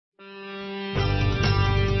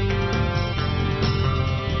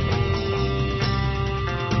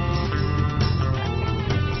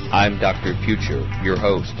I'm Dr. Future, your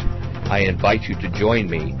host. I invite you to join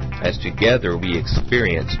me as together we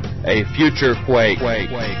experience a future quake.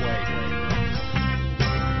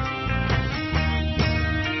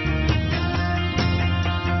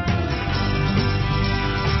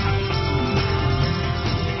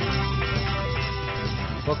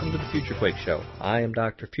 Welcome to the Future Quake Show. I am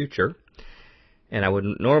Dr. Future, and I would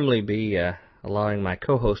normally be allowing my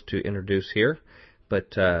co-host to introduce here,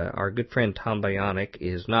 but our good friend Tom Bionic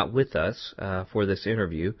is not with us for this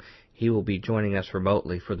interview. He will be joining us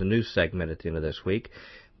remotely for the news segment at the end of this week,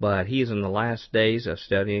 but he is in the last days of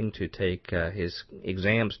studying to take his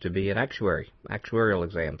exams to be an actuarial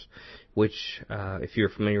exams, which, if you're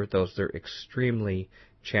familiar with those, they're extremely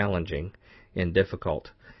challenging and difficult,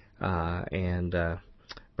 and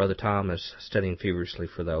Brother Tom is studying feverishly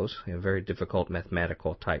for those, very difficult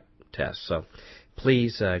mathematical type tests. So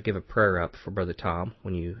please give a prayer up for Brother Tom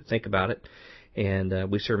when you think about it. And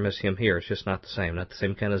we sure miss him here. It's just not the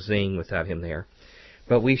same kind of zing without him there.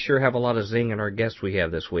 But we sure have a lot of zing in our guest we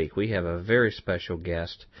have this week. We have a very special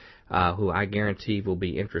guest who I guarantee will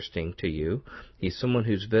be interesting to you. He's someone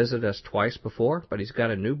who's visited us twice before, but he's got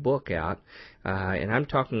a new book out. And I'm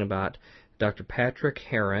talking about Dr. Patrick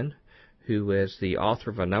Heron, who is the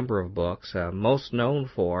author of a number of books, most known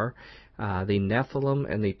for the Nephilim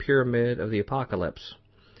and the Pyramid of the Apocalypse.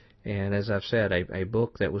 And as I've said, a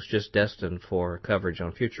book that was just destined for coverage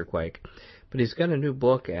on Future Quake. But he's got a new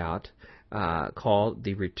book out called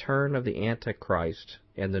The Return of the Antichrist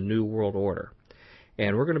and the New World Order.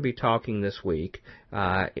 And we're going to be talking this week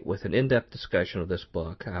with an in-depth discussion of this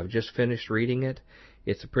book. I've just finished reading it.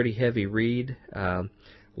 It's a pretty heavy read, a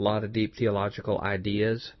lot of deep theological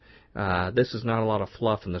ideas. This is not a lot of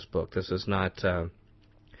fluff in this book. This is not,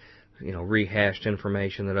 rehashed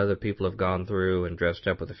information that other people have gone through and dressed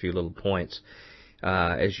up with a few little points.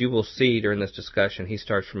 As you will see during this discussion, he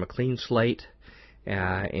starts from a clean slate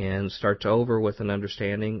and starts over with an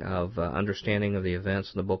understanding of the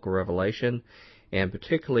events in the book of Revelation, and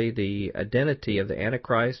particularly the identity of the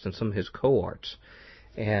Antichrist and some of his cohorts.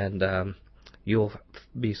 And you'll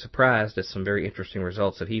be surprised at some very interesting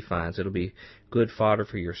results that he finds. It'll be good fodder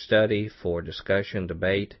for your study, for discussion,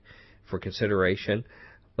 debate, for consideration.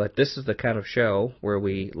 But this is the kind of show where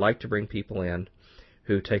we like to bring people in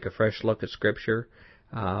who take a fresh look at Scripture,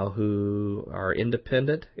 who are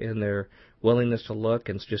independent in their willingness to look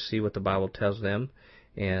and just see what the Bible tells them,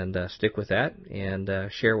 and stick with that and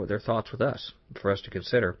share their thoughts with us for us to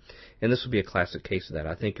consider. And this will be a classic case of that.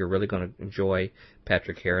 I think you're really going to enjoy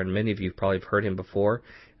Patrick Heron. Many of you probably have heard him before.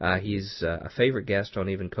 He's a favorite guest on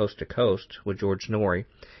even Coast to Coast with George Norrie,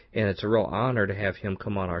 and it's a real honor to have him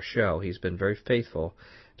come on our show. He's been very faithful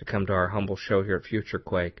to come to our humble show here at Future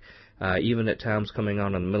Quake, even at times coming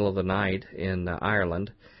on in the middle of the night in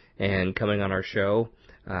Ireland and coming on our show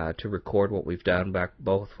to record what we've done back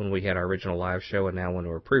both when we had our original live show and now when we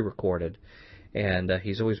were pre-recorded. And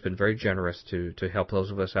he's always been very generous to help those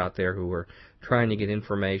of us out there who are trying to get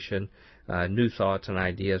information, new thoughts and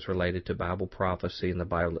ideas related to Bible prophecy and the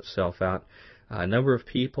Bible itself out. A number of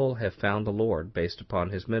people have found the Lord based upon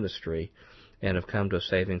his ministry and have come to a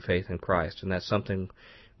saving faith in Christ, and that's something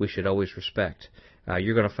we should always respect.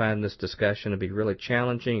 You're going to find this discussion to be really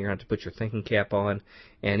challenging. You're going to have to put your thinking cap on.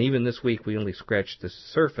 And even this week, we only scratched the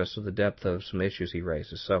surface of the depth of some issues he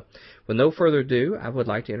raises. So with no further ado, I would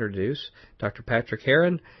like to introduce Dr. Patrick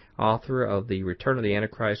Heron, author of The Return of the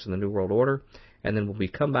Antichrist and the New World Order. And then we'll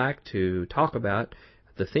come back to talk about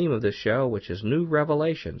the theme of this show, which is new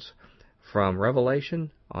revelations, from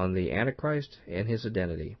Revelation on the Antichrist and his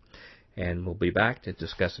identity. And we'll be back to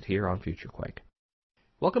discuss it here on Future Quake.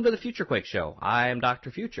 Welcome to the Future Quake Show. I am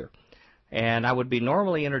Dr. Future, and I would be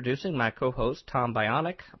normally introducing my co-host, Tom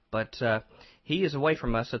Bionic, but he is away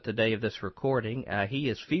from us at the day of this recording. He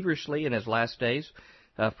is feverishly in his last days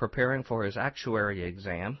of preparing for his actuary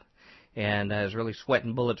exam, and is really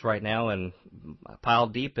sweating bullets right now and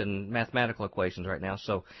piled deep in mathematical equations right now.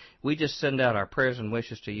 So we just send out our prayers and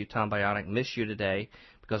wishes to you, Tom Bionic. Miss you today,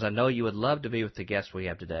 because I know you would love to be with the guest we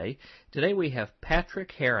have today. Today we have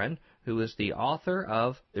Patrick Heron, who is the author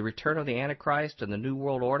of The Return of the Antichrist and the New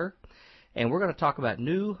World Order. And we're going to talk about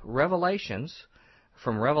new revelations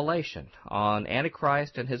from Revelation on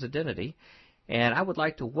Antichrist and his identity. And I would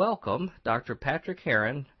like to welcome Dr. Patrick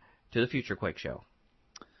Heron to the Future Quake Show.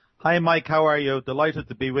 Hi, Mike. How are you? Delighted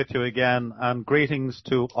to be with you again. And greetings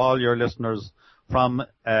to all your listeners from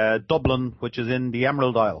Dublin, which is in the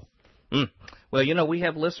Emerald Isle. Well, we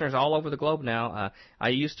have listeners all over the globe now. I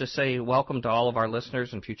used to say welcome to all of our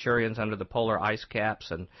listeners and Futurians under the polar ice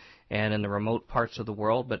caps and in the remote parts of the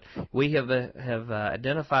world. But we have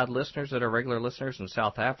identified listeners that are regular listeners in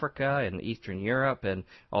South Africa and Eastern Europe and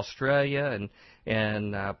Australia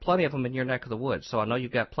and plenty of them in your neck of the woods. So I know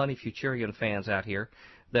you've got plenty of Futurian fans out here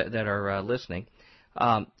that are listening.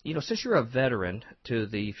 Since you're a veteran to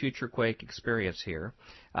the Future Quake experience here,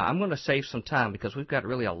 I'm going to save some time because we've got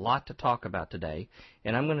really a lot to talk about today,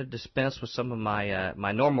 and I'm going to dispense with some of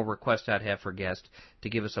my normal requests I'd have for guests to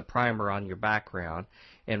give us a primer on your background,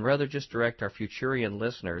 and rather just direct our Futurian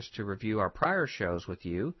listeners to review our prior shows with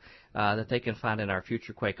you that they can find in our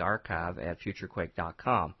Future Quake archive at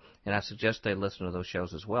futurequake.com, and I suggest they listen to those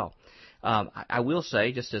shows as well. I will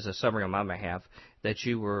say, just as a summary on my behalf, that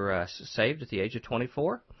you were saved at the age of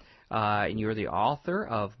 24, and you're the author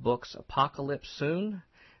of books Apocalypse Soon,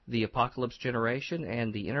 The Apocalypse Generation,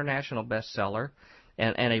 and the international bestseller,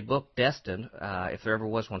 and a book destined, if there ever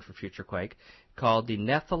was one for Future Quake, called The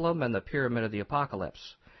Nephilim and the Pyramid of the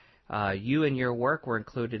Apocalypse. You and your work were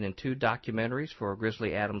included in 2 documentaries for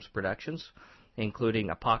Grizzly Adams Productions,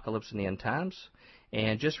 including Apocalypse in the End Times.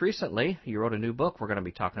 And just recently, you wrote a new book we're going to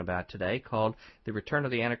be talking about today called The Return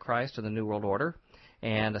of the Antichrist and the New World Order.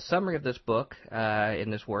 And a summary of this book, in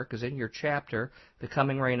this work, is in your chapter, The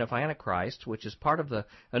Coming Reign of Antichrist, which is part of a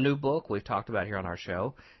new book we've talked about here on our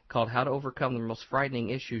show called How to Overcome the Most Frightening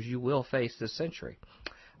Issues You Will Face This Century.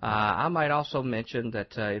 I might also mention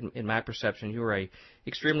that, in my perception, you were an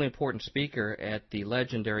extremely important speaker at the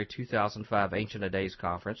legendary 2005 Ancient of Days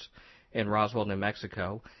conference in Roswell, New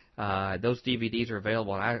Mexico. Those DVDs are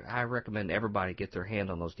available, and I recommend everybody get their hand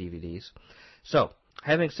on those DVDs. So,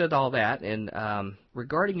 having said all that, and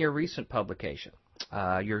regarding your recent publication,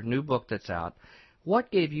 your new book that's out,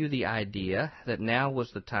 what gave you the idea that now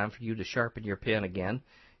was the time for you to sharpen your pen again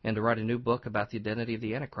and to write a new book about the identity of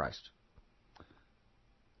the Antichrist?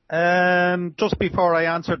 Just before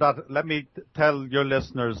I answer that, let me tell your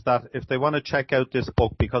listeners that if they want to check out this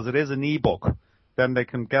book, because it is an e-book, then they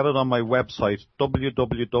can get it on my website,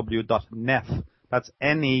 www.neph, that's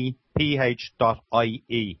neph.ie.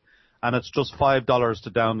 And it's just $5 to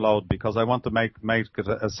download because I want to make it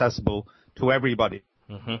accessible to everybody,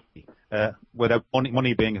 without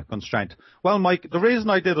money being a constraint. Well, Mike, the reason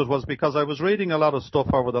I did it was because I was reading a lot of stuff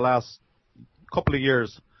over the last couple of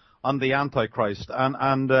years on the Antichrist,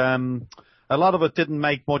 and a lot of it didn't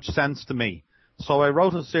make much sense to me. So I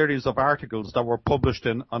wrote a series of articles that were published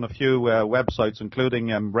on a few websites, including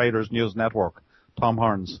Raiders News Network, Tom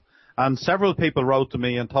Horn's. And several people wrote to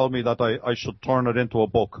me and told me that I should turn it into a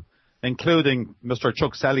book, including Mr.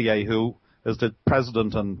 Chuck Sellier, who is the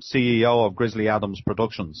president and CEO of Grizzly Adams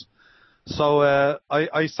Productions. So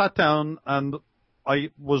I sat down and I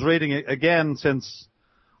was reading it again since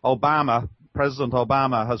President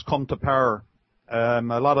Obama has come to power. A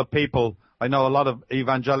lot of people, I know a lot of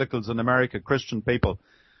evangelicals in America, Christian people,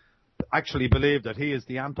 actually believe that he is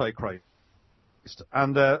the Antichrist.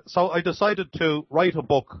 And so I decided to write a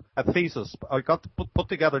book, a thesis. I got to put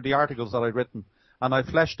together the articles that I'd written, and I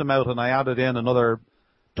fleshed them out, and I added in another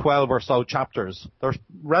 12 or so chapters. They're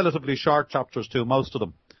relatively short chapters too, most of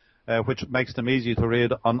them, which makes them easy to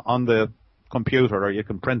read on the computer, or you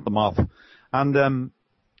can print them off. And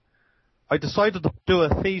I decided to do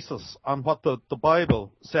a thesis on what the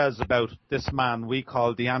Bible says about this man we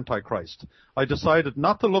call the Antichrist. I decided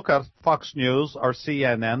not to look at Fox News or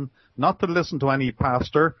CNN, not to listen to any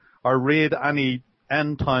pastor or read any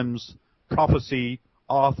end times prophecy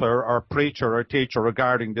author or preacher or teacher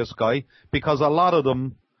regarding this guy, because a lot of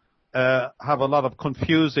them have a lot of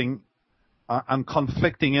confusing and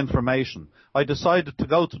conflicting information. I decided to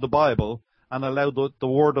go to the Bible and allow the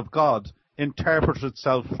Word of God interpret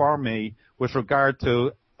itself for me with regard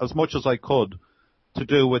to, as much as I could, to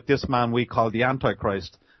do with this man we call the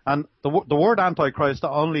Antichrist. And the word Antichrist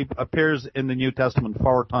only appears in the New Testament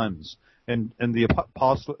 4 times in the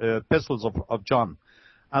epistles of John.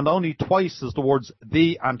 And only twice is the words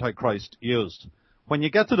the Antichrist used. When you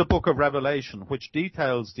get to the book of Revelation, which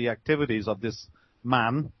details the activities of this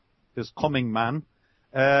man, this coming man,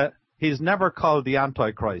 he's never called the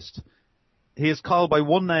Antichrist. He is called by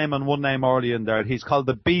one name and one name only in there. He's called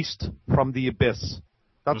the beast from the abyss.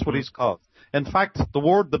 That's what he's called. In fact, the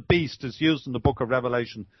word the beast is used in the book of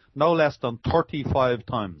Revelation no less than 35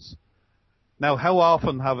 times. Now, how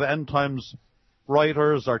often have end times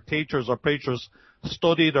writers or teachers or preachers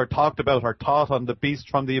studied or talked about or taught on the beast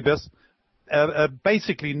from the abyss?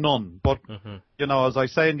 Basically none. But, you know, as I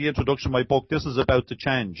say in the introduction of my book, this is about to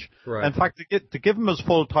change. Right. In fact, to give him his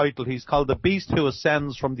full title, he's called the beast who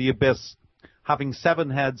ascends from the abyss, having 7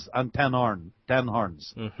 heads and 10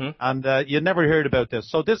 horns. Mm-hmm. And you never heard about this.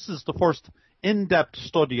 So this is the first in-depth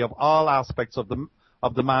study of all aspects of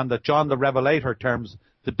the man that John the Revelator terms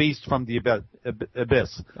the beast from the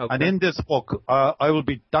abyss. Okay. And in this book, I will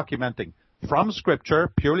be documenting from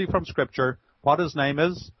Scripture, purely from Scripture, what his name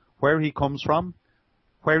is, where he comes from,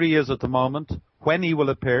 where he is at the moment, when he will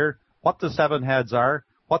appear, what the 7 heads are,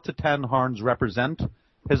 what the 10 horns represent,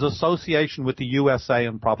 his association with the USA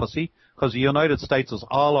in prophecy, because the United States is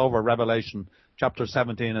all over Revelation chapter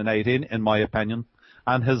 17 and 18, in my opinion,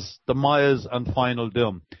 and his demise and final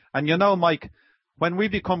doom. And you know, Mike, when we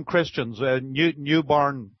become Christians,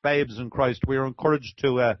 newborn babes in Christ, we are encouraged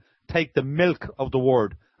to take the milk of the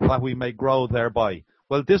Word that we may grow thereby.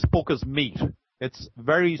 Well, this book is meat. It's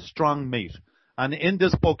very strong meat. And in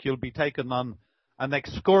this book, you'll be taken on an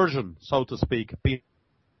excursion, so to speak,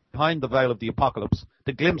 behind the veil of the apocalypse,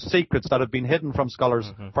 to glimpse secrets that have been hidden from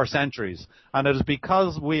scholars for centuries. And it is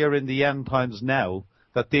because we are in the end times now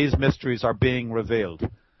that these mysteries are being revealed.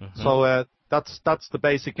 So that's the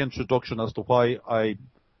basic introduction as to why I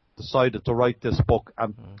decided to write this book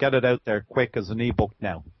and get it out there quick as an e-book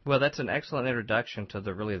now. Well, that's an excellent introduction to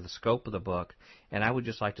the scope of the book. And I would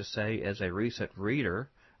just like to say, as a recent reader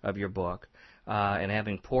of your book, and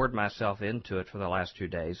having poured myself into it for the last 2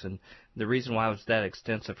 days, and the reason why it was that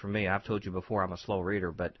extensive for me, I've told you before I'm a slow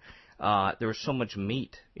reader, but there was so much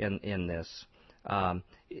meat in this.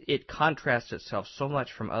 It contrasts itself so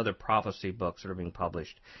much from other prophecy books that are being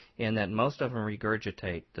published, in that most of them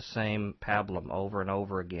regurgitate the same pablum over and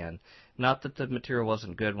over again. Not that the material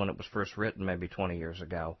wasn't good when it was first written maybe 20 years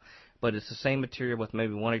ago, but it's the same material with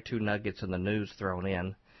maybe 1 or 2 nuggets in the news thrown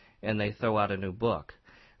in, and they throw out a new book.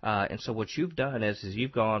 And so what you've done is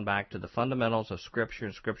you've gone back to the fundamentals of Scripture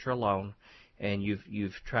and Scripture alone, and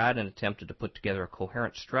you've tried and attempted to put together a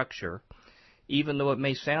coherent structure, even though it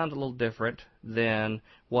may sound a little different than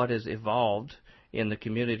what has evolved in the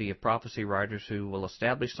community of prophecy writers who will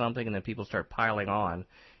establish something and then people start piling on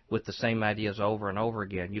with the same ideas over and over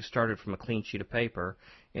again. You've started from a clean sheet of paper,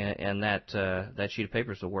 and that sheet of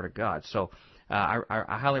paper is the Word of God. So I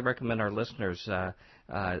highly recommend our listeners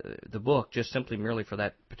the book, just simply merely for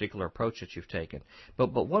that particular approach that you've taken.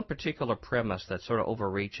 But one particular premise that's sort of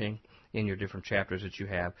overreaching in your different chapters that you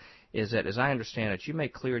have is that, as I understand it, you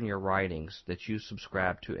make clear in your writings that you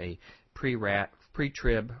subscribe to a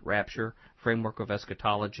pre-trib rapture framework of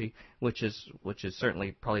eschatology, which is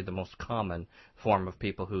certainly probably the most common form of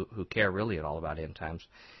people who care really at all about end times.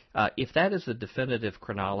 If that is the definitive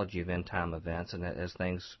chronology of end time events, and as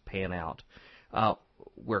things pan out,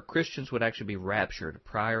 where Christians would actually be raptured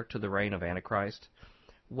prior to the reign of Antichrist,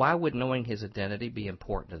 why would knowing his identity be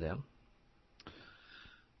important to them?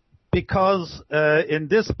 Because in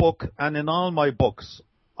this book and in all my books,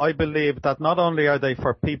 I believe that not only are they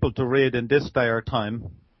for people to read in this day or time,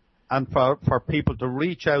 and for people to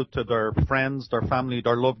reach out to their friends, their family,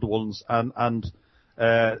 their loved ones, and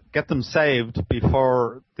get them saved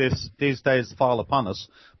before these days fall upon us,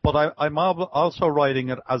 but I'm also writing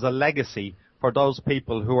it as a legacy for those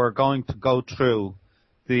people who are going to go through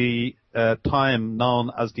the time known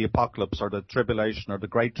as the apocalypse, or the tribulation, or the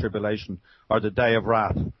great tribulation, or the day of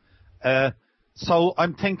wrath. So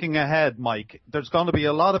I'm thinking ahead, Mike. There's going to be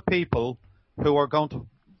a lot of people who are going to,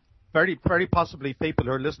 very, very possibly people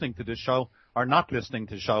who are listening to this show, or not listening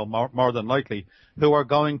to the show, more than likely, who are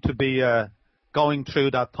going to be going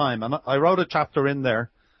through that time. And I wrote a chapter in there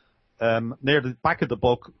near the back of the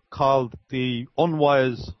book called The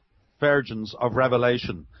Unwise Virgins of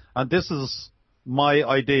Revelation. And this is my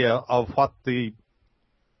idea of what the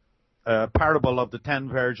parable of the 10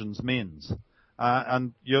 virgins means.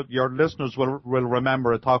 And your listeners will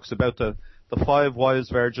remember it talks about the 5 wise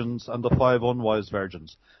virgins and the 5 unwise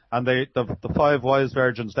virgins. And the 5 wise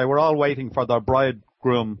virgins, they were all waiting for their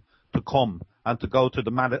bridegroom to come and to go to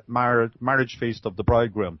the marriage feast of the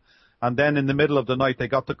bridegroom. And then in the middle of the night, they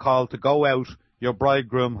got the call to go out, your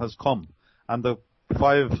bridegroom has come. And the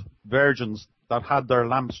 5 virgins that had their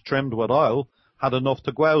lamps trimmed with oil had enough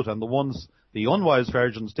to go out, and the unwise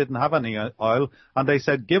virgins didn't have any oil, and they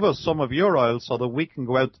said, give us some of your oil so that we can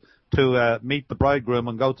go out to meet the bridegroom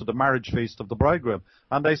and go to the marriage feast of the bridegroom.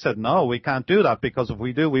 And they said, no, we can't do that, because if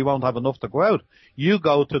we do, we won't have enough to go out. You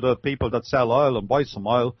go to the people that sell oil and buy some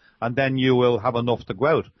oil, and then you will have enough to go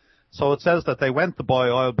out. So it says that they went to buy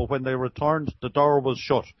oil, but when they returned, the door was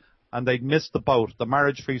shut, and they'd missed the boat. The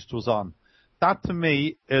marriage feast was on. That, to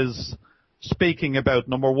me, is speaking about,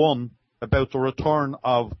 number one, about the return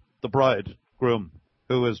of the bridegroom,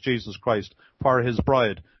 who is Jesus Christ, for his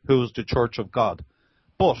bride, who is the church of God.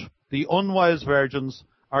 But the unwise virgins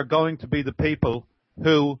are going to be the people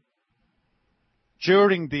who,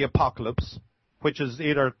 during the apocalypse, which is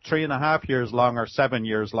either 3.5 years long or 7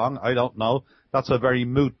 years long. I don't know. That's a very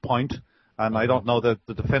moot point, and I don't know the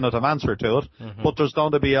definitive answer to it. But there's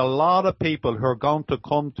going to be a lot of people who are going to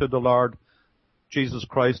come to the Lord Jesus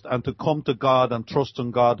Christ and to come to God and trust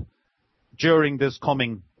in God during this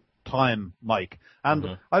coming time, Mike.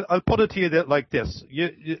 And I'll put it to you like this.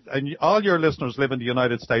 And all your listeners live in the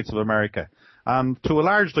United States of America. And to a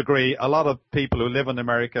large degree, a lot of people who live in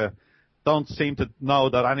America don't seem to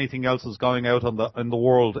know that anything else is going out in the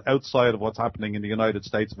world outside of what's happening in the United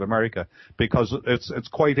States of America, because it's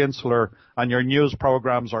quite insular, and your news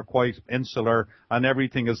programs are quite insular, and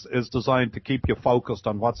everything is designed to keep you focused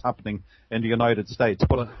on what's happening in the United States.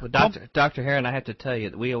 But Dr. Heron, I have to tell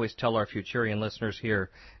you that we always tell our Futurian listeners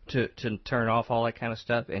here to turn off all that kind of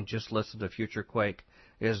stuff and just listen to Future Quake.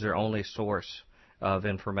 It is their only source of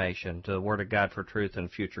information, to the Word of God for Truth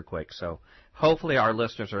and Future Quake. So hopefully our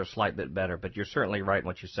listeners are a slight bit better, but you're certainly right in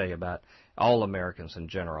what you say about all Americans in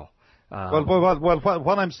general. Well,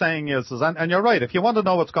 what I'm saying is, and you're right, if you want to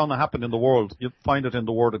know what's going to happen in the world, you find it in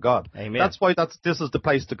the Word of God. Amen. That's why this is the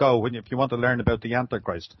place to go if you want to learn about the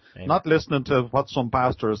Antichrist. Amen. Not listening to what some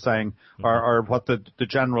pastor is saying or what the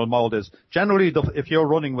general mode is. Generally, if you're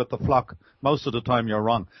running with the flock, most of the time you're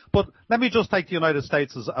wrong. But let me just take the United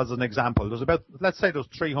States as an example. Let's say there's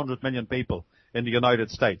 300 million people in the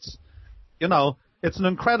United States. You know, it's an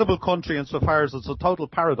incredible country insofar as it's a total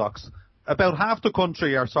paradox. About half the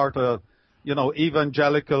country are sort of,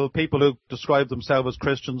 evangelical people who describe themselves as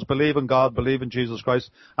Christians, believe in God, believe in Jesus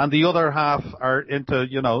Christ, and the other half are into,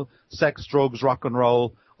 sex, drugs, rock and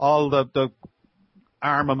roll, all the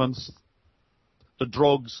armaments, the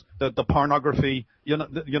drugs, the pornography,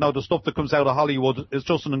 the stuff that comes out of Hollywood is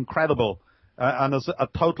just an incredible and is a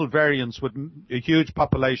total variance with a huge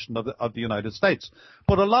population of the United States.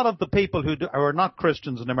 But a lot of the people who are not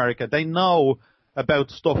Christians in America, they know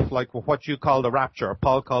about stuff like what you call the rapture.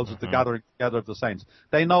 Paul calls it the gathering together of the saints.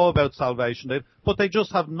 They know about salvation, but they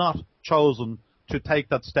just have not chosen to take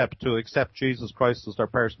that step to accept Jesus Christ as their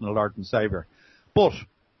personal Lord and Savior. But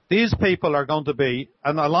these people are going to be,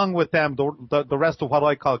 and along with them, the rest of what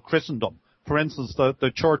I call Christendom. For instance,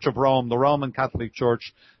 the Church of Rome, the Roman Catholic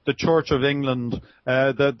Church, the Church of England,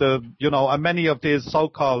 and many of these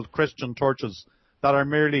so-called Christian churches that are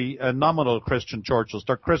merely nominal Christian churches.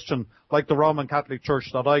 They're Christian, like the Roman Catholic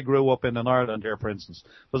Church that I grew up in Ireland here, for instance.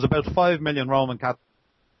 There's about 5 million Roman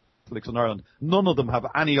Catholics in Ireland. None of them have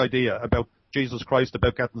any idea about Jesus Christ,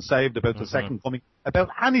 about getting saved, about the second coming, about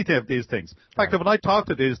anything of these things. In fact, when I talk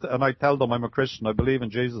to these and I tell them I'm a Christian, I believe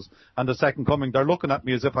in Jesus and the second coming, they're looking at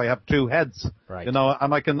me as if I have two heads. Right. And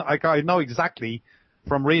I know exactly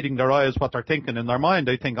from reading their eyes what they're thinking in their mind.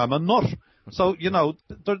 They think I'm a nut. So,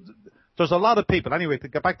 there's a lot of people. Anyway, to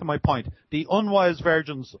get back to my point, the unwise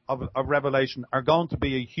virgins of Revelation are going to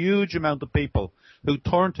be a huge amount of people who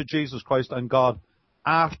turn to Jesus Christ and God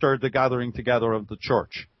after the gathering together of the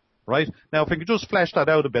church. Right? Now, if we could just flesh that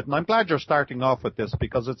out a bit, and I'm glad you're starting off with this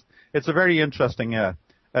because it's a very interesting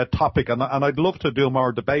topic, and I'd love to do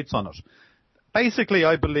more debates on it. Basically,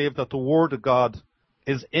 I believe that the Word of God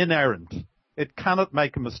is inerrant. It cannot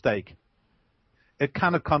make a mistake. It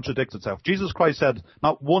cannot contradict itself. Jesus Christ said,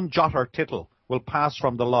 not one jot or tittle will pass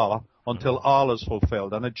from the law until all is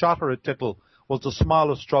fulfilled. And a jot or a tittle was the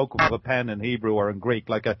smallest stroke of a pen in Hebrew or in Greek,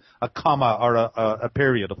 like a comma or a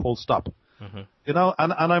period, a full stop. And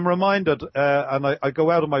I'm reminded, and I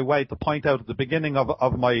go out of my way to point out at the beginning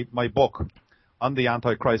of my book on the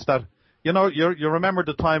Antichrist that, you remember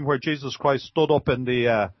the time where Jesus Christ stood up in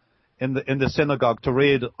the synagogue to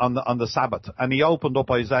read on the Sabbath, and he opened up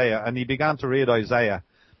Isaiah and he began to read Isaiah,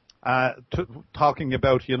 talking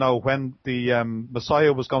about when the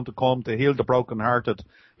Messiah was going to come to heal the brokenhearted,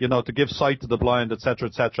 to give sight to the blind, etc.,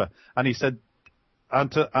 etc. And he said,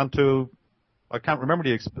 and to I can't remember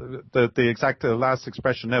the exact last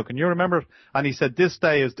expression now. Can you remember? And he said, "This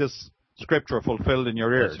day is this scripture fulfilled in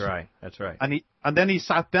your ears." That's right. And then he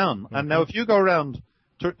sat down. And now, if you go around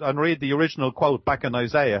and read the original quote back in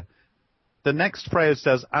Isaiah, the next phrase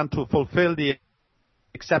says, "And to fulfill the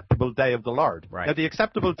acceptable day of the Lord." Right. Now, the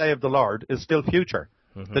acceptable day of the Lord is still future.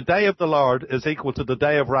 The day of the Lord is equal to the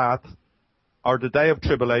day of wrath, or the day of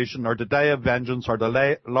tribulation, or the day of vengeance, or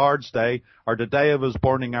the Lord's day, or the day of his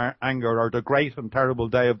burning anger, or the great and terrible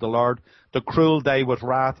day of the Lord, the cruel day with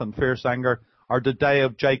wrath and fierce anger, or the day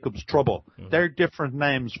of Jacob's trouble. They're different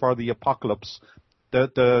names for the apocalypse,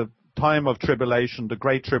 the time of tribulation, the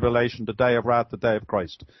great tribulation, the day of wrath, the day of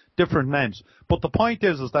Christ. Different names. But the point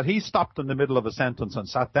is that he stopped in the middle of a sentence and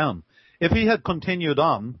sat down. If he had continued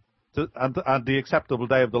on and the acceptable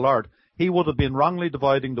day of the Lord, he would have been wrongly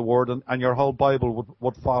dividing the word, and your whole Bible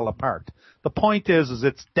would fall apart. The point is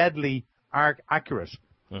it's deadly accurate,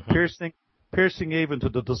 piercing even to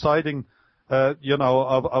the deciding, of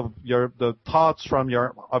the thoughts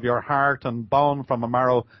of your heart and bone from a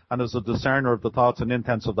marrow, and is a discerner of the thoughts and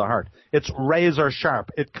intents of the heart. It's razor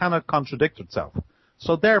sharp. It cannot contradict itself.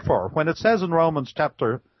 So therefore, when it says in Romans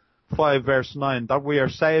chapter 5 verse 9 that we are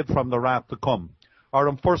saved from the wrath to come, or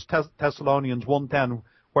in 1 Thessalonians 1:10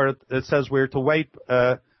 where it says we are to wait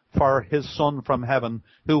for his Son from heaven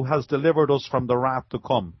who has delivered us from the wrath to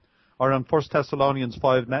come, or in 1 Thessalonians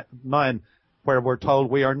 5:9 where we're told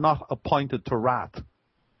we are not appointed to wrath.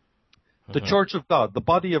 The Church of God, the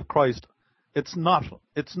body of Christ, it's not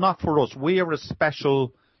for us. We are a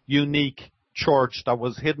special, unique church that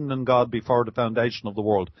was hidden in God before the foundation of the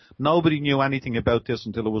world. Nobody knew anything about this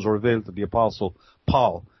until it was revealed to the Apostle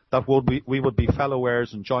Paul, that we would be fellow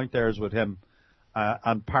heirs and joint heirs with him,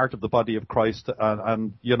 and part of the body of Christ,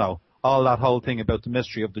 and all that whole thing about the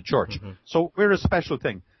mystery of the church. So we're a special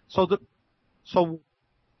thing. So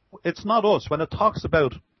it's not us. When it talks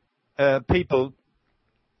about people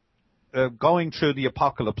going through the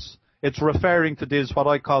apocalypse, it's referring to these, what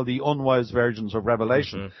I call the unwise virgins of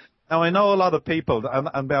Revelation. Now, I know a lot of people,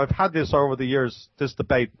 and I've had this over the years, this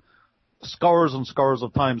debate, scores and scores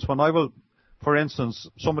of times, when I will, for instance,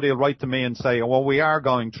 somebody will write to me and say, well, we are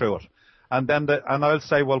going through it. And then I'll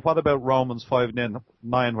say, well, what about Romans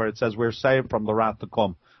 5:9 where it says we're saved from the wrath to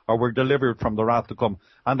come, or we're delivered from the wrath to come?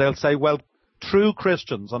 And they'll say, well, true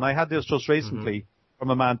Christians, and I had this just recently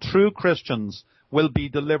from a man, true Christians will be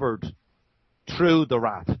delivered through the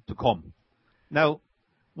wrath to come. Now,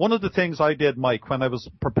 one of the things I did, Mike, when I was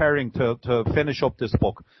preparing to finish up this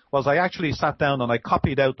book, was I actually sat down and I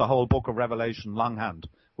copied out the whole book of Revelation longhand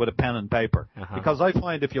with a pen and paper. Because I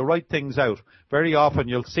find if you write things out, very often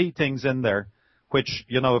you'll see things in there which,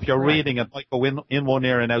 if you're reading it, might go in one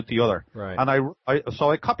ear and out the other. Right. And so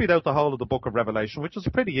I copied out the whole of the book of Revelation, which is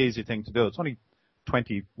a pretty easy thing to do. It's only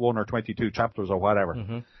 21 or 22 chapters or whatever.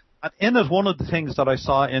 And in it, one of the things that I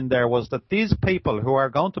saw in there was that these people who are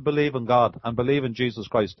going to believe in God and believe in Jesus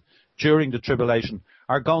Christ during the tribulation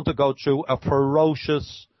are going to go through a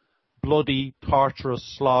ferocious, bloody,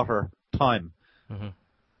 torturous slaughter time.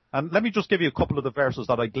 And let me just give you a couple of the verses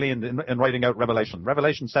that I gleaned in writing out Revelation.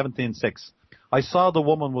 Revelation 17:6. I saw the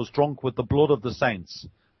woman was drunk with the blood of the saints,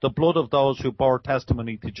 the blood of those who bore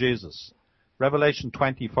testimony to Jesus. Revelation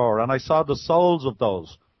 24. And I saw the souls of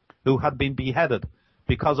those who had been beheaded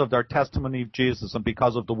because of their testimony of Jesus and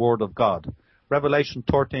because of the word of God. Revelation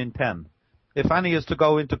 13:10. If any is to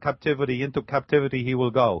go into captivity he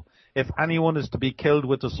will go. If anyone is to be killed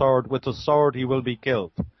with the sword he will be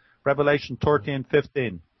killed. Revelation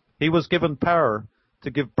 13:15. He was given power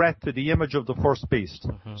to give breath to the image of the first beast,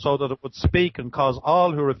 so that it would speak and cause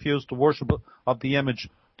all who refuse to worship of the image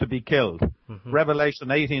to be killed. Revelation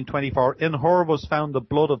 18:24. In her was found the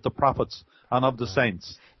blood of the prophets and of the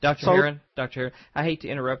saints. Dr. Heron, I hate to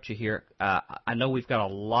interrupt you here. I know we've got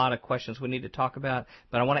a lot of questions we need to talk about,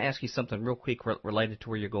 but I want to ask you something real quick related to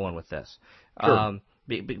where you're going with this. Sure.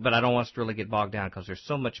 But I don't want us to really get bogged down because there's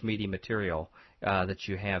so much meaty material that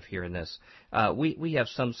you have here in this. We have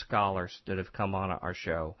some scholars that have come on our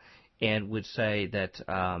show and would say that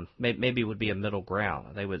maybe it would be a middle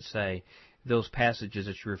ground. They would say those passages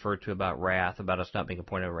that you referred to about wrath, about us not being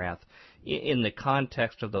appointed to wrath, in the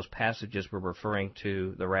context of those passages we're referring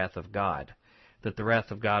to the wrath of God, that the wrath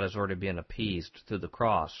of God has already been appeased through the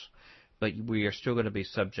cross, but we are still going to be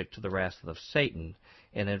subject to the wrath of Satan.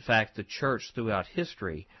 And in fact, the church throughout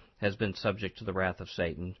history has been subject to the wrath of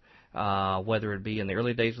Satan, whether it be in the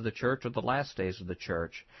early days of the church or the last days of the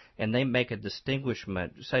church. And they make a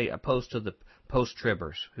distinguishment, say, opposed to the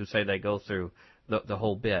post-tribbers, who say they go through the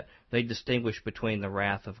whole bit. They distinguish between the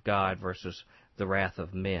wrath of God versus the wrath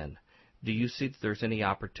of men. Do you see that there's any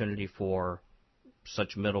opportunity for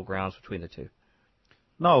such middle grounds between the two?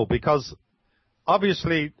 No, because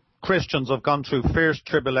obviously Christians have gone through fierce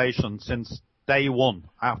tribulation since day one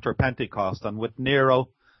after Pentecost, and with Nero,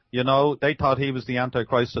 they thought he was the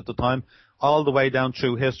Antichrist at the time, all the way down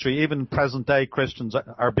through history. Even present day Christians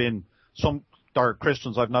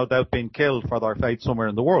Christians I've no doubt been killed for their faith somewhere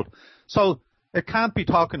in the world. So it can't be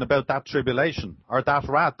talking about that tribulation or that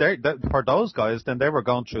wrath. For those guys, then they were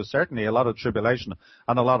going through certainly a lot of tribulation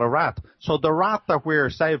and a lot of wrath. So the wrath that we're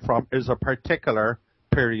saved from is a particular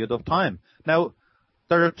period of time. Now,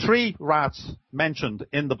 there are three wraths mentioned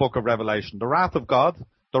in the book of Revelation: the wrath of God,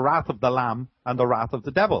 the wrath of the Lamb, and the wrath of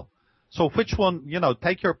the devil. So which one,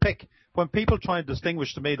 take your pick. When people try and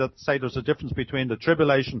distinguish to me that say there's a difference between the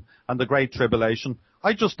tribulation and the great tribulation,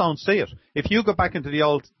 I just don't see it. If you go back into the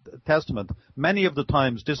Old Testament, many of the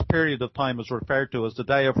times this period of time is referred to as the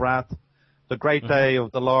day of wrath, the great day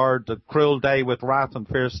of the Lord, the cruel day with wrath and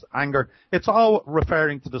fierce anger. It's all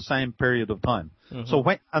referring to the same period of time. So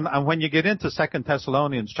when you get into 2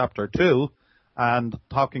 Thessalonians chapter 2, and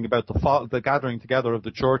talking about the gathering together of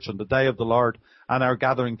the church and the day of the Lord and our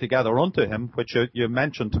gathering together unto Him, which you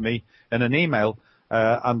mentioned to me in an email,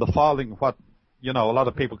 and the falling, what, a lot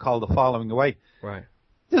of people call the falling away. Right.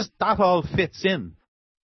 That all fits in.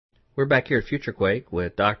 We're back here at Future Quake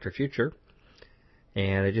with Dr. Future,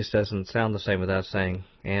 and it just doesn't sound the same without saying,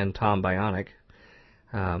 and Tom Bionic.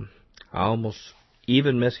 I almost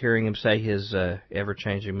even miss hearing him say his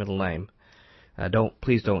ever-changing middle name.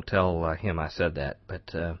 Please don't tell him I said that. But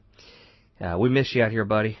we miss you out here,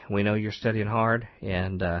 buddy. We know you're studying hard,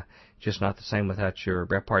 and just not the same without your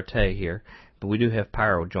repartee here. But we do have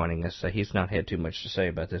Pyro joining us. He's not had too much to say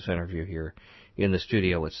about this interview here in the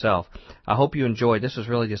studio itself. I hope you enjoyed. This is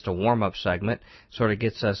really just a warm-up segment. Sort of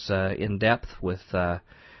gets us in depth with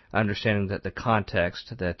understanding that the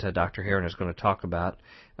context that Dr. Heron is going to talk about.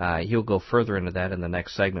 He'll go further into that in the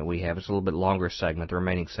next segment we have. It's a little bit longer segment. The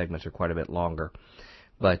remaining segments are quite a bit longer.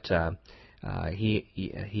 But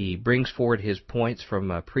he brings forward his points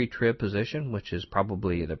from a pre-trib position, which is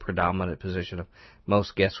probably the predominant position of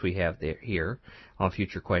most guests we have here on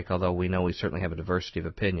Future Quake, although we know we certainly have a diversity of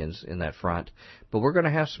opinions in that front. But we're going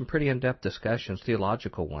to have some pretty in-depth discussions,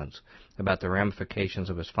 theological ones, about the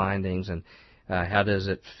ramifications of his findings and how does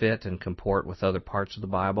it fit and comport with other parts of the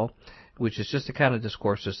Bible, which is just the kind of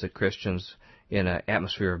discourses that Christians in an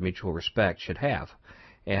atmosphere of mutual respect should have.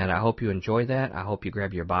 And I hope you enjoy that. I hope you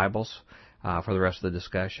grab your Bibles for the rest of the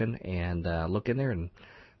discussion and look in there and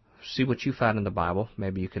see what you find in the Bible.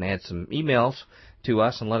 Maybe you can add some emails to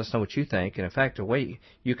us and let us know what you think. And in fact, the way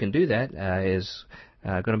you can do that is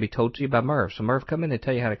going to be told to you by Merv. So Merv, come in and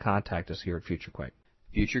tell you how to contact us here at Future Quake.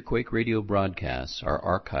 Future Quake radio broadcasts are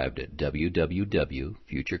archived at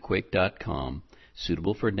www.futurequake.com,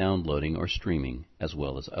 suitable for downloading or streaming, as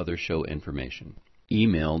well as other show information.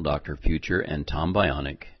 Email Dr. Future and Tom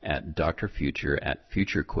Bionic at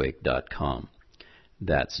drfuture@futurequake.com.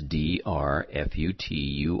 That's DRFUTURE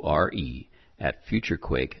at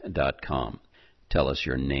futurequake.com. Tell us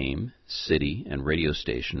your name, city, and radio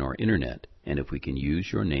station or internet, and if we can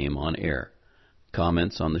use your name on air.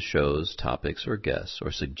 Comments on the show's topics or guests,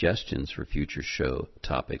 or suggestions for future show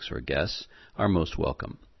topics or guests are most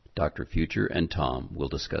welcome. Dr. Future and Tom will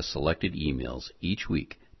discuss selected emails each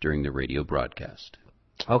week during the radio broadcast.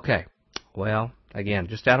 Okay. Well, again,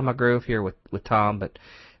 just out of my groove here with Tom, but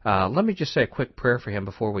let me just say a quick prayer for him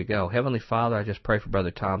before we go. Heavenly Father, I just pray for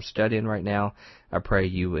Brother Tom studying right now. I pray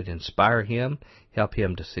you would inspire him, help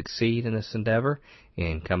him to succeed in this endeavor,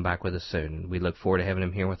 and come back with us soon. We look forward to having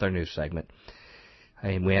him here with our news segment.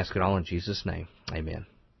 And we ask it all in Jesus' name. Amen.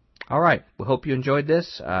 All right. We hope you enjoyed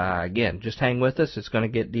this. Again, just hang with us. It's going to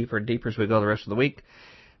get deeper and deeper as we go the rest of the week.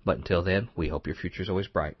 But until then, we hope your future is always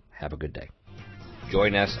bright. Have a good day.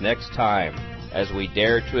 Join us next time as we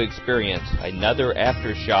dare to experience another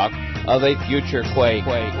aftershock of a future quake.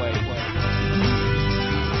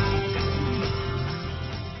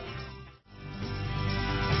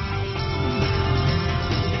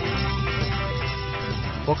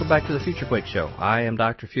 Welcome back to the Future Quake Show. I am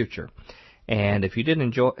Dr. Future. And if you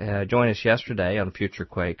didn't join us yesterday on Future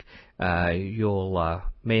Quake, you'll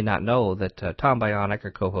may not know that Tom Bionic,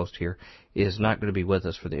 our co-host here, is not going to be with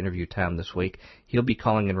us for the interview time this week. He'll be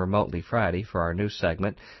calling in remotely Friday for our news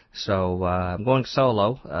segment. So I'm going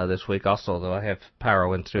solo this week also, though I have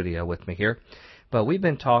Pyro in studio with me here. But we've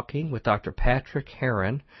been talking with Dr. Patrick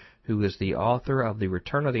Heron, who is the author of The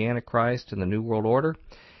Return of the Antichrist and the New World Order.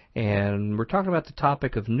 And we're talking about the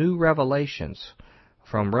topic of new revelations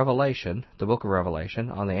from Revelation, the book of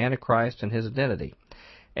Revelation, on the Antichrist and his identity.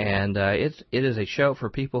 And it is a show for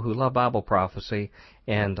people who love Bible prophecy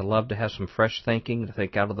and love to have some fresh thinking, to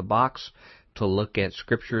think out of the box, to look at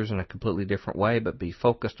scriptures in a completely different way, but be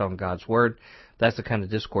focused on God's Word. That's the kind of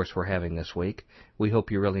discourse we're having this week. We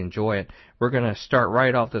hope you really enjoy it. We're going to start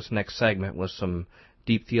right off this next segment with some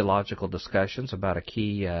deep theological discussions about a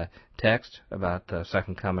key text about the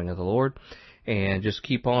second coming of the Lord, and just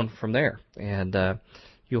keep on from there. And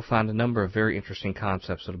you'll find a number of very interesting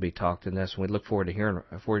concepts that will be talked in this, and we look forward to hearing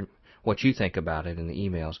what you think about it in the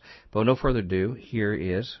emails. But with no further ado, here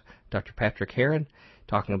is Dr. Patrick Heron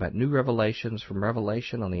talking about new revelations from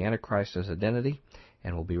Revelation on the Antichrist as identity,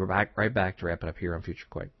 and we'll be right back to wrap it up here on Future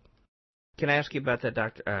Quake. Can I ask you about that,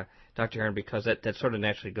 Dr. Heron, because that sort of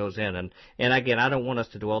naturally goes in. And again, I don't want us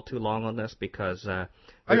to dwell too long on this because I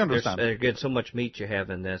understand. There's so much meat you have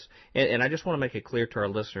in this. And I just want to make it clear to our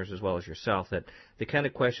listeners as well as yourself that the kind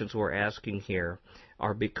of questions we're asking here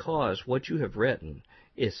are because what you have written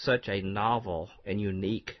is such a novel and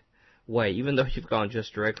unique way, even though you've gone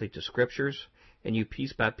just directly to Scriptures, and you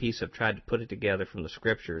piece by piece have tried to put it together from the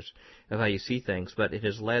Scriptures of how you see things, but it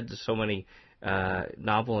has led to so many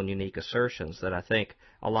novel and unique assertions that I think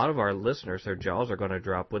a lot of our listeners, their jaws are going to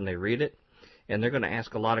drop when they read it, and they're going to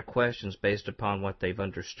ask a lot of questions based upon what they've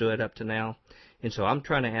understood up to now. And so I'm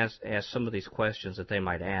trying to ask some of these questions that they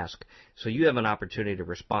might ask, so you have an opportunity to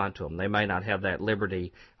respond to them. They may not have that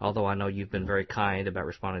liberty, although I know you've been very kind about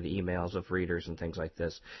responding to emails of readers and things like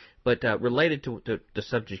this. But related to the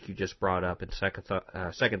subject you just brought up in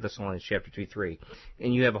 2 Thessalonians chapter 2:3,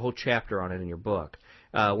 and you have a whole chapter on it in your book,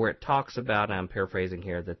 where it talks about, and I'm paraphrasing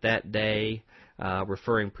here, that day,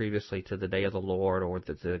 referring previously to the day of the Lord or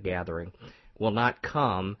the gathering, will not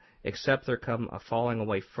come except there come a falling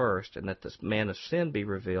away first, and that this man of sin be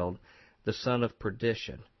revealed, the son of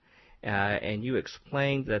perdition. And you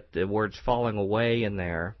explained that the words falling away in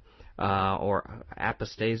there, or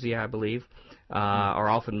apostasia, I believe, are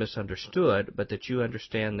often misunderstood, but that you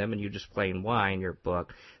understand them, and you explain why in your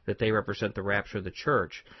book, that they represent the rapture of the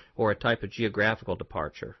church, or a type of geographical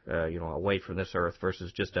departure, away from this earth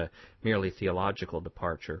versus just a merely theological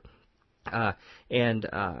departure.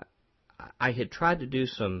 I had tried to do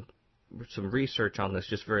some research on this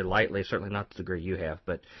just very lightly, certainly not to the degree you have,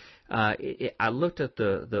 but I looked at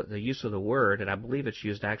the use of the word, and I believe it's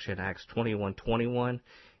used actually in Acts 21:21,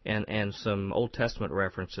 and some Old Testament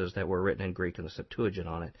references that were written in Greek in the Septuagint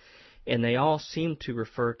on it. And they all seem to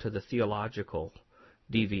refer to the theological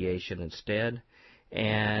deviation instead.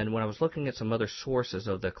 And when I was looking at some other sources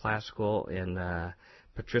of the classical and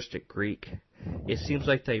patristic Greek, it seems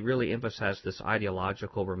like they really emphasize this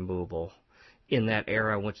ideological removal in that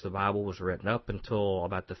era in which the Bible was written, up until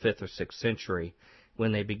about the 5th or 6th century,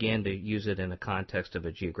 when they began to use it in the context of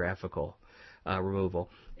a geographical removal.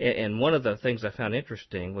 And one of the things I found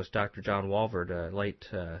interesting was Dr. John Walvoord, late,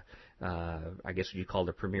 I guess you call it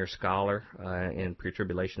a premier scholar in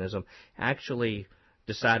pre-tribulationism, actually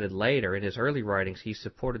decided later, in his early writings, he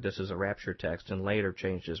supported this as a rapture text and later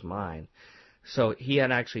changed his mind. So he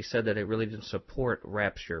had actually said that it really didn't support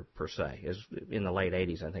rapture per se. In the late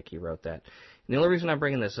 80s, I think he wrote that. And the only reason I'm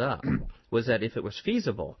bringing this up was that if it was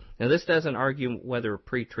feasible, now this doesn't argue whether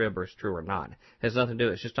pre-trib is true or not. It has nothing to do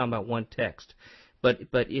with it. It's just talking about one text. But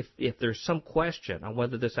if there's some question on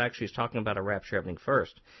whether this actually is talking about a rapture happening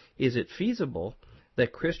first, is it feasible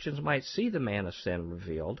that Christians might see the man of sin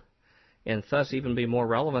revealed and thus even be more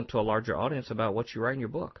relevant to a larger audience about what you write in your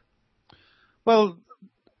book? Well,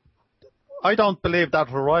 I don't believe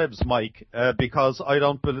that arrives, Mike, because I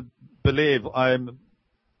don't believe I'm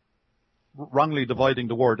wrongly dividing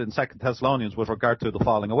the word in 2 Thessalonians with regard to the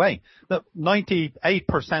falling away.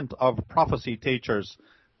 98% of prophecy teachers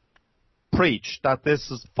preach that this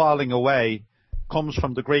is falling away comes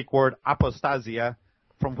from the Greek word apostasia,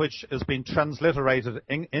 from which has been transliterated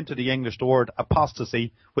into the English word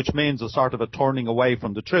apostasy, which means a sort of a turning away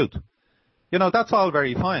from the truth. That's all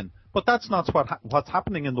very fine. But that's not what's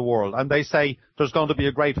happening in the world. And they say there's going to be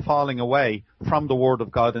a great falling away from the Word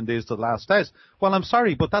of God in these the last days. Well, I'm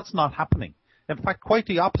sorry, but that's not happening. In fact, quite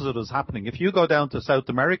the opposite is happening. If you go down to South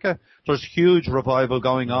America, there's huge revival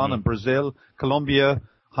going on in Brazil, Colombia,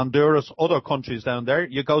 Honduras, other countries down there.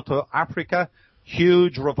 You go to Africa,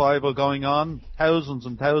 huge revival going on, thousands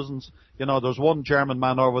and thousands. There's one German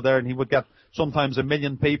man over there, and he would get sometimes 1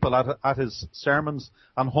 million people at his sermons,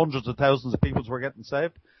 and hundreds of thousands of people were getting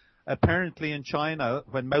saved. Apparently in China,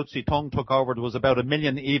 when Mao Zedong took over, there was about 1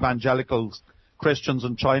 million evangelical Christians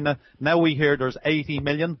in China. Now we hear there's 80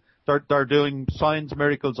 million. They're doing signs,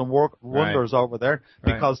 miracles, and wonders over there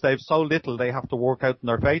because they've so little they have to work out in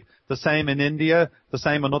their faith. The same in India, the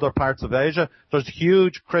same in other parts of Asia. There's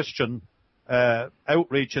huge Christian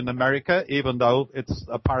outreach in America, even though it's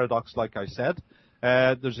a paradox, like I said.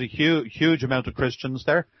 There's a huge amount of Christians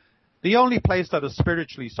there. The only place that is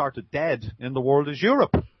spiritually sort of dead in the world is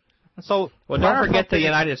Europe. So, don't forget the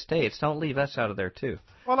United States. Don't leave us out of there too.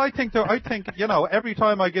 Well, I think every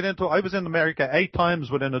time I get I was in America 8 times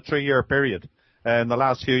within a 3-year period in the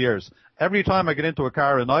last few years. Every time I get into a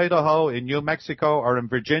car in Idaho, in New Mexico, or in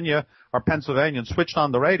Virginia, or Pennsylvania, and switched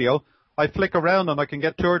on the radio, I flick around and I can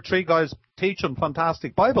get 2 or 3 guys teaching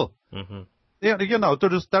fantastic Bible. Mm-hmm.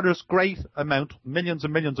 There is great amount, millions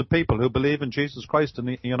and millions of people who believe in Jesus Christ in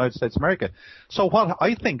the United States of America. So what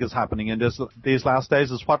I think is happening in these last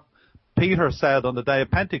days is what Peter said on the day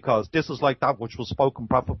of Pentecost. This is like that which was spoken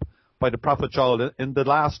by the prophet Joel. In the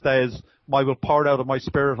last days, I will pour out of my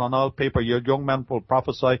spirit on all people. Your young men will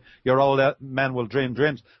prophesy. Your old men will dream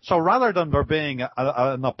dreams. So rather than there being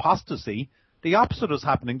an apostasy, the opposite is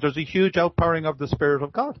happening. There's a huge outpouring of the Spirit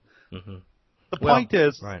of God. Mm-hmm. The point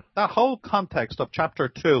is, that whole context of chapter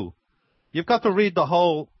 2, you've got to read the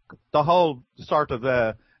whole the whole sort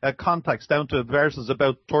of context down to verses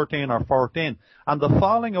about 13 or 14. And the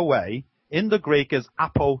falling away in the Greek is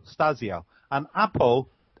apostasia. And apo,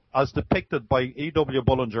 as depicted by E.W.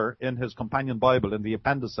 Bullinger in his companion Bible in the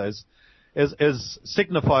appendices, is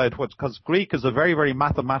signified, because Greek is a very, very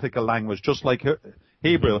mathematical language, just like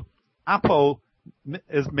Hebrew. Apo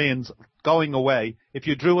means going away. If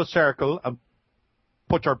you drew a circle and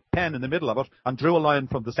put your pen in the middle of it and drew a line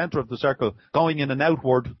from the center of the circle going in an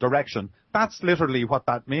outward direction, that's literally what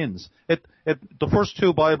that means. The first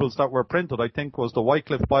two Bibles that were printed, I think, was the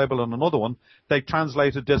Wycliffe Bible and another one. They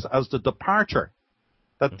translated this as the departure.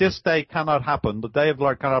 That this day cannot happen, the day of the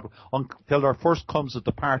Lord cannot happen until there first comes a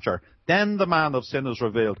departure. Then the man of sin is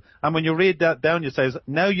revealed. And when you read that down, you say,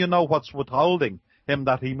 now you know what's withholding him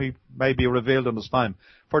that he may be revealed in his time.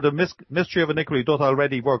 For the mystery of iniquity doth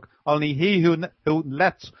already work. Only he who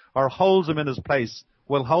lets or holds him in his place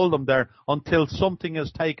will hold him there until something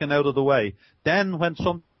is taken out of the way. Then when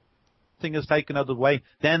something is taken out of the way,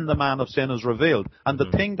 then the man of sin is revealed. And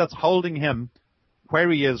the thing that's holding him where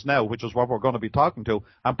he is now, which is what we're going to be talking to,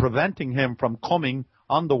 and preventing him from coming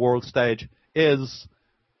on the world stage is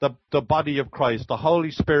the body of Christ, the Holy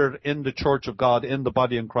Spirit in the Church of God, in the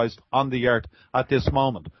body of Christ on the earth at this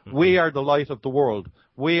moment. We are the light of the world.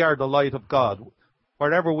 We are the light of God.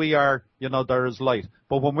 Wherever we are, there is light.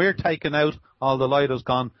 But when we're taken out, all the light is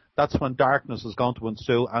gone. That's when darkness is going to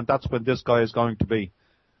ensue, and that's when this guy is going to be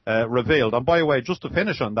revealed. And by the way, just to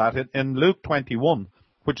finish on that, in Luke 21,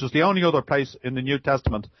 which is the only other place in the New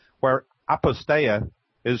Testament where apostasia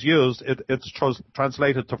is used, it's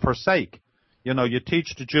translated to forsake. You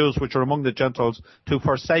teach the Jews which are among the Gentiles to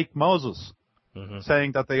forsake Moses,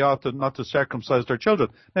 saying that they ought not to circumcise their children.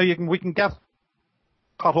 Now we can get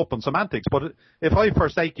caught up in semantics, but if I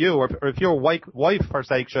forsake you, or if your wife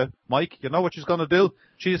forsakes you, Mike, you know what she's going to do?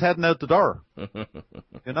 She's heading out the door.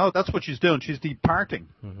 That's what she's doing. She's departing.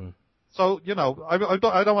 So, I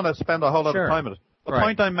don't want to spend a whole lot of time on it. The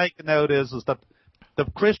point I'm making out is that the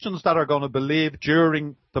Christians that are going to believe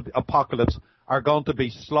during the apocalypse are going to be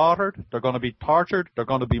slaughtered, they're going to be tortured, they're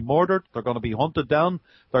going to be murdered, they're going to be hunted down,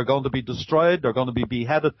 they're going to be destroyed, they're going to be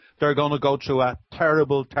beheaded, they're going to go through a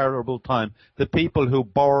terrible, terrible time. The people who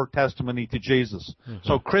bore testimony to Jesus.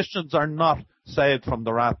 So Christians are not saved from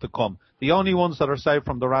the wrath to come. The only ones that are saved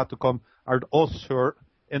from the wrath to come are us who are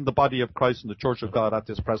in the body of Christ in the Church of God at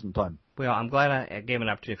this present time. Well, I'm glad I gave an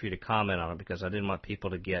opportunity for you to comment on it, because I didn't want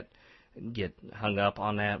people to get hung up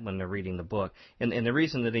on that when they're reading the book. And the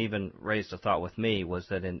reason that it even raised a thought with me was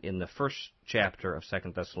that in the first chapter of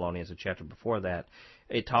 2 Thessalonians, the chapter before that,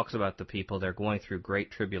 it talks about the people, they're going through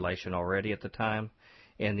great tribulation already at the time.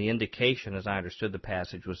 And the indication, as I understood the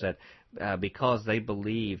passage, was that because they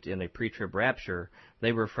believed in a pre-trib rapture,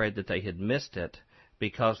 they were afraid that they had missed it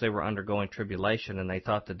because they were undergoing tribulation and they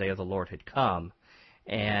thought the day of the Lord had come.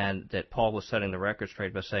 And that Paul was setting the record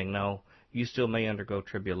straight by saying, no, you still may undergo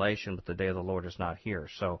tribulation, but the day of the Lord is not here.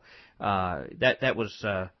 So that was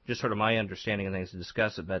just sort of my understanding of things to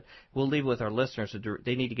discuss it. But we'll leave it with our listeners.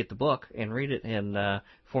 They need to get the book and read it and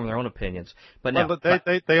form their own opinions. But now,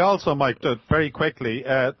 they also, Mike, very quickly,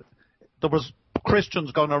 there was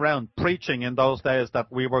Christians going around preaching in those days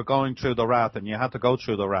that we were going through the wrath and you had to go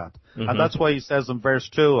through the wrath. And that's why he says in verse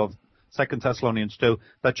 2 of 2 Thessalonians 2,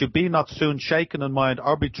 that you be not soon shaken in mind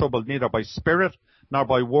or be troubled neither by spirit, nor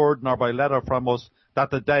by word, nor by letter from us, that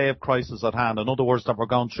the day of Christ is at hand. In other words, that we're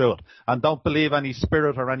going through it. And don't believe any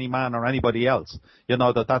spirit or any man or anybody else,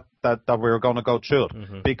 that we're going to go through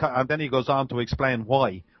it. And then he goes on to explain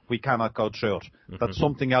why we cannot go through it. That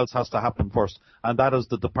something else has to happen first, and that is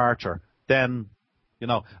the departure. Then,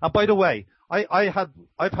 And by the way, I've had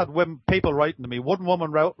people writing to me. One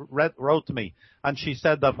woman wrote to me, and she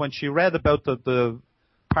said that when she read about the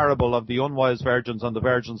parable of the unwise virgins and the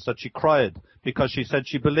virgins, that she cried because she said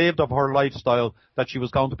she believed of her lifestyle that she was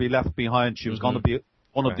going to be left behind. She was going to be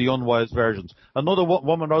one of the unwise virgins. Another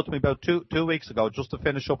woman wrote to me about two weeks ago, just to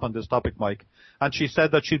finish up on this topic, Mike, and she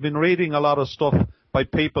said that she'd been reading a lot of stuff by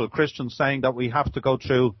people, Christians, saying that we have to go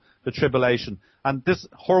through the tribulation. And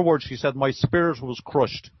her words, she said, my spirit was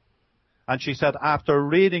crushed. And she said, after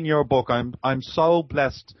reading your book, I'm so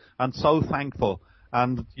blessed and so thankful.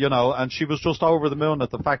 And, and she was just over the moon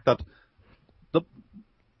at the fact that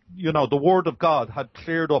the Word of God had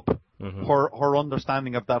cleared up her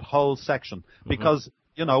understanding of that whole section. Because,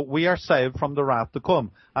 we are saved from the wrath to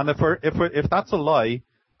come. And if that's a lie,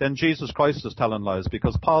 then Jesus Christ is telling lies,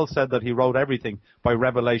 because Paul said that he wrote everything by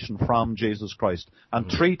revelation from Jesus Christ. And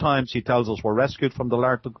 3 times he tells us we're rescued from the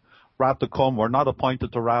wrath to come. We're not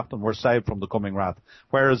appointed to wrath, and we're saved from the coming wrath.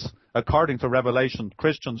 Whereas, according to Revelation,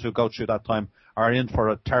 Christians who go through that time are in for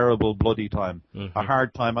a terrible, bloody time, a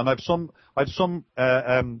hard time. And I've some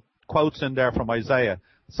quotes in there from Isaiah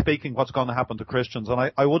speaking what's going to happen to Christians,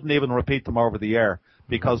 and I wouldn't even repeat them over the air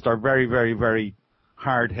because they're very, very, very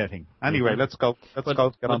hard hitting. Anyway, let's get on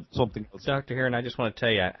to something else. Dr. Heron, I just want to tell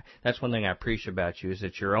you, that's one thing I appreciate about you, is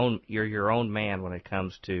that you're your own man when it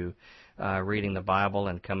comes to reading the Bible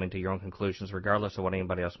and coming to your own conclusions, regardless of what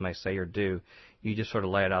anybody else may say or do. You just sort of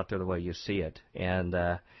lay it out there the way you see it, and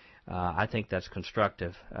I think that's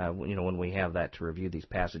constructive, when we have that to review these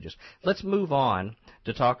passages. Let's move on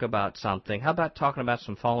to talk about something. How about talking about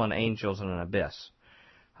some fallen angels in an abyss?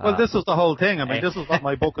 Well, this is the whole thing. I mean, this is what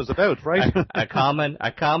my book is about, right? a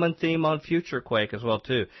common theme on future Quake as well,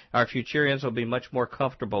 too. Our Futurians will be much more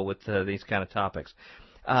comfortable with these kind of topics.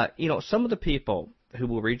 Some of the people who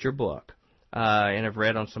will read your book, and have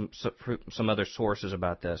read on some other sources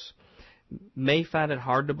about this, may find it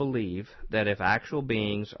hard to believe that if actual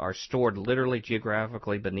beings are stored literally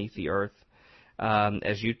geographically beneath the earth,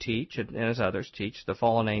 as you teach and as others teach, the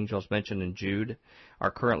fallen angels mentioned in Jude are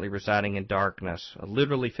currently residing in darkness,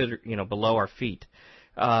 literally below our feet,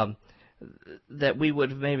 that we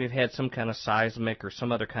would maybe have had some kind of seismic or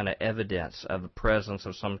some other kind of evidence of the presence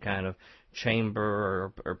of some kind of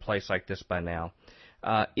chamber or place like this by now.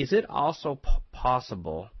 Is it also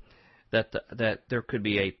possible that there could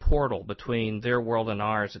be a portal between their world and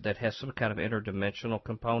ours that has some kind of interdimensional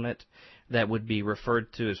component that would be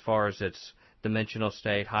referred to as far as its dimensional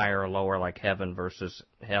state, higher or lower, like heaven versus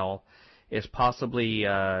hell, is possibly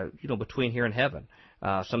between here and heaven?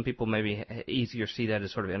 Some people maybe easier see that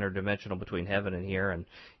as sort of interdimensional between heaven and here, and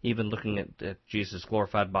even looking at Jesus'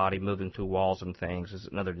 glorified body moving through walls and things is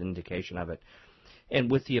another indication of it.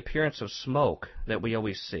 And with the appearance of smoke that we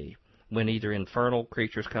always see when either infernal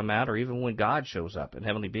creatures come out or even when God shows up and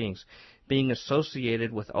heavenly beings, being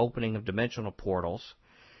associated with opening of dimensional portals,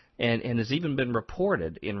 and has even been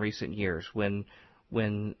reported in recent years when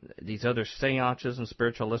these other seances and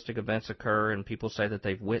spiritualistic events occur and people say that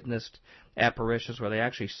they've witnessed apparitions where they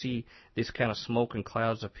actually see these kind of smoke and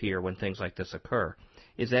clouds appear when things like this occur.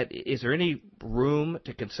 Is there any room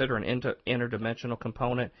to consider an interdimensional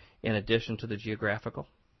component in addition to the geographical?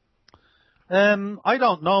 I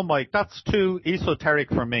don't know, Mike. That's too esoteric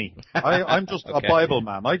for me. I'm just a Bible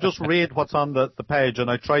man. I just read what's on the page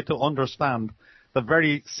and I try to understand the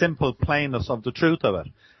very simple plainness of the truth of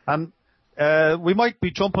it. And we might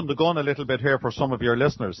be jumping the gun a little bit here for some of your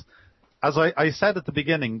listeners. As I said at the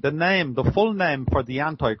beginning, the full name for the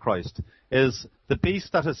Antichrist is the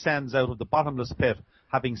beast that ascends out of the bottomless pit,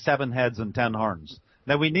 having 7 heads and 10 horns.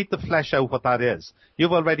 Now, we need to flesh out what that is.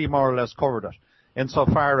 You've already more or less covered it,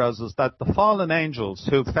 insofar as is that the fallen angels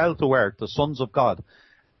who fell to earth, the sons of God,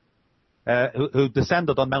 who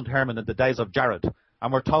descended on Mount Hermon in the days of Jared,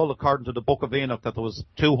 and we're told, according to the book of Enoch, that there was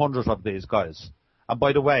 200 of these guys. And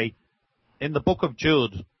by the way, in the book of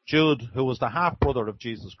Jude, who was the half-brother of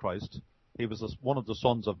Jesus Christ, he was one of the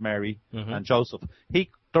sons of Mary and Joseph, he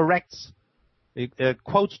quotes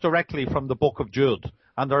directly from the book of Jude.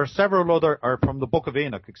 And there are from the book of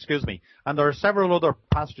Enoch, and there are several other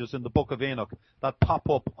passages in the book of Enoch that pop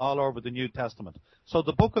up all over the New Testament. So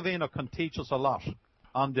the book of Enoch can teach us a lot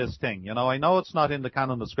on this thing. I know it's not in the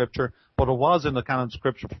canon of Scripture, but it was in the canon of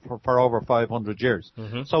Scripture for over 500 years.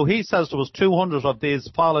 So he says there was 200 of these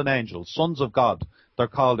fallen angels, sons of God, they're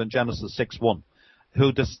called in Genesis 6:1,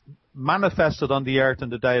 who manifested on the earth in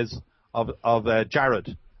the days of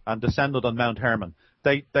Jared and descended on Mount Hermon.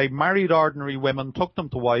 They married ordinary women, took them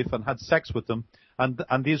to wife, and had sex with them,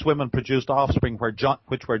 and these women produced offspring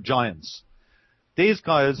which were giants. These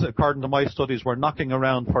guys, according to my studies, were knocking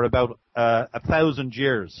around for about 1,000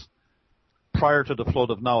 years prior to the flood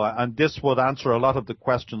of Noah, and this would answer a lot of the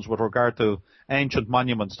questions with regard to ancient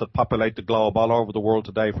monuments that populate the globe all over the world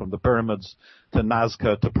today, from the pyramids to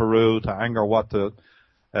Nazca to Peru to Angkor Wat to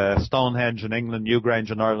Stonehenge in England,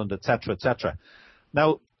 Newgrange in Ireland, etc., etc.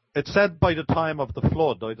 Now, it said by the time of the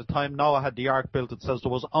flood, by the time Noah had the ark built, it says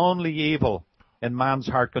there was only evil in man's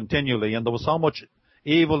heart continually, and there was so much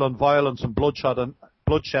evil and violence and bloodshed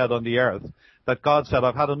on the earth that God said,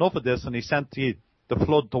 I've had enough of this, and he sent the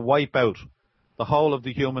flood to wipe out the whole of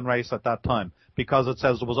the human race at that time, because it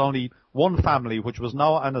says there was only one family, which was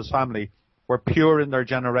Noah and his family, were pure in their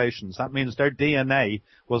generations. That means their DNA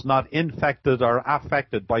was not infected or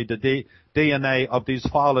affected by the DNA of these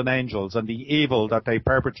fallen angels and the evil that they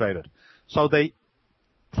perpetrated. So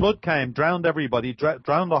flood came, drowned everybody,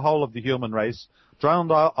 drowned the whole of the human race,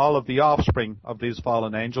 drowned all of the offspring of these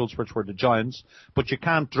fallen angels, which were the giants, but you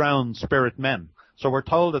can't drown spirit men. So we're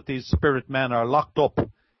told that these spirit men are locked up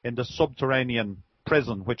in the subterranean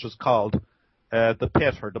prison, which is called the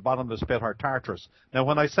pit, or the bottomless pit, or Tartarus. Now,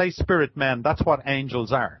 when I say spirit men, that's what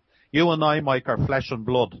angels are. You and I, Mike, are flesh and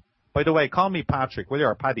blood. By the way, call me Patrick, will you,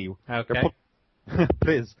 or Paddy? Okay.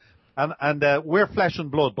 Please. And we're flesh and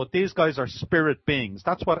blood, but these guys are spirit beings.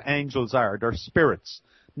 That's what angels are. They're spirits.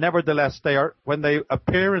 Nevertheless, when they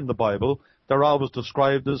appear in the Bible, they're always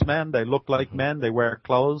described as men. They look like men. They wear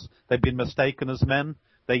clothes. They've been mistaken as men.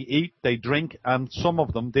 They eat, they drink, and some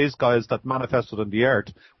of them, these guys that manifested on the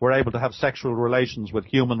earth, were able to have sexual relations with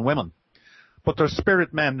human women. But they're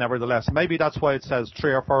spirit men, nevertheless. Maybe that's why it says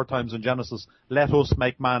 3 or 4 times in Genesis, let us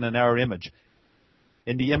make man in our image.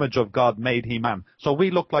 In the image of God made he man. So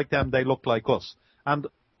we look like them, they look like us. And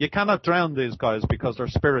you cannot drown these guys because they're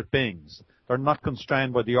spirit beings. They're not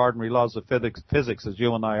constrained by the ordinary laws of physics as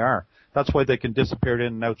you and I are. That's why they can disappear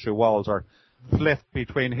in and out through walls, or flit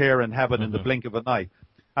between here and heaven in the blink of an eye.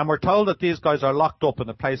 And we're told that these guys are locked up in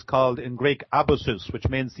a place called, in Greek, abyssus, which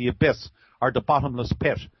means the abyss, or the bottomless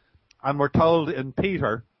pit. And we're told in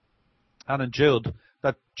Peter and in Jude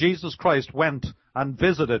that Jesus Christ went and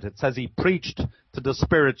visited. It says he preached to the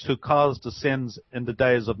spirits who caused the sins in the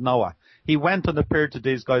days of Noah. He went and appeared to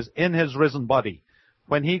these guys in his risen body.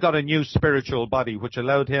 When he got a new spiritual body, which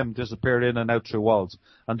allowed him to disappear in and out through walls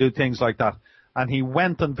and do things like that. And he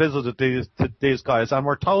went and visited these guys. And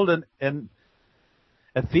we're told in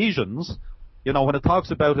Ephesians, you know, when it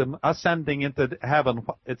talks about him ascending into heaven,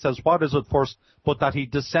 it says, what is it first? But that he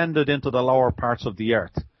descended into the lower parts of the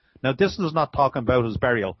earth. Now, this is not talking about his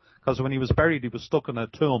burial, because when he was buried, he was stuck in a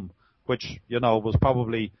tomb, which, you know, was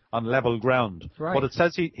probably on level ground. Right. But it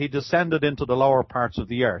says he descended into the lower parts of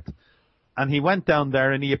the earth. And he went down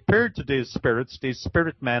there and he appeared to these spirits, these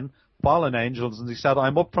spirit men, fallen angels, and he said,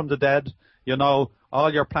 I'm up from the dead, you know,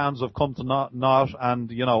 all your plans have come to naught,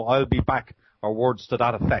 and, you know, I'll be back, or words to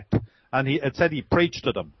that effect. And it said he preached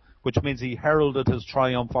to them, which means he heralded his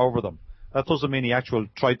triumph over them. That doesn't mean he actually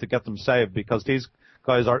tried to get them saved, because these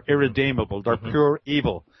guys are irredeemable. They're pure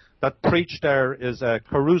evil. That preach there is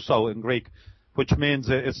caruso in Greek, which means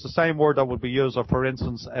it's the same word that would be used of, for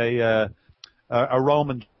instance, a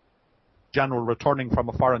Roman general returning from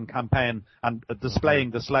a foreign campaign and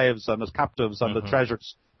displaying the slaves and his captives and the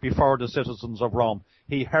treasures before the citizens of Rome.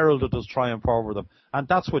 He heralded his triumph over them. And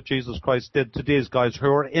that's what Jesus Christ did to these guys who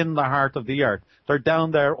are in the heart of the earth. They're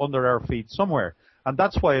down there under our feet somewhere. And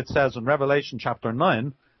that's why it says in Revelation chapter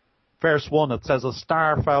 9, verse 1, it says, a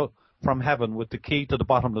star fell from heaven with the key to the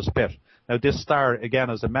bottomless pit. Now this star, again,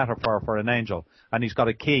 is a metaphor for an angel, and he's got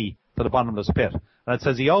a key to the bottomless pit. And it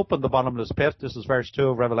says he opened the bottomless pit. This is verse 2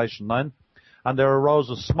 of Revelation 9. And there arose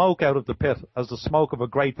a smoke out of the pit, as the smoke of a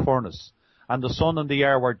great furnace. And the sun and the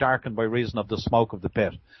air were darkened by reason of the smoke of the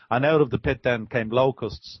pit. And out of the pit then came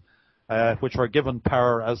locusts, which were given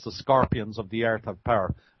power as the scorpions of the earth have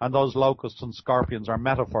power. And those locusts and scorpions are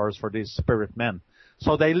metaphors for these spirit men.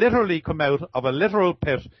 So they literally come out of a literal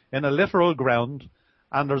pit in a literal ground,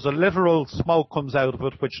 and there's a literal smoke comes out of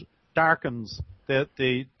it which darkens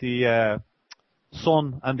the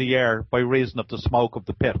sun and the air by reason of the smoke of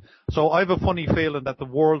the pit. So I have a funny feeling that the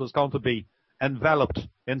world is going to be enveloped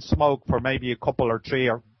in smoke for maybe a couple or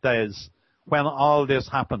 3 days when all this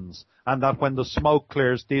happens, and that when the smoke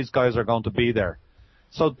clears, these guys are going to be there.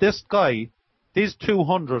 So this guy, these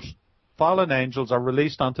 200 fallen angels are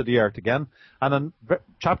released onto the earth again, and in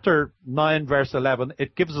chapter 9 verse 11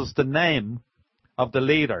 it gives us the name of the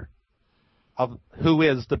leader of who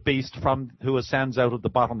is the beast who ascends out of the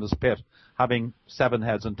bottomless pit, having 7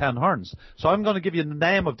 heads and 10 horns. So I'm going to give you the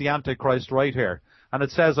name of the Antichrist right here. And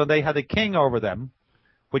it says, and they had a king over them,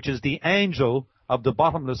 which is the angel of the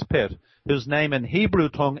bottomless pit, whose name in Hebrew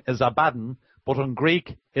tongue is Abaddon, but in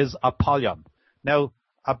Greek is Apollyon. Now,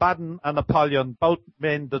 Abaddon and Apollyon both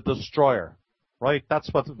mean the destroyer, right? That's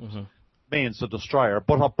what it means, the destroyer.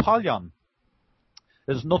 But Apollyon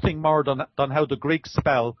is nothing more than how the Greeks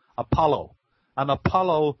spell Apollo. And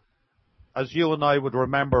Apollo, as you and I would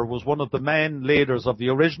remember, was one of the main leaders of the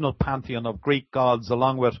original pantheon of Greek gods,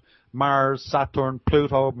 along with Mars, Saturn,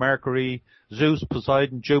 Pluto, Mercury, Zeus,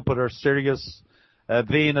 Poseidon, Jupiter, Sirius,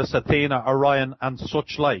 Venus, Athena, Orion, and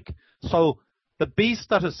such like. So the beast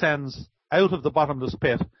that ascends out of the bottomless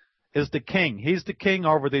pit is the king. He's the king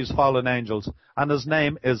over these fallen angels, and his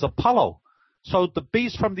name is Apollo. So the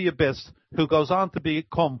beast from the abyss, who goes on to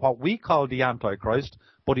become what we call the Antichrist,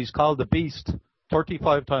 but he's called the beast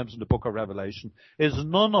 35 times in the book of Revelation, is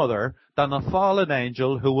none other than a fallen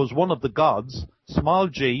angel who was one of the gods, small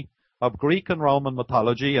g, of Greek and Roman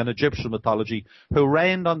mythology and Egyptian mythology, who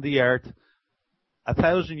reigned on the earth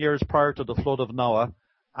 1,000 years prior to the flood of Noah,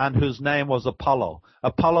 and whose name was Apollo.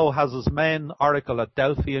 Apollo has his main oracle at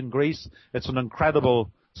Delphi in Greece. It's an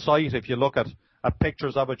incredible site. If you look at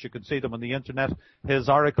pictures of it, you can see them on the internet. His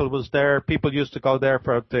oracle was there. People used to go there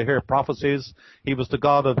to hear prophecies. He was the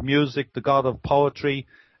god of music, the god of poetry.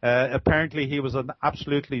 Apparently, he was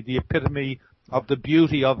absolutely the epitome of the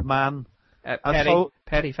beauty of man. Patty,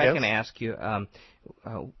 if yes? I can ask you,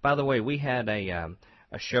 by the way, we had a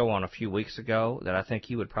show on a few weeks ago that I think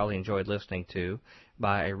you would probably enjoy listening to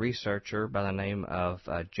by a researcher by the name of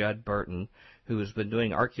Judd Burton, who has been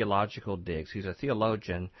doing archaeological digs. He's a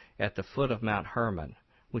theologian at the foot of Mount Hermon,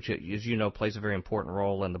 which, as you know, plays a very important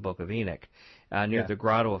role in the Book of Enoch, near the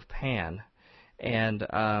Grotto of Pan. And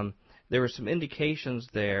there were some indications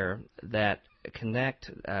there that connect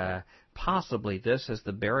possibly this as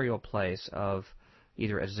the burial place of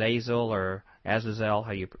either Azazel or Azazel,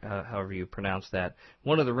 however you pronounce that,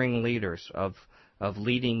 one of the ringleaders of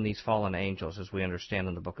leading these fallen angels, as we understand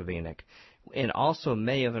in the Book of Enoch, and also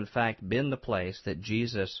may have in fact been the place that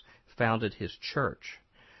Jesus founded his church,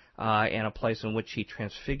 and a place in which he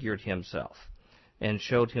transfigured himself and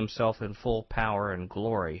showed himself in full power and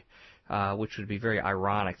glory, which would be very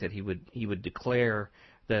ironic that he would declare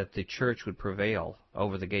that the church would prevail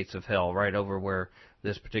over the gates of hell, right over where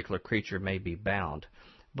this particular creature may be bound.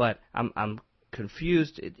 But I'm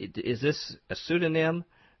confused. Is this a pseudonym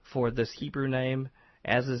for this Hebrew name,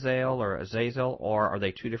 Azazel or Azazel, or are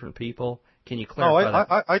they two different people? Can you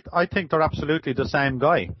clarify that? I think they're absolutely the same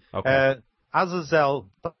guy. Okay. Azazel,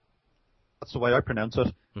 that's the way I pronounce it.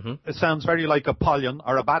 Mm-hmm. It sounds very like Apollyon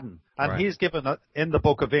or Abaddon. And he's given in the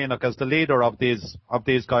Book of Enoch as the leader of these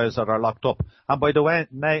guys that are locked up. And by the way,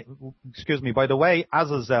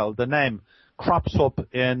 Azazel, the name, crops up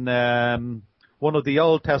in one of the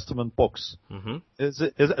Old Testament books. Mm-hmm. Is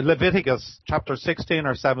Leviticus chapter 16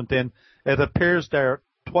 or 17. It appears there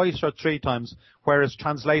twice or three times, where it's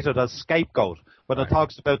translated as scapegoat, when it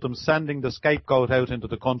talks about them sending the scapegoat out into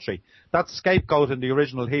the country. That scapegoat in the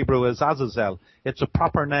original Hebrew is Azazel. It's a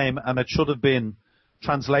proper name, and it should have been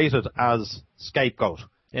translated as scapegoat.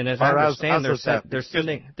 And as I understand,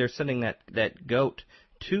 they're sending that goat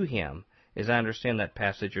to him. As I understand that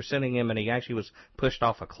passage, you're sending him, and he actually was pushed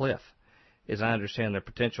off a cliff. As I understand the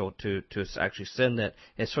potential to actually send that,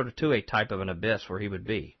 it's sort of to a type of an abyss where he would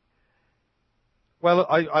be. Well,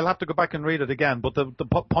 I'll have to go back and read it again, but the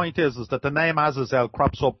point is that the name Azazel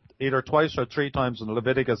crops up either twice or three times in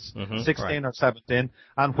Leviticus 16 or 17,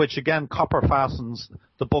 and which again copper fastens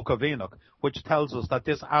the Book of Enoch, which tells us that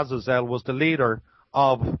this Azazel was the leader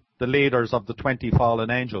of the leaders of the 20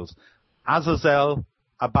 fallen angels. Azazel,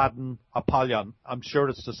 Abaddon, Apollyon, I'm sure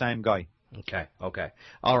it's the same guy. Okay.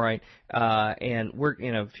 All right. And we're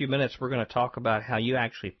in a few minutes we're going to talk about how you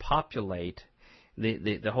actually populate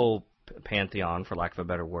the whole pantheon, for lack of a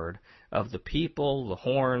better word, of the people, the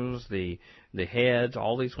horns, the heads,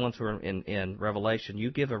 all these ones who are in Revelation.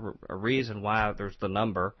 You give a reason why there's the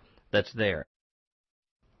number that's there.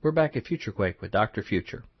 We're back at Future Quake with Dr.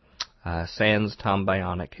 Future, sans Tom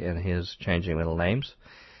Bionic and his changing middle names.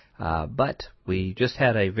 But we just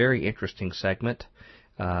had a very interesting segment,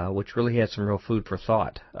 which really had some real food for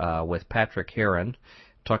thought, with Patrick Heron,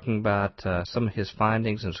 talking about some of his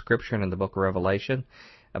findings in Scripture and in the book of Revelation,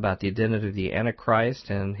 about the identity of the Antichrist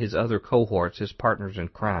and his other cohorts, his partners in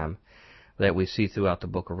crime, that we see throughout the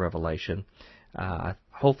book of Revelation.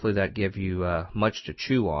 Hopefully that gives you much to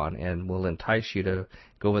chew on and will entice you to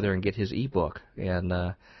go over there and get his ebook and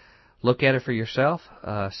look at it for yourself,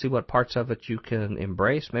 see what parts of it you can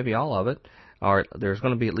embrace, maybe all of it, or there's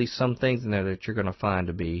going to be at least some things in there that you're going to find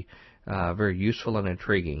to be very useful and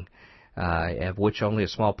intriguing. Of which only a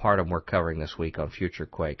small part of them we're covering this week on Future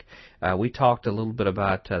Quake. We talked a little bit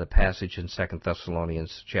about the passage in 2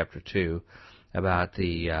 Thessalonians chapter 2 about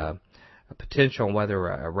the potential whether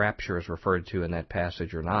a rapture is referred to in that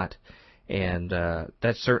passage or not. And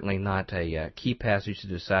that's certainly not a key passage to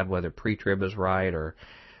decide whether pre-trib is right or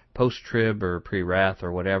post-trib or pre-wrath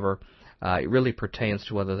or whatever. It really pertains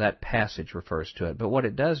to whether that passage refers to it. But what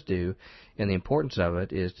it does do, and the importance of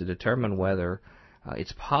it, is to determine whether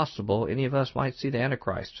it's possible any of us might see the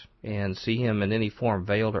Antichrist and see him in any form,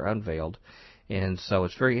 veiled or unveiled. And so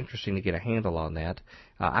it's very interesting to get a handle on that.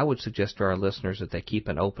 I would suggest to our listeners that they keep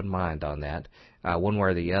an open mind on that, one way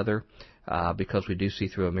or the other, because we do see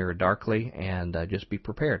through a mirror darkly, and just be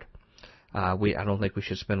prepared. I don't think we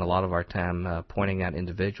should spend a lot of our time pointing out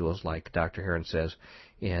individuals, like Dr. Heron says,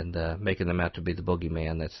 and making them out to be the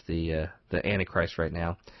boogeyman. That's the Antichrist right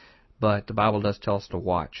now. But the Bible does tell us to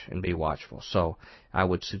watch and be watchful. So I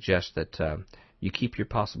would suggest that you keep your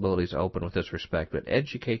possibilities open with this respect, but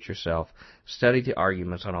educate yourself, study the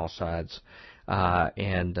arguments on all sides,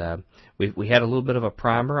 We had a little bit of a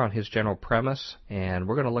primer on his general premise, and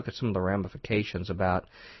we're going to look at some of the ramifications about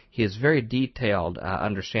his very detailed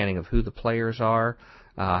understanding of who the players are,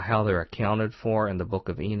 how they're accounted for in the Book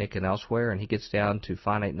of Enoch and elsewhere, and he gets down to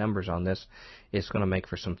finite numbers on this. It's going to make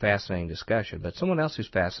for some fascinating discussion. But someone else who's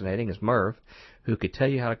fascinating is Merv, who could tell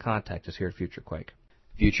you how to contact us here at Future Quake.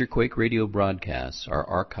 Future Quake radio broadcasts are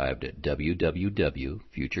archived at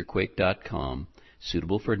www.futurequake.com,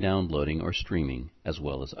 suitable for downloading or streaming, as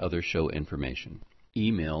well as other show information.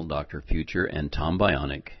 Email Dr. Future and Tom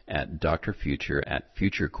Bionic at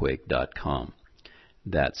drfuture@futurequake.com.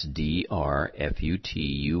 That's DRFUTURE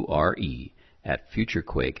at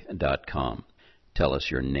futurequake.com. Tell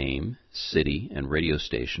us your name, city, and radio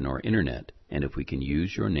station or internet, and if we can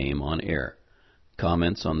use your name on air.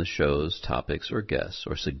 Comments on the show's topics or guests,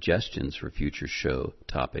 or suggestions for future show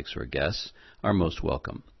topics or guests are most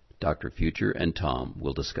welcome. Dr. Future and Tom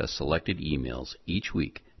will discuss selected emails each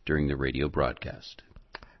week during the radio broadcast.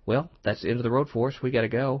 Well, that's the end of the road for us. We got to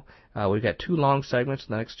go. We've got 2 long segments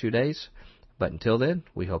in the next 2 days. But until then,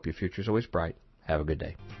 we hope your future's always bright. Have a good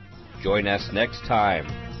day. Join us next time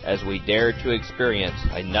as we dare to experience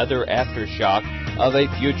another aftershock of a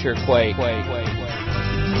future quake.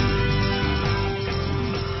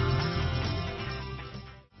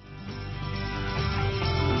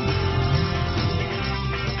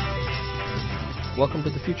 Welcome to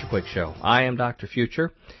the Future Quake Show. I am Dr.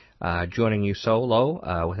 Future, joining you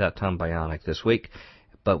solo without Tom Bionic this week.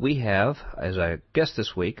 But we have, as a guest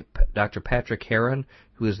this week, Dr. Patrick Heron,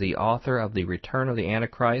 who is the author of The Return of the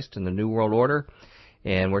Antichrist and the New World Order.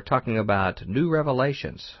 And we're talking about new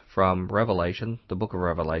revelations from Revelation, the book of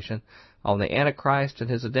Revelation, on the Antichrist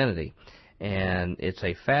and his identity. And it's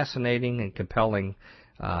a fascinating and compelling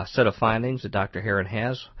set of findings that Dr. Heron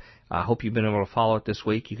has. I hope you've been able to follow it this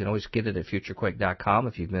week. You can always get it at futurequake.com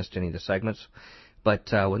if you've missed any of the segments.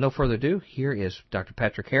 But with no further ado, here is Dr.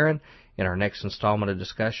 Patrick Heron in our next installment of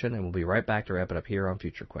discussion, and we'll be right back to wrap it up here on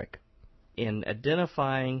Future Quake. In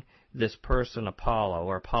identifying this person, Apollo,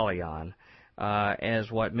 or Apollyon, as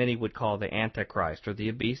what many would call the Antichrist, or the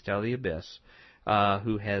beast out of the abyss,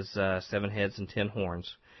 who has 7 heads and 10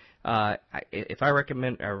 horns, if I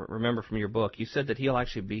remember from your book, you said that he'll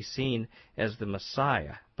actually be seen as the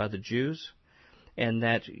Messiah by the Jews, and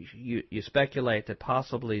that you speculate that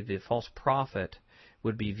possibly the false prophet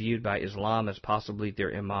would be viewed by Islam as possibly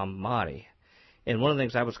their Imam Mahdi. And one of the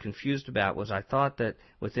things I was confused about was I thought that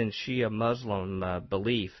within Shia Muslim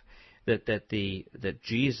belief that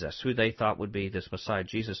Jesus, who they thought would be this Messiah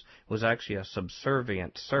Jesus, was actually a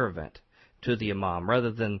subservient servant to the Imam, rather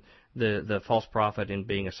than the false prophet in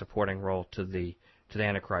being a supporting role to the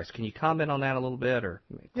Antichrist. Can you comment on that a little bit, or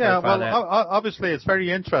clarify that? Obviously it's very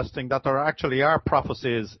interesting that there actually are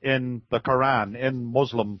prophecies in the Quran, in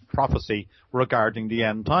Muslim prophecy, regarding the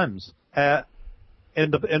end times. In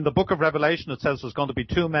the book of Revelation it says there's going to be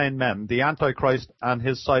 2 main men, the Antichrist and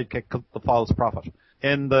his sidekick, the false prophet.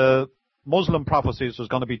 In the Muslim prophecies there's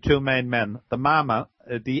going to be 2 main men,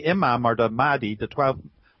 the Imam or the Mahdi, the 12th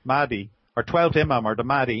Mahdi, or 12th Imam or the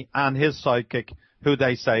Mahdi, and his sidekick, who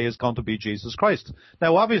they say is going to be Jesus Christ.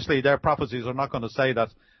 Now, obviously, their prophecies are not going to say that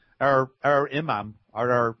our Imam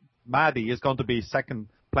or our Mahdi is going to be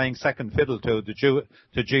playing second fiddle to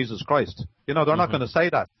Jesus Christ. You know, they're not going to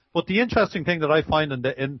say that. But the interesting thing that I find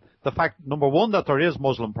in the fact, number one, that there is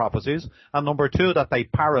Muslim prophecies, and number two, that they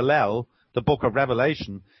parallel the book of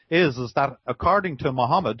Revelation, is that according to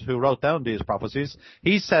Muhammad, who wrote down these prophecies,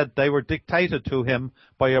 he said they were dictated to him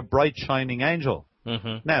by a bright shining angel.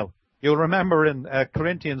 Now, you'll remember in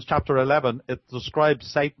Corinthians chapter 11, it describes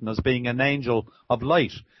Satan as being an angel of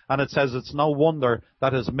light, and it says it's no wonder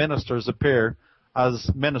that his ministers appear as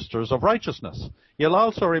ministers of righteousness. You'll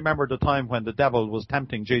also remember the time when the devil was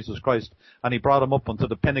tempting Jesus Christ, and he brought him up onto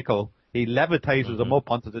the pinnacle. He levitated him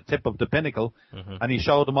up onto the tip of the pinnacle, and he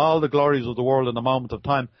showed him all the glories of the world in a moment of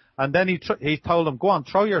time. And then he told him, go on,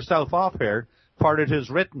 throw yourself off here, for it is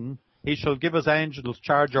written, he shall give his angels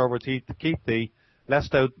charge over thee to keep thee,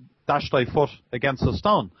 lest thou dash thy foot against a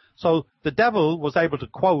stone. So the devil was able to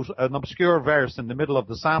quote an obscure verse in the middle of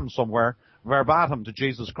the Psalm somewhere, verbatim to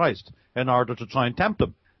Jesus Christ, in order to try and tempt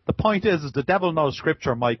him. The point is the devil knows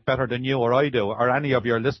Scripture, Mike, better than you or I do, or any of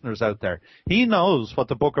your listeners out there. He knows what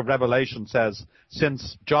the book of Revelation says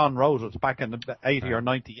since John wrote it back in 80 or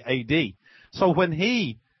 90 AD. So when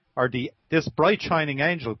this bright shining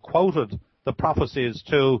angel quoted the prophecies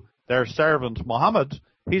to their servant Muhammad,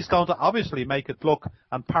 he's going to obviously make it look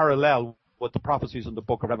and parallel with the prophecies in the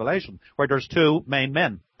book of Revelation, where there's two main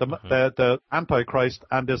men, the Antichrist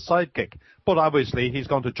and his sidekick. But obviously he's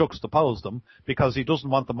going to juxtapose them because he doesn't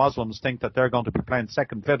want the Muslims to think that they're going to be playing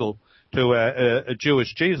second fiddle to a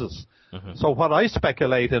Jewish Jesus. So what I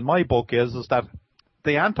speculate in my book is that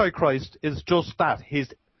the Antichrist is just that.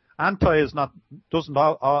 Doesn't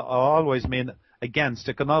always mean against.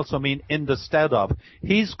 It can also mean in the stead of.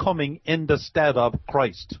 He's coming in the stead of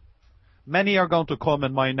Christ. Many are going to come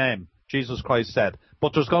in my name, Jesus Christ said.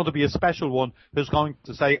 But there's going to be a special one who's going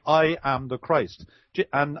to say, I am the Christ.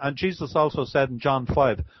 And Jesus also said in John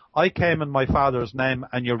 5, I came in my Father's name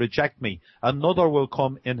and you reject me. Another will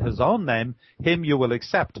come in his own name, him you will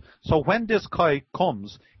accept. So when this guy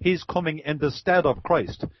comes, he's coming in the stead of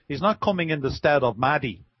Christ. He's not coming in the stead of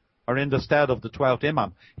Mahdi or in the stead of the 12th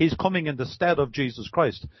Imam. He's coming in the stead of Jesus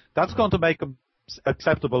Christ. That's going to make him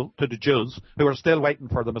acceptable to the Jews who are still waiting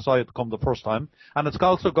for the Messiah to come the first time, and it's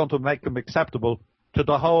also going to make him acceptable to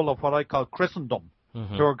the whole of what I call Christendom,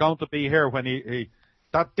 who are going to be here when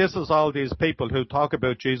this is all these people who talk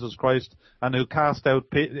about Jesus Christ and who cast out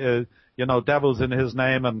devils in his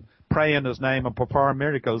name and pray in his name and perform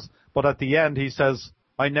miracles, but at the end he says,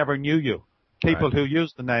 I never knew you. People who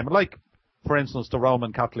use the name, like for instance, the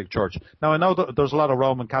Roman Catholic Church. Now, I know that there's a lot of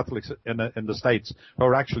Roman Catholics in the States who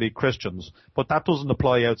are actually Christians, but that doesn't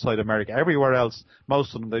apply outside America. Everywhere else,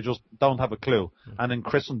 most of them, they just don't have a clue, and in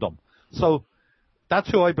Christendom. So that's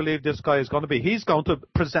who I believe this guy is going to be. He's going to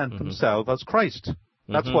present himself as Christ.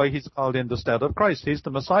 That's why he's called in the stead of Christ. He's the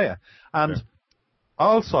Messiah. And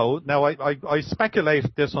also, now I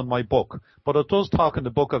speculate this on my book, but it does talk in the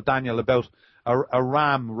book of Daniel about a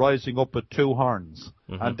ram rising up with two horns.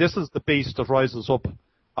 And this is the beast that rises up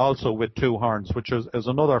also with two horns, which is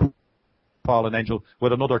another fallen angel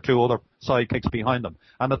with two other sidekicks behind them.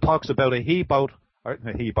 And it talks about a he-goat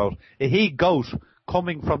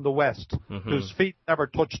coming from the west, whose feet never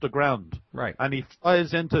touch the ground. Right. And he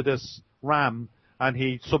flies into this ram and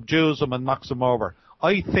he subdues him and knocks him over.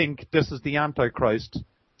 I think this is the Antichrist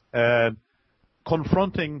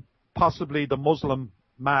confronting possibly the Muslim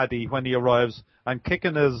Mahdi when he arrives and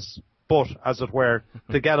kicking his butt, as it were,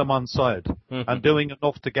 to get him on side and doing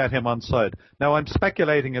enough to get him on side. Now, I'm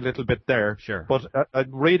speculating a little bit there, but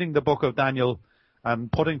reading the book of Daniel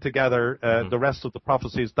and putting together the rest of the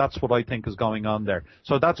prophecies, that's what I think is going on there.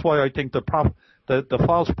 So that's why I think the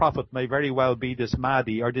false prophet may very well be this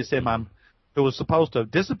Mahdi or this Imam who was supposed to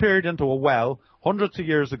have disappeared into a well hundreds of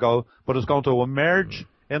years ago, but is going to emerge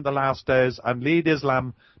in the last days and lead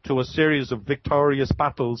Islam to a series of victorious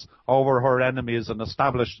battles over her enemies and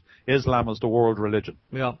establish Islam as the world religion.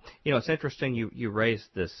 Well, it's interesting you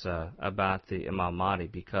raised this about the Imam Mahdi,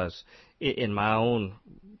 because in my own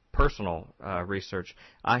personal research,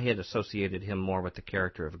 I had associated him more with the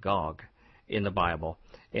character of Gog in the Bible,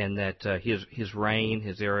 and that his reign,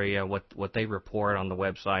 his area, what they report on the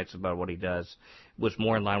websites about what he does was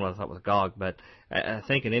more in line with what I thought with Gog. But I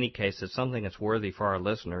think in any case, it's something that's worthy for our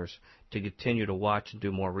listeners to continue to watch and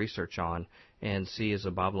do more research on and see as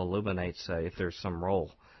the Bible illuminates if there's some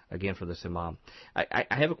role, again, for this Imam. I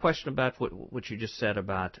have a question about what you just said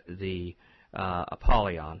about the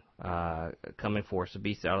Apollyon coming forth, the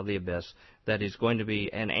beast out of the abyss, that is going to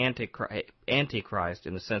be an antichrist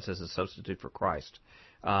in the sense as a substitute for Christ,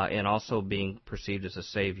 and also being perceived as a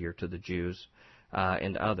savior to the Jews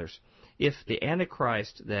and others. If the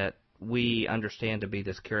Antichrist that we understand to be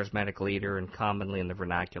this charismatic leader and commonly in the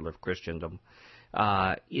vernacular of Christendom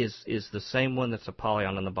is the same one that's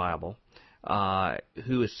Apollyon in the Bible,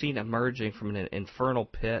 who is seen emerging from an infernal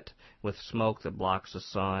pit with smoke that blocks the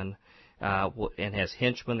sun, and has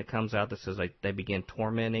henchmen that comes out that says they begin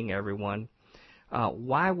tormenting everyone.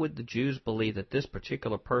 Why would the Jews believe that this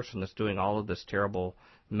particular person that's doing all of this terrible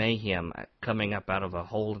mayhem coming up out of a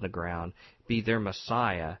hole in the ground be their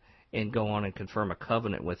Messiah and go on and confirm a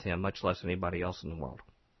covenant with him, much less anybody else in the world?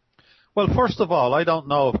 Well, first of all, I don't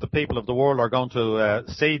know if the people of the world are going to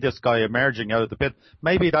see this guy emerging out of the pit.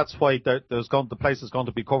 Maybe that's why the place is going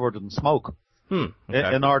to be covered in smoke.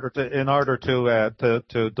 Okay. In order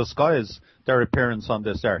to disguise their appearance on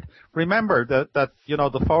this earth. Remember that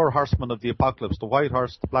the four horsemen of the apocalypse, the white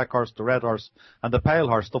horse, the black horse, the red horse, and the pale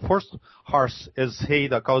horse. The first horse is he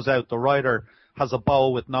that goes out. The rider has a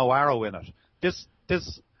bow with no arrow in it. This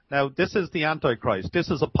is the Antichrist. This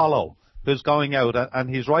is Apollo who's going out, and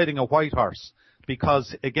he's riding a white horse,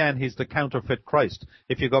 because, again, he's the counterfeit Christ.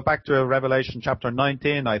 If you go back to Revelation chapter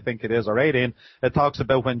 19, I think it is, or 18, it talks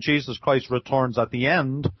about when Jesus Christ returns at the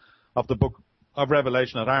end of the book of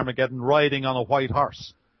Revelation at Armageddon, riding on a white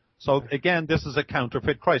horse. So, again, this is a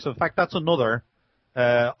counterfeit Christ. In fact, that's another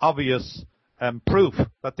obvious proof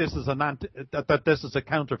that this is that this is a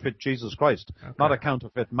counterfeit Jesus Christ, not a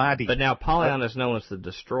counterfeit Mahdi. But now Apollyon is known as the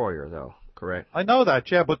destroyer, though, correct? I know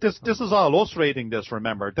that, yeah, but this is all us reading this,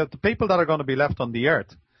 remember. That the people that are going to be left on the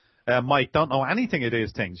earth, Mike, don't know anything of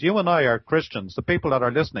these things. You and I are Christians. The people that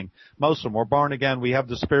are listening, most of them were born again. We have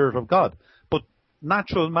the Spirit of God. But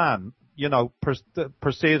natural man,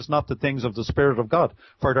 perceives not the things of the Spirit of God,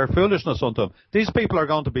 for their foolishness unto him. These people are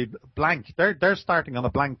going to be blank. They're starting on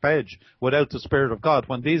a blank page without the Spirit of God.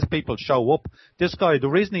 When these people show up, this guy, the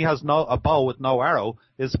reason he has a bow with no arrow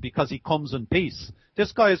is because he comes in peace.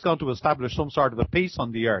 This guy is going to establish some sort of a peace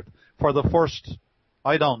on the earth for the first,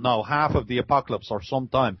 I don't know, half of the apocalypse or some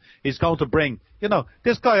time. He's going to bring,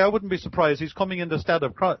 this guy, I wouldn't be surprised, he's coming in the stead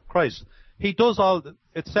of Christ. He does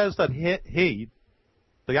it says that he,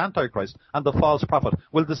 the Antichrist and the false prophet,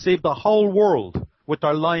 will deceive the whole world with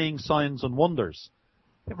their lying signs and wonders.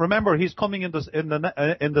 Remember, he's coming in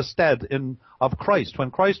the stead of Christ.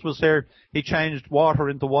 When Christ was here, he changed water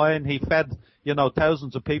into wine. He fed,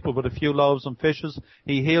 thousands of people with a few loaves and fishes.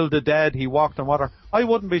 He healed the dead. He walked on water. I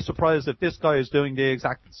wouldn't be surprised if this guy is doing the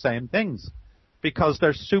exact same things, because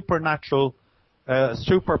they're supernatural,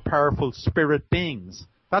 super powerful spirit beings.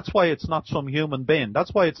 That's why it's not some human being.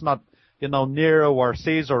 That's why it's not, Nero or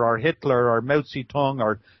Caesar or Hitler or Mao Zedong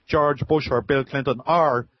or George Bush or Bill Clinton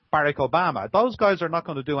or Barack Obama. Those guys are not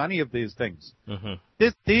going to do any of these things. Mm-hmm.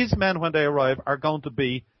 These men, when they arrive, are going to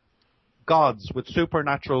be gods with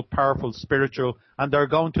supernatural, powerful, spiritual, and they're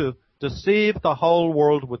going to deceive the whole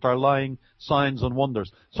world with their lying signs and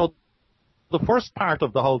wonders. So the first part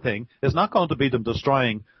of the whole thing is not going to be them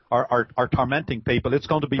destroying or tormenting people. It's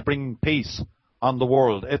going to be bringing peace on the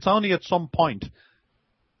world. It's only at some point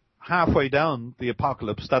halfway down the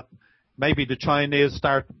apocalypse that maybe the Chinese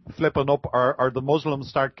start flipping up or the Muslims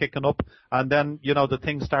start kicking up, and then, the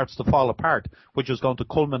thing starts to fall apart, which is going to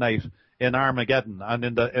culminate in Armageddon and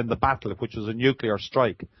in the battle, which is a nuclear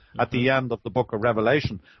strike at the end of the book of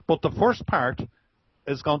Revelation. But the first part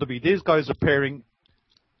is going to be these guys appearing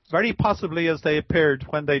very possibly as they appeared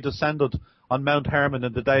when they descended on Mount Hermon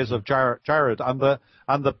in the days of Jared, and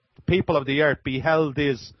the people of the earth beheld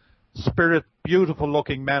these beautiful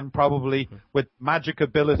looking men, probably with magic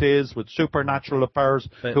abilities, with supernatural powers,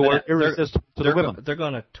 who are irresistible to the women. They're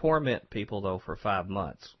going to torment people, though, for 5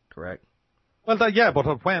 months, correct? Well,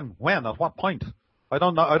 but when, at what point? I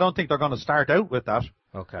don't know. I don't think they're going to start out with that.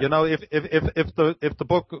 Okay. If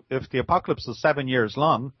the apocalypse is 7 years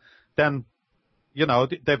long, then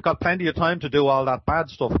they've got plenty of time to do all that bad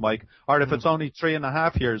stuff, Mike. Or if it's only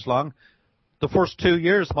 3.5 years long, the first 2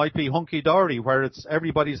 years might be hunky-dory, where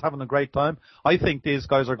everybody's having a great time. I think these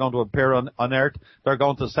guys are going to appear on Earth. They're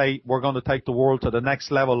going to say, we're going to take the world to the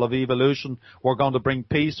next level of evolution. We're going to bring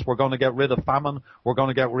peace. We're going to get rid of famine. We're going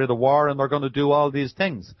to get rid of war, and they're going to do all these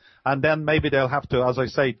things. And then maybe they'll have to, as I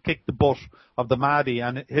say, kick the butt of the Mahdi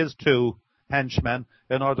and his 2 henchmen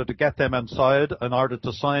in order to get them inside, in order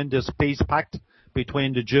to sign this peace pact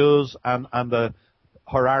between the Jews and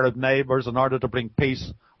her Arab neighbours, in order to bring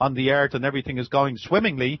peace on the earth, and everything is going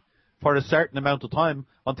swimmingly for a certain amount of time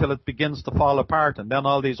until it begins to fall apart, and then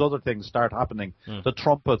all these other things start happening, the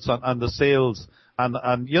trumpets and the seals, and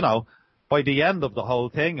by the end of the whole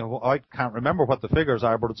thing, I can't remember what the figures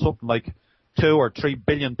are, but it's something like 2 or 3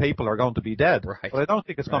 billion people are going to be dead. Right. But I don't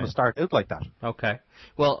think it's going to start out like that. Okay.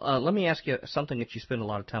 Well, let me ask you something that you spend a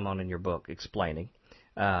lot of time on in your book explaining,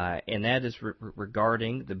 and that is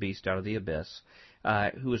regarding the beast out of the abyss,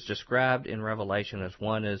 who is described in Revelation as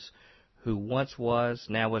one who once was,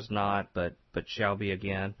 now is not, but shall be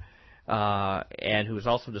again, and who is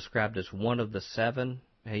also described as one of the 7.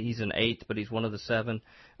 He's an 8th, but he's one of the 7,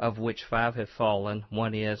 of which 5 have fallen,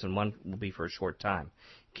 1 is, and 1 will be for a short time.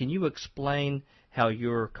 Can you explain how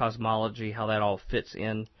your cosmology, how that all fits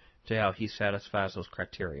in to how he satisfies those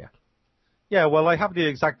criteria? Yeah, well, I have the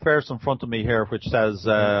exact verse in front of me here, which says,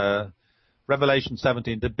 Revelation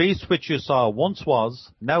 17, the beast which you saw once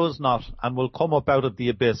was, now is not, and will come up out of the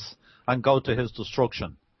abyss and go to his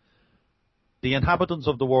destruction. The inhabitants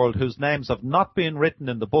of the world, whose names have not been written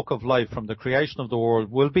in the book of life from the creation of the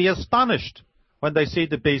world, will be astonished when they see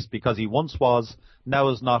the beast, because he once was, now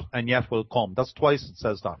is not, and yet will come. That's twice it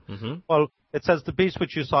says that. Mm-hmm. Well, it says the beast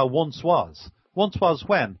which you saw once was. Once was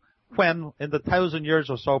when? When, in the 1,000 years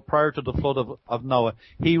or so prior to the flood of Noah,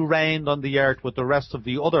 he reigned on the earth with the rest of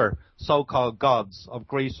the other so-called gods of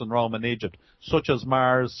Greece and Rome and Egypt, such as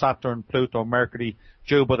Mars, Saturn, Pluto, Mercury,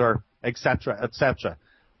 Jupiter, etc., etc.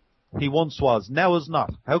 He once was, now is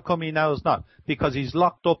not. How come he now is not? Because he's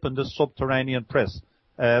locked up in this subterranean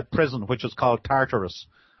prison, which is called Tartarus,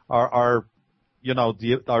 or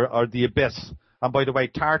the abyss, And by the way,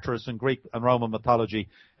 Tartarus in Greek and Roman mythology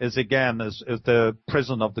is the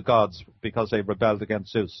prison of the gods because they rebelled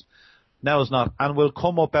against Zeus. Now it's not, and will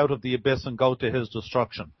come up out of the abyss and go to his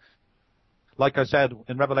destruction. Like I said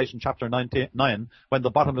in Revelation chapter 9, when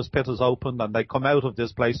the bottomless pit is opened and they come out of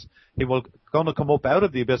this place, he will going to come up out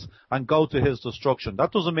of the abyss and go to his destruction.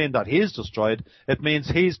 That doesn't mean that he's destroyed. It means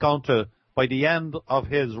he's going to, by the end of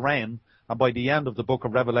his reign and by the end of the book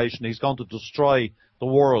of Revelation, he's going to destroy the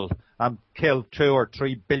world and kill 2 or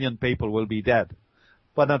 3 billion people will be dead.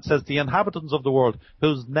 But it says the inhabitants of the world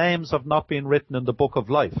whose names have not been written in the book of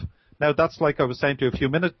life. Now that's like I was saying to you a few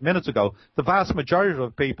minutes ago. The vast majority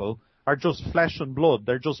of people are just flesh and blood.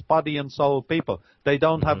 They're just body and soul people. They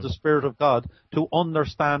don't have the Spirit of God to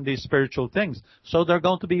understand these spiritual things. So they're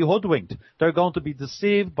going to be hoodwinked. They're going to be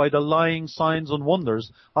deceived by the lying signs and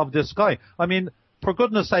wonders of this guy. I mean, for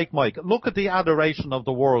goodness sake, Mike, look at the adoration of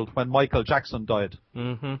the world when Michael Jackson died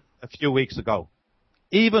a few weeks ago.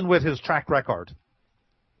 Even with his track record.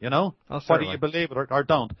 You know, whether you believe it or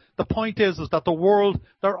don't. The point is that the world,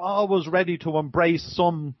 they're always ready to embrace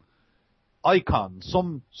some icon,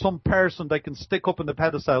 some person they can stick up in the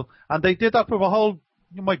pedestal, and they did that for a whole.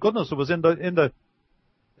 My goodness, it was in the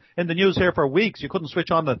news here for weeks. You couldn't switch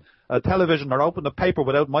on the television or open the paper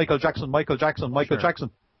without Michael Jackson.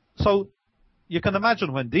 So you can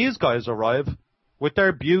imagine when these guys arrive with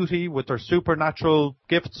their beauty, with their supernatural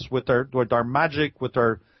gifts, with their magic, with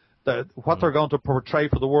what they're going to portray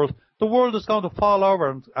for the world is going to fall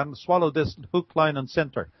over and swallow this hook, line, and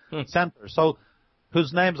center. So,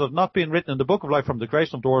 whose names have not been written in the book of life from the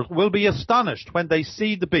creation of the world will be astonished when they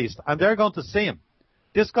see the beast, and they're going to see him.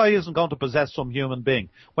 This guy isn't going to possess some human being.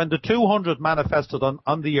 When the 200 manifested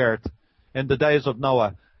on the earth in the days of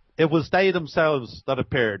Noah, it was they themselves that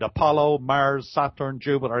appeared. Apollo, Mars, Saturn,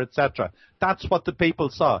 Jupiter, etc. That's what the people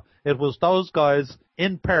saw. It was those guys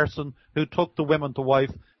in person who took the women to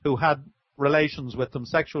wife, who had relations with them,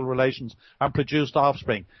 sexual relations, and produced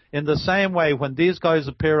offspring. In the same way, when these guys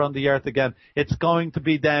appear on the earth again, it's going to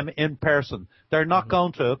be them in person. They're not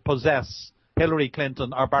going to possess Hillary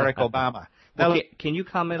Clinton or Barack Obama. Now, can you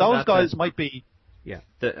comment those about guys that? might be... Yeah,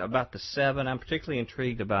 about the 7. I'm particularly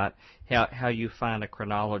intrigued about how you find a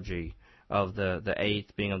chronology of the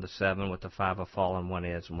 8th being of the 7 with the 5 of fallen, one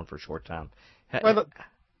is, and one for a short time. Well,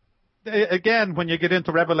 again, when you get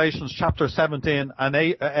into Revelations chapter 17 and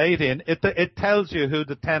 18, it tells you who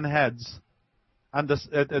the 10 heads and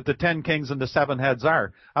the 10 kings and the 7 heads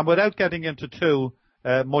are. And without getting into too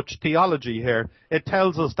much theology here, it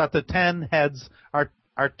tells us that the 10 heads are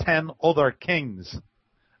 10 other kings.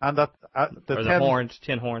 And that the 10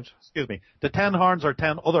 horns. Excuse me. The 10 horns are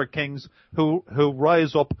 10 other kings who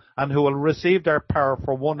rise up and who will receive their power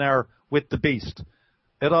for 1 hour with the beast.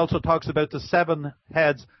 It also talks about the 7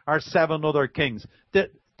 heads are 7 other kings.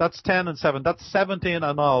 That's 10 and 7. That's 17 in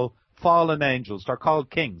all fallen angels. They're called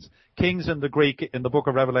kings. Kings in the Greek, in the book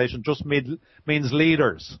of Revelation, just means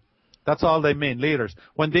leaders. That's all they mean, leaders.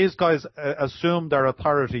 When these guys assume their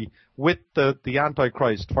authority with the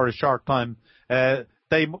Antichrist for a short time,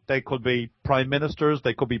 they could be prime ministers,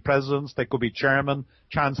 they could be presidents, they could be chairmen,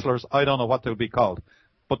 chancellors. I don't know what they'll be called.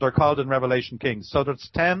 But they're called in Revelation kings. So there's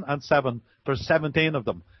 10 and 7. There's 17 of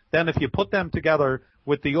them. Then if you put them together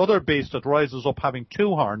with the other beast that rises up having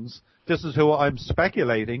 2 horns, this is who I'm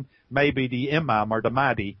speculating, maybe the Imam or the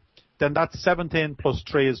Mahdi, then that's 17 plus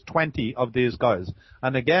 3 is 20 of these guys.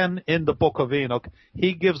 And again, in the book of Enoch,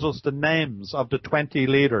 he gives us the names of the 20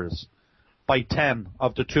 leaders by 10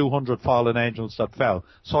 of the 200 fallen angels that fell.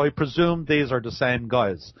 So I presume these are the same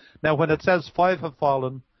guys. Now when it says 5 have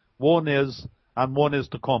fallen, 1 is, and 1 is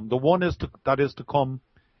to come. The 1 that is to come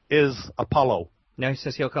is Apollo. Now he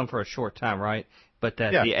says he'll come for a short time, right? But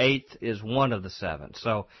that the 8th is one of the 7.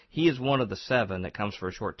 So he is one of the 7 that comes for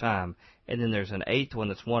a short time, and then there's an 8th one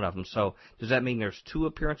that's one of them. So does that mean there's 2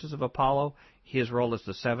 appearances of Apollo? His role as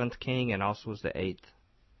the 7th king and also as the 8th?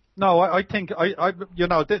 No, I think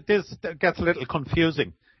this gets a little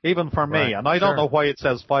confusing, even for me, and I don't know why it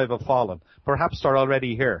says 5 have fallen. Perhaps they're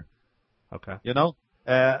already here. Okay.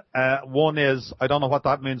 1 is, I don't know what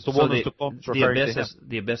that means. The 1 is to come.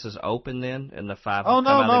 The abyss is open then, and the 5. Oh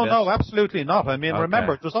no, absolutely not. I mean,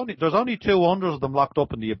 remember, there's only 200 of them locked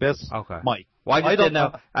up in the abyss. Okay. Mike. Well, I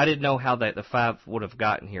didn't know how the 5 would have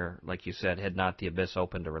gotten here, like you said, had not the abyss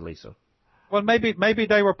opened to release them. Well, maybe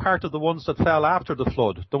they were part of the ones that fell after the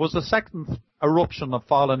flood. There was a second eruption of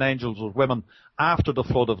fallen angels with women after the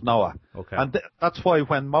flood of Noah. Okay. And that's why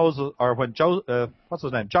when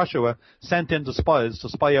Joshua sent in the spies to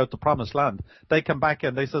spy out the promised land, they came back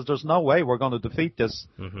and they says, "There's no way we're going to defeat this.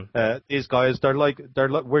 These guys,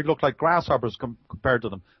 we look like grasshoppers compared to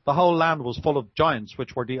them." The whole land was full of giants,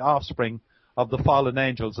 which were the offspring of the fallen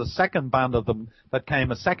angels, a second band of them that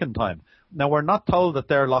came a second time. Now, we're not told that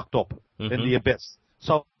they're locked up in the abyss.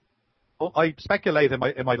 So I speculate in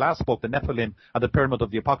my last book, The Nephilim and the Pyramid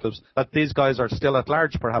of the Apocalypse, that these guys are still at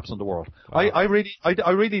large perhaps in the world. Wow.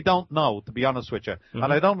 I really don't know, to be honest with you.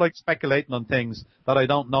 And I don't like speculating on things that I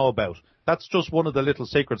don't know about. That's just one of the little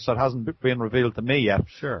secrets that hasn't been revealed to me yet.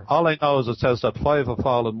 Sure. All I know is it says that 5 have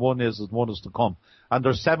fallen, 1 is, and 1 is to come. And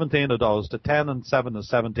there's 17 of those. The 10 and 7 is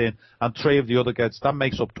 17, and 3 of the other gates. That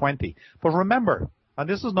makes up 20. But remember, and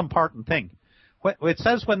this is an important thing, it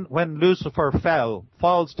says when Lucifer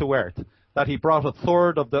falls to earth, that he brought a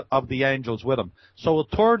third of the angels with him. So a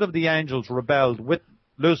third of the angels rebelled with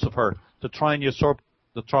Lucifer to try and usurp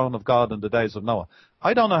the throne of God in the days of Noah.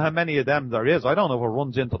 I don't know how many of them there is. I don't know if it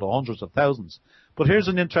runs into the hundreds of thousands. But here's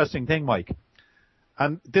an interesting thing, Mike.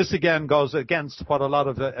 And this again goes against what a lot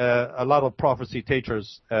of prophecy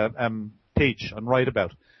teachers teach and write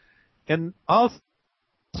about.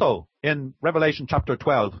 Also, in Revelation chapter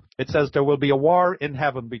 12, it says there will be a war in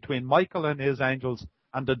heaven between Michael and his angels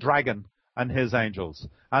and the dragon and his angels.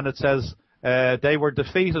 And it says they were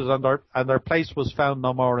defeated and their place was found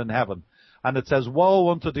no more in heaven. And it says, woe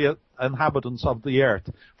unto the inhabitants of the earth,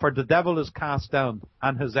 for the devil is cast down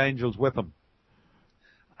and his angels with him,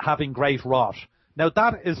 having great wrath. Now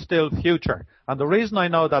that is still future. And the reason I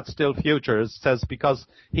know that's still future is, it says, because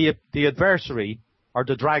the adversary, or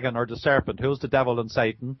the dragon, or the serpent, who's the devil and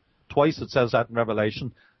Satan, twice it says that in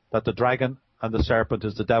Revelation, that the dragon and the serpent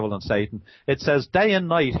is the devil and Satan. It says, day and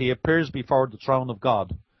night he appears before the throne of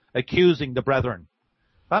God, accusing the brethren.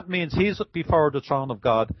 That means he's before the throne of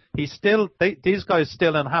God. These guys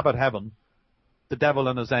still inhabit heaven, the devil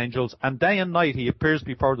and his angels, and day and night he appears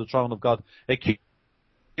before the throne of God,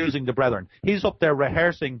 accusing the brethren. He's up there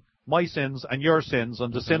rehearsing my sins and your sins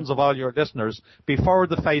and the sins of all your listeners before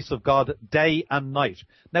the face of God day and night.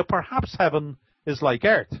 Now, perhaps heaven is like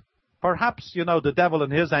earth. Perhaps, the devil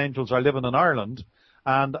and his angels are living in Ireland,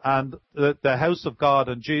 and the house of God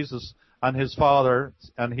and Jesus and his Father,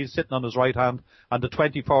 and he's sitting on his right hand, and the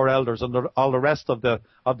 24 elders and all the rest of the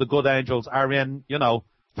good angels are in,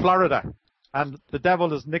 Florida. And the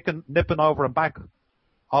devil is nipping over and back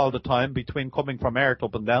all the time between coming from earth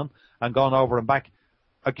up and down and going over and back,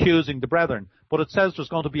 accusing the brethren. But it says there's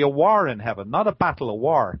going to be a war in heaven, not a battle, a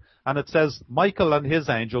war. And it says Michael and his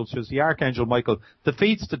angels, who's the archangel Michael,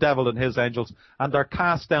 defeats the devil and his angels, and they're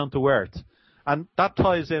cast down to earth. And that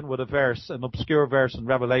ties in with an obscure verse in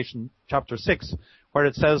Revelation chapter 6, where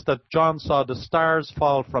it says that John saw the stars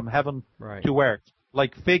fall from heaven to earth,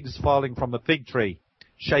 like figs falling from a fig tree,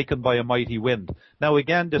 shaken by a mighty wind. Now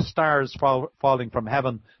again, the stars falling from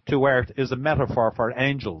heaven to earth is a metaphor for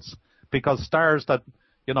angels, because stars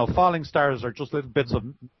falling stars are just little bits of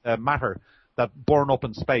matter that burn up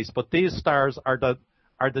in space. But these stars are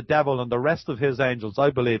the devil and the rest of his angels,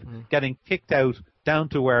 I believe, getting kicked out down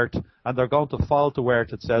to earth, and they're going to fall to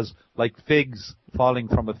earth, it says, like figs falling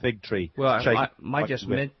from a fig tree. Well, I might just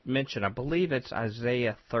mention, I believe it's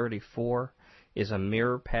Isaiah 34 is a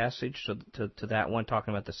mirror passage to that one,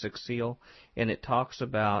 talking about the sixth seal, and it talks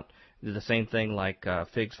about the same thing like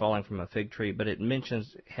figs falling from a fig tree, but it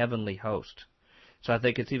mentions heavenly host. So I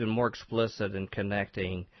think it's even more explicit in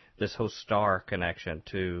connecting this whole star connection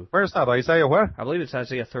to... Where's that? Isaiah where? I believe it's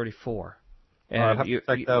Isaiah 34. And I have to check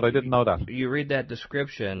that out. I didn't know that. You read that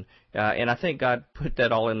description, and I think God put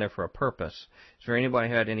that all in there for a purpose. So for anybody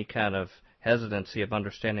who had any kind of hesitancy of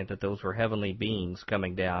understanding that those were heavenly beings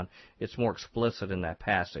coming down, it's more explicit in that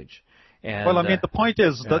passage. And, well, I mean, the point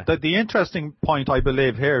is that the interesting point, I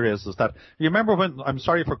believe, here is that you remember when, I'm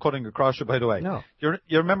sorry for cutting across you, by the way. No. You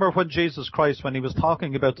remember when Jesus Christ, when he was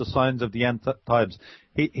talking about the signs of the end times,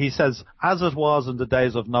 he says, as it was in the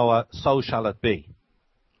days of Noah, so shall it be.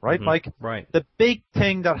 Right, Mike? Right. The big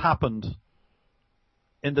thing that happened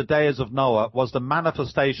in the days of Noah was the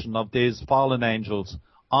manifestation of these fallen angels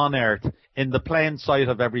on earth in the plain sight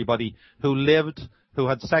of everybody who lived, who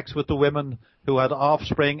had sex with the women, who had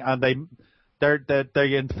offspring, and they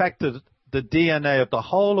infected the DNA of the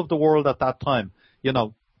whole of the world at that time,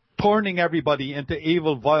 turning everybody into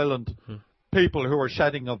evil, violent people who were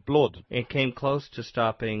shedding of blood. It came close to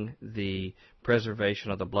stopping the preservation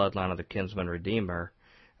of the bloodline of the kinsman redeemer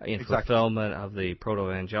in fulfillment of the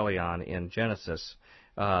proto-evangelion in Genesis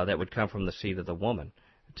that would come from the seed of the woman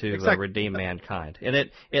to redeem mankind. And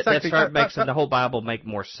it makes the whole Bible make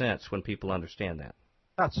more sense when people understand that.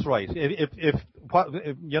 That's right. When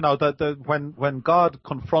God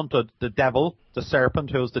confronted the devil, the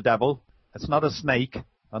serpent, who was the devil, it's not a snake,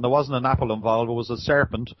 and there wasn't an apple involved, it was a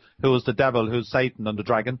serpent, who was the devil, who's Satan and the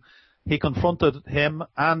dragon. he confronted him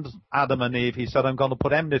and Adam and Eve. He said, I'm going to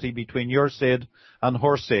put enmity between your seed and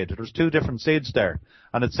her seed. There's two different seeds there.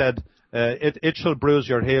 And it said, it shall bruise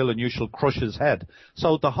your heel and you shall crush his head.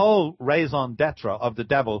 So the whole raison d'etre of the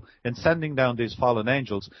devil in sending down these fallen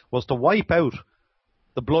angels was to wipe out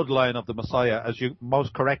the bloodline of the Messiah, as you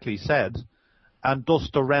most correctly said, and thus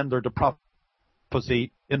to render the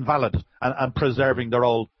prophecy invalid and preserving their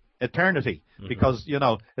old eternity. Mm-hmm. Because,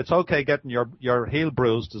 it's okay getting your heel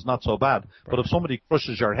bruised is not so bad. Right. But if somebody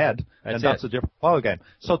crushes your head, then that's a different ballgame.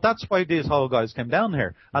 So that's why these whole guys came down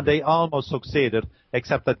here. And they almost succeeded,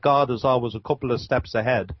 except that God is always a couple of steps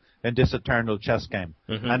ahead in this eternal chess game.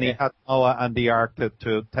 Mm-hmm. And he had Noah and the ark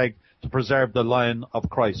to preserve the line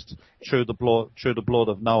of Christ through the blood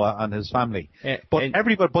of Noah and his family.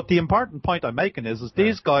 But the important point I'm making is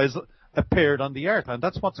these guys appeared on the earth, and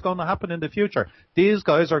that's what's going to happen in the future. These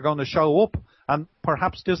guys are going to show up, and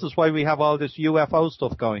perhaps this is why we have all this UFO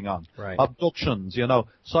stuff going on. Right. Abductions,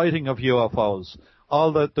 sighting of UFOs.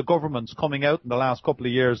 All the governments coming out in the last couple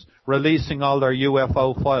of years, releasing all their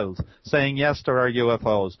UFO files, saying yes, there are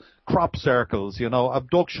UFOs. Crop circles,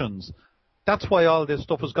 abductions. That's why all this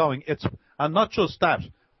stuff is going. And not just that,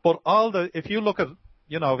 but if you look at,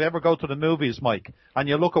 if you ever go to the movies, Mike, and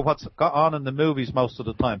you look at what's got on in the movies most of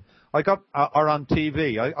the time, or on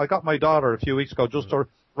TV. I got my daughter a few weeks ago just to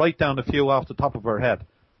write down a few off the top of her head.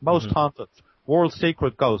 Most Haunted, World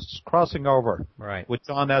Secret Ghosts, Crossing Over, right, with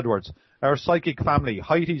John Edwards, Our Psychic Family,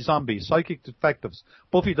 Haiti Zombies, Psychic Detectives,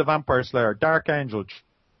 Buffy the Vampire Slayer, Dark Angel,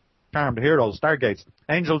 Charmed Heroes, Stargates,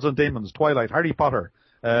 Angels and Demons, Twilight, Harry Potter,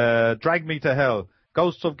 Drag Me to Hell,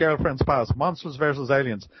 Ghosts of Girlfriends Past, Monsters vs.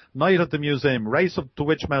 Aliens, Night at the Museum, Race to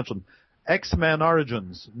Witch Mountain, X-Men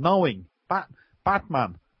Origins, Knowing,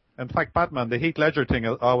 Batman. In fact, Batman, the Heath Ledger thing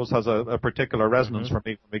always has a particular resonance for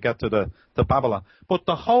me when we get to Babylon. But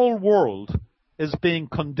the whole world is being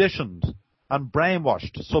conditioned and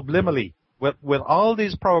brainwashed subliminally with all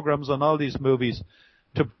these programs and all these movies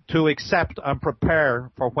to accept and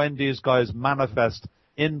prepare for when these guys manifest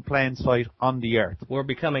in plain sight on the earth. We're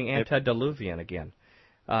becoming antediluvian again.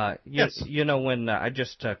 Yes. When I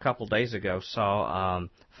just a couple days ago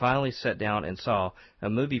finally sat down and saw a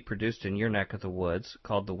movie produced in your neck of the woods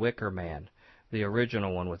called The Wicker Man, the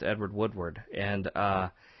original one with Edward Woodward. And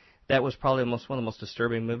that was probably one of the most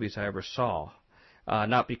disturbing movies I ever saw.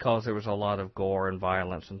 Not because there was a lot of gore and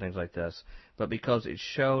violence and things like this, but because it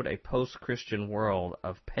showed a post-Christian world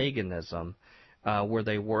of paganism where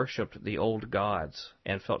they worshipped the old gods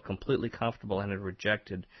and felt completely comfortable and had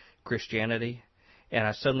rejected Christianity. And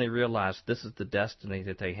I suddenly realized this is the destiny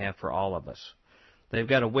that they have for all of us. They've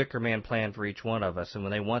got a Wicker Man plan for each one of us, and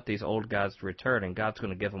when they want these old gods to return, and God's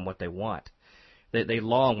going to give them what they want. They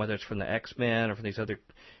long, whether it's from the X-Men or from these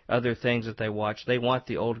other things that they watch, they want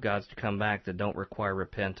the old gods to come back that don't require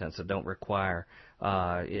repentance, that don't require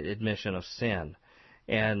admission of sin.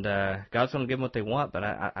 And God's going to give them what they want, but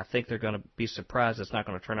I think they're going to be surprised it's not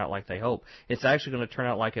going to turn out like they hope. It's actually going to turn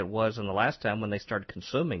out like it was in the last time when they started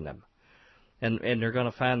consuming them. And they're going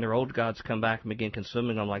to find their old gods come back and begin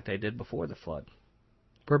consuming them like they did before the flood.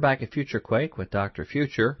 We're back at Future Quake with Dr.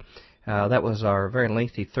 Future. That was our very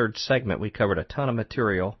lengthy third segment. We covered a ton of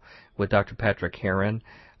material with Dr. Patrick Heron.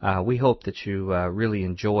 We hope that you really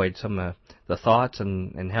enjoyed some of the thoughts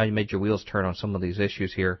and how you made your wheels turn on some of these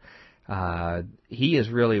issues here. He is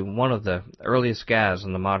really one of the earliest guys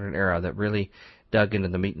in the modern era that really dug into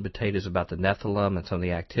the meat and potatoes about the Nephilim and some of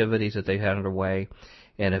the activities that they had underway,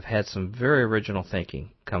 and have had some very original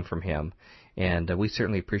thinking come from him. And we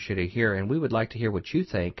certainly appreciate it here, and we would like to hear what you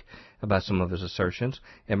think about some of his assertions.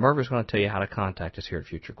 And Merv is going to tell you how to contact us here at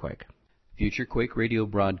Future Quake. Future Quake radio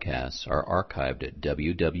broadcasts are archived at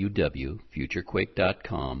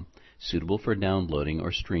www.futurequake.com, suitable for downloading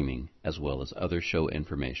or streaming, as well as other show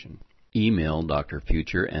information. Email Dr.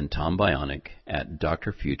 Future and Tom Bionic at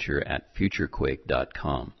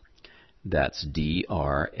drfuture@futurequake.com. That's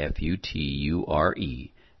DRFUTURE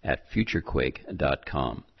at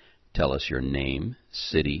futurequake.com. Tell us your name,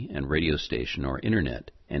 city, and radio station or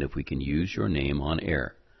internet, and if we can use your name on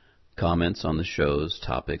air. Comments on the show's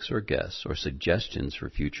topics or guests, or suggestions for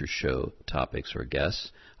future show topics or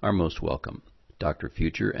guests are most welcome. Dr.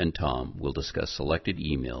 Future and Tom will discuss selected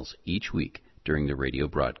emails each week during the radio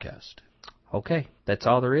broadcast. Okay, that's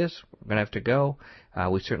all there is. We're going to have to go.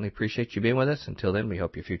 We certainly appreciate you being with us. Until then, we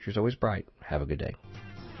hope your future is always bright. Have a good day.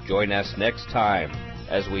 Join us next time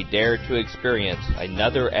as we dare to experience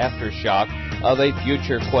another aftershock of a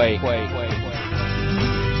future quake.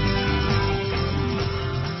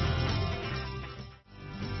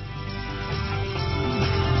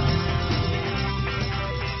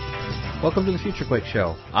 Welcome to the Future Quake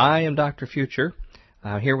Show. I am Dr. Future.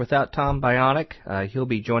 Here without Tom Bionic. He'll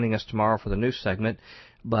be joining us tomorrow for the news segment.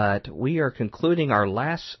 But we are concluding our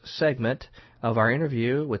last segment of our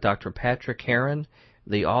interview with Dr. Patrick Heron,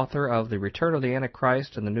 the author of The Return of the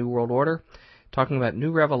Antichrist and the New World Order, talking about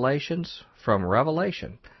new revelations from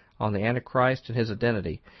Revelation on the Antichrist and his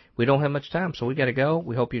identity. We don't have much time, so we got to go.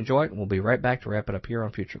 We hope you enjoy it, and we'll be right back to wrap it up here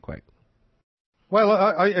on Future Quake.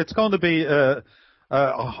 Well, it's going to be a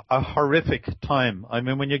horrific time. I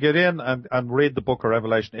mean, when you get in and read the book of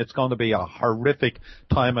Revelation, it's going to be a horrific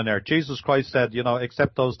time in there. Jesus Christ said,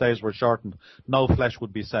 except those days were shortened, no flesh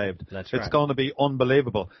would be saved. That's right. It's going to be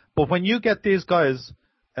unbelievable. But when you get these guys,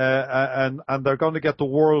 and they're going to get the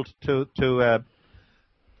world to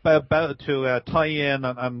tie in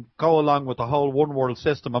and go along with the whole one world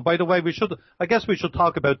system. And by the way, I guess we should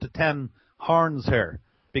talk about the 10 horns here,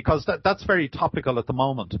 because that's very topical at the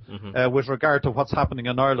moment, with regard to what's happening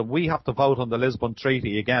in Ireland. We have to vote on the Lisbon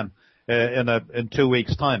Treaty again in 2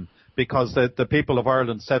 weeks' time, because the people of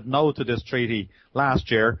Ireland said no to this treaty last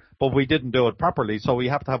year, but we didn't do it properly, so we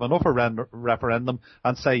have to have another referendum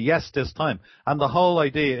and say yes this time. And the whole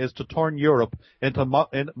idea is to turn Europe into more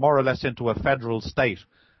or less into a federal state,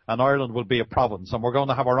 and Ireland will be a province, and we're going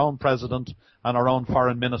to have our own president and our own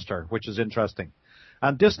foreign minister, which is interesting.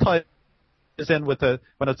 And this time is in with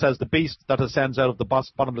when it says the beast that ascends out of the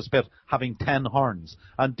bottomless pit having 10 horns.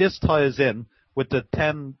 And this ties in with the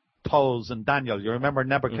 10 toes in Daniel. You remember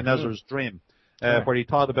Nebuchadnezzar's dream, where he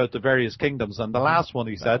thought about the various kingdoms. And the last one,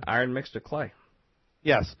 he said, iron mixed with clay.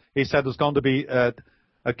 Yes, he said there's going to be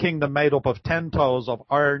a kingdom made up of 10 toes of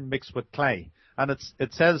iron mixed with clay. And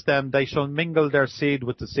it says then, they shall mingle their seed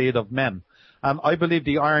with the seed of men. And I believe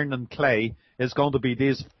the iron and clay is going to be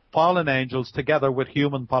these fallen angels together with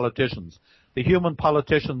human politicians. The human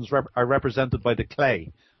politicians are represented by the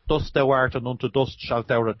clay. Dust thou art, and unto dust shalt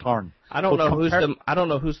thou return. I don't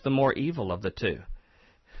know who's the more evil of the two.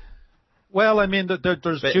 Well, I mean,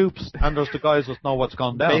 there's dupes and there's the guys that know what's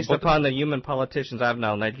gone down. Based upon the human politicians I've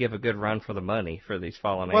known, they'd give a good run for the money for these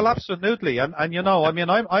fallen angels. Well, absolutely, and I mean,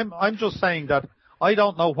 I'm just saying that I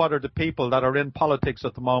don't know what are the people that are in politics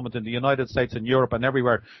at the moment in the United States and Europe and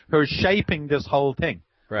everywhere who are shaping this whole thing.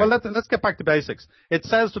 Right. Well, let's get back to basics. It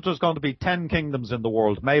says that there's going to be 10 kingdoms in the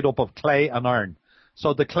world made up of clay and iron.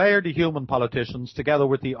 So the clay are the human politicians together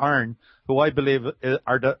with the iron, who I believe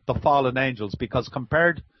are the fallen angels, because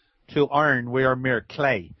compared to iron, we are mere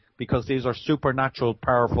clay, because these are supernatural,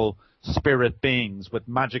 powerful spirit beings with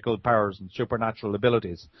magical powers and supernatural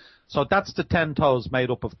abilities. So that's the 10 toes made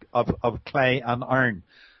up of clay and iron.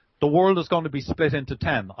 The world is going to be split into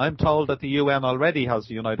 10. I'm told that the UN already has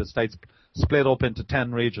the United States split up into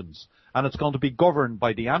 10 regions. And it's going to be governed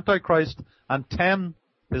by the Antichrist, and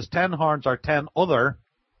his 10 horns are 10 other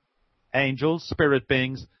angels, spirit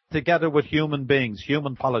beings, together with human beings,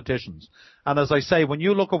 human politicians. And as I say, when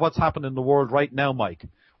you look at what's happening in the world right now, Mike,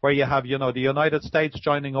 where you have, the United States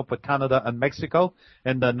joining up with Canada and Mexico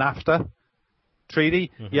in the NAFTA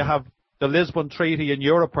treaty, you have the Lisbon Treaty in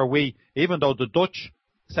Europe, where even though the Dutch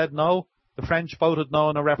said no, the French voted no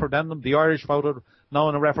in a referendum, the Irish voted no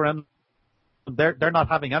in a referendum, they're not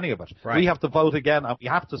having any of it. Right. We have to vote again, and we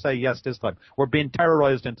have to say yes this time. We're being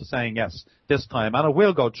terrorized into saying yes this time, and it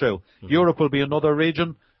will go through. Europe will be another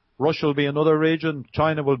region, Russia will be another region,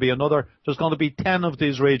 China will be another. There's going to be 10 of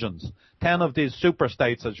these regions, 10 of these super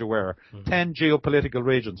states, as you were, 10 geopolitical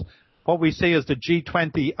regions. What we see is the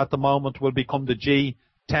G20 at the moment will become the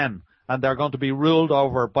G10, and they're going to be ruled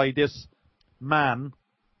over by this man,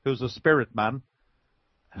 who's a spirit man,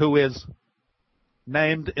 who is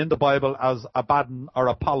named in the Bible as Abaddon or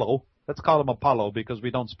Apollo. Let's call him Apollo because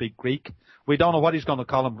we don't speak Greek. We don't know what he's going to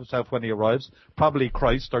call himself when he arrives. Probably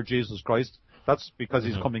Christ or Jesus Christ. That's because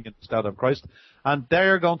he's coming instead of Christ. And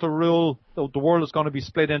they're going to rule, the world is going to be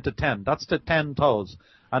split into 10. That's the 10 toes.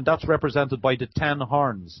 And that's represented by the 10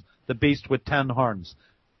 horns, the beast with 10 horns.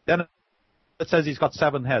 Then it says he's got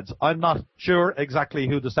 7 heads. I'm not sure exactly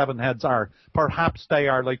who the 7 heads are. Perhaps they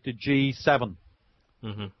are like the G7.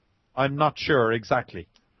 I'm not sure exactly.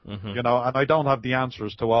 And I don't have the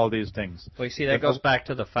answers to all these things. Well, you see, that goes back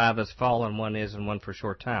to the 5 that's fallen, 1 is, and 1 for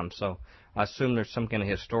short time. So I assume there's some kind of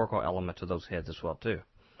historical element to those heads as well, too.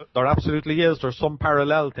 There absolutely is. There's some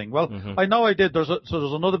parallel thing. Well, I know I did. There's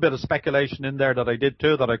another bit of speculation in there that I did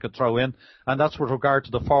too that I could throw in, and that's with regard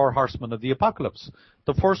to the 4 horsemen of the apocalypse.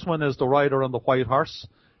 The first one is the rider on the white horse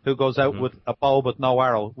who goes out with a bow but no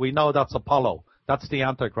arrow. We know that's Apollo. That's the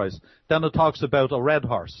Antichrist. Then it talks about a red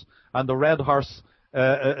horse, and the red horse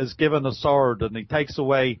is given a sword, and he takes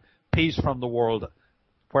away peace from the world.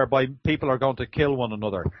 whereby people are going to kill one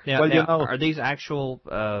another. Now, are these actual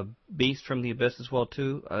beasts from the abyss as well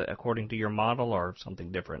too, according to your model, or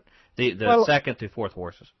something different? The second to fourth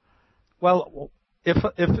horses. Well, if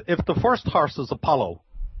the first horse is Apollo,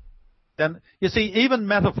 then you see, even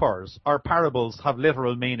metaphors or parables have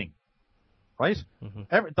literal meaning, right? Mm-hmm.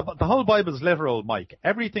 The whole Bible is literal, Mike.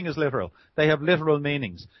 Everything is literal. They have literal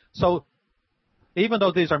meanings. So even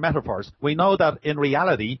though these are metaphors, we know that in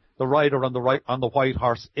reality, the rider on the white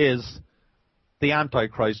horse is the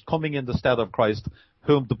Antichrist coming in the stead of Christ,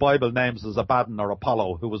 whom the Bible names as Abaddon or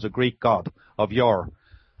Apollo, who was a Greek god of yore.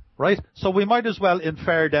 Right? So we might as well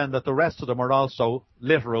infer then that the rest of them are also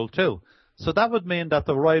literal too. So that would mean that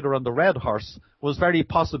the rider on the red horse was very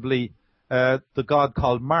possibly the god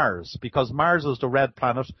called Mars, because Mars is the red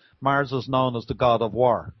planet. Mars is known as the god of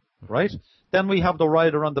war. Right? Then we have the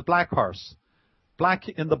rider on the black horse. Black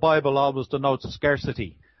in the Bible always denotes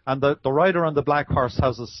scarcity. And the rider on the black horse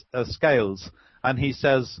has scales. And he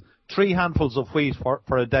says 3 handfuls of wheat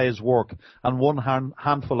for a day's work and 1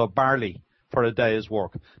 handful of barley for a day's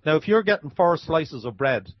work. Now, if you're getting 4 slices of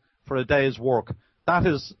bread for a day's work, that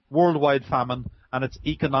is worldwide famine and it's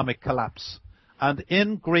economic collapse. And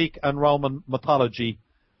in Greek and Roman mythology,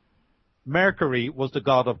 Mercury was the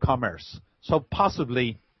god of commerce. So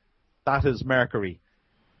possibly that is Mercury.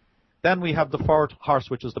 Then we have the fourth horse,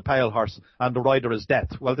 which is the pale horse, and the rider is death.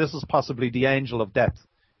 Well, this is possibly the angel of death,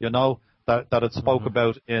 that it spoke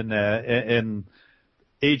about in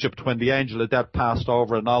Egypt when the angel of death passed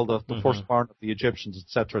over and all the firstborn of the Egyptians,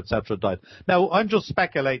 etc., died. Now, I'm just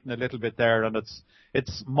speculating a little bit there, and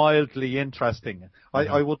it's mildly interesting.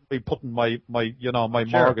 I wouldn't be putting my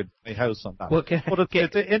mortgage, my house on that. Well, but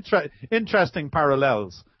it's interesting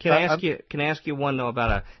parallels. Can I ask you one though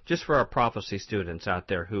about just for our prophecy students out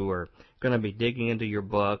there who are going to be digging into your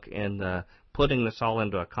book and putting this all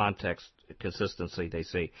into a context consistency they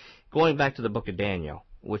see. Going back to the book of Daniel,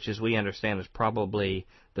 which, as we understand, is probably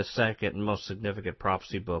the second most significant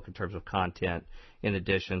prophecy book in terms of content, in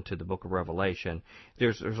addition to the book of Revelation.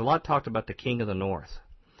 There's a lot talked about the king of the north.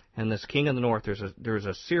 And this king of the north, there's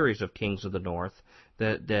a series of kings of the north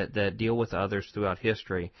that deal with others throughout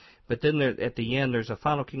history. But then at the end, there's a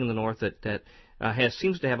final king of the north that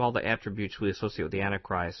seems to have all the attributes we associate with the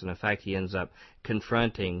Antichrist. And in fact, he ends up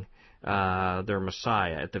confronting their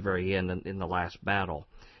Messiah at the very end in the last battle.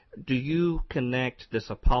 Do you connect this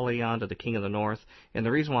Apollyon to the king of the north? And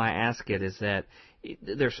the reason why I ask it is that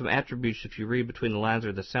there's some attributes, if you read between the lines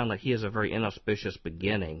there, that sound like he has a very inauspicious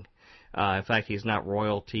beginning. In fact, he's not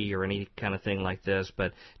royalty or any kind of thing like this,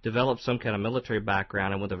 but develops some kind of military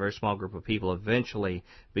background and with a very small group of people eventually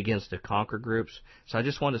begins to conquer groups. So I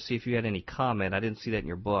just wanted to see if you had any comment. I didn't see that in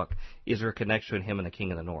your book. Is there a connection between him and the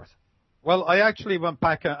king of the north? Well, I actually went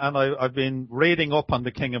back and I've been reading up on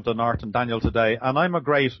the King of the North and Daniel today, and I'm a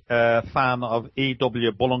great fan of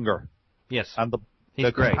E.W. Bullinger. Yes, and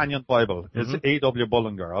the companion Bible is E.W.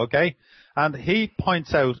 Bullinger, okay? And he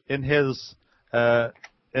points out in his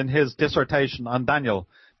dissertation on Daniel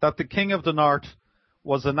that the King of the North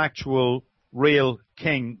was an actual real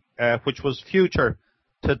king, which was future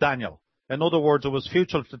to Daniel. In other words, it was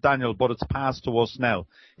future to Daniel, but it's past to us now.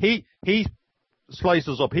 He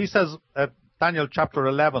slices up. He says Daniel chapter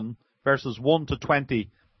 11, verses 1 to 20,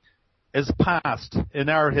 is past in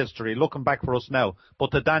our history, looking back for us now.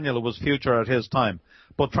 But to Daniel, it was future at his time.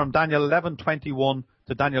 But from Daniel 11:21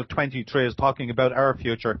 to Daniel 23 is talking about our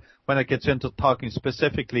future when it gets into talking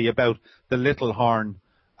specifically about the little horn,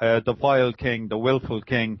 the vile king, the willful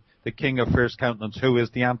king, the king of fierce countenance, who is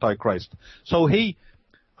the Antichrist. So he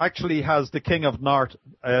actually has the king of North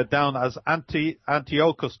down as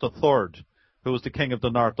Antiochus III, who was the king of the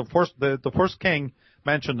north. The first king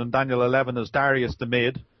mentioned in Daniel 11 is Darius the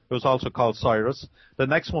Mede, who was also called Cyrus. The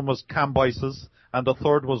next one was Cambyses, and the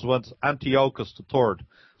third was Antiochus III.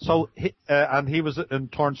 So he was in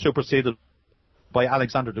turn superseded by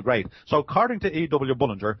Alexander the Great. So according to E.W.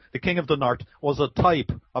 Bullinger, the king of the north was a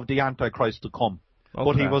type of the Antichrist to come. Okay.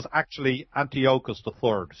 But he was actually Antiochus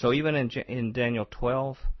III. So even in Daniel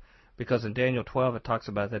 12... Because in Daniel 12 it talks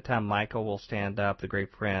about that time Michael will stand up, the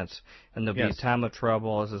great prince, and there'll be a time of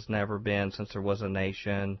trouble as has never been since there was a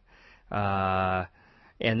nation. And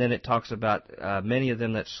then it talks about many of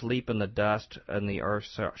them that sleep in the dust and the earth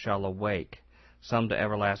shall awake, some to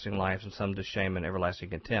everlasting life and some to shame and everlasting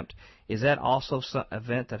contempt. Is that also some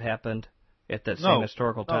event that happened at that same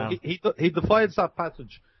historical time? No, he divides that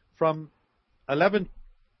passage from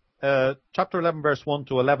chapter 11 verse 1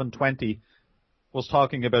 to 11:20. Was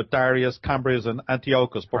talking about Darius, Cambyses, and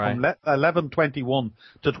Antiochus, but from 11:21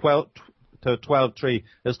 to 12:3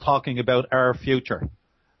 is talking about our future.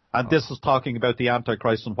 And this is talking about the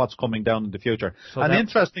Antichrist and what's coming down in the future. So and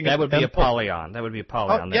interesting, that would be Apollyon. That would be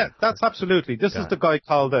Apollyon. Oh, yeah, that's absolutely. This is the guy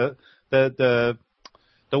called the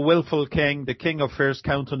willful king, the king of fierce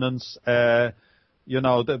countenance.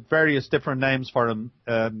 The various different names for him.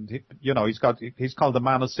 He's called the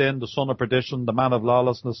man of sin, the son of perdition, the man of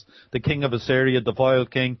lawlessness, the king of Assyria, the vile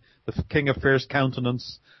king, the king of fierce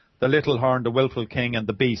countenance, the little horn, the willful king, and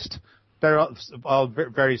the beast. They're all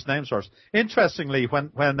various names for us. Interestingly,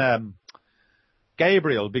 when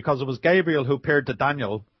Gabriel, because it was Gabriel who appeared to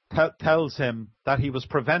Daniel, tells him that he was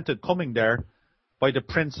prevented coming there by the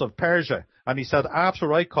prince of Persia. And he said,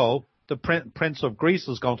 after I call, the prince of Greece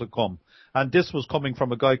is going to come. And this was coming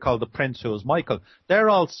from a guy called the prince, who is Michael. They're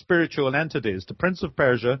all spiritual entities. The prince of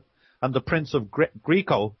Persia and the prince of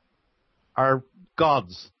Greco are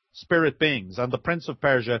gods, spirit beings. And the prince of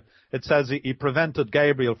Persia, it says he prevented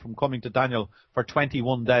Gabriel from coming to Daniel for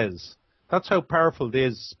 21 days. That's how powerful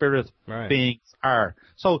these spirit beings are.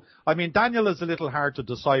 So, Daniel is a little hard to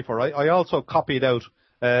decipher. I also copied out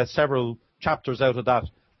several chapters out of that.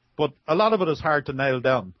 But a lot of it is hard to nail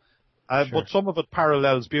down. But some of it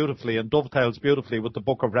parallels beautifully and dovetails beautifully with the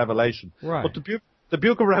book of Revelation. Right. But the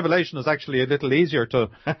book of Revelation is actually a little easier to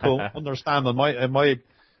understand in my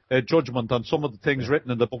judgment on some of the things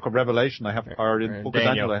written in the book of Revelation or in the book of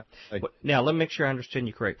Daniel. Now, let me make sure I understand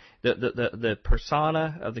you correct. The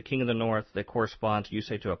persona of the king of the north that corresponds, you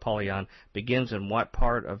say, to Apollyon, begins in what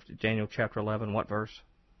part of Daniel chapter 11? What verse?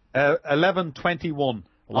 11:21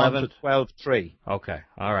 on to 12:3. Okay,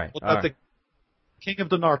 all right. The king of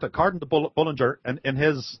the north, according to Bullinger in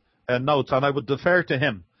his notes, and I would defer to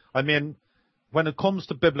him. When it comes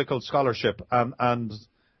to biblical scholarship and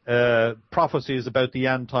prophecies about the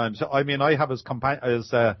end times, I have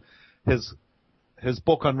his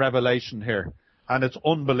book on Revelation here, and it's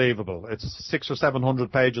unbelievable. It's 600 or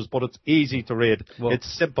 700 pages, but it's easy to read. Well,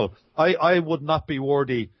 it's simple. I would not be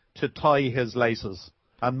worthy to tie his laces.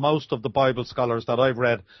 And most of the Bible scholars that I've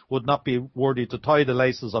read would not be worthy to tie the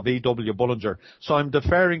laces of E.W. Bullinger. So I'm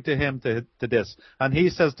deferring to him to this. And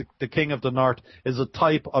he says the king of the north is a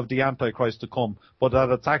type of the Antichrist to come, but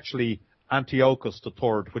that it's actually Antiochus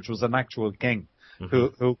III, which was an actual king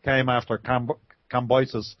who came after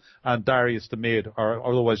Cambyses and Darius the Mede, or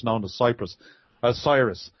otherwise known as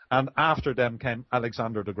Cyrus. And after them came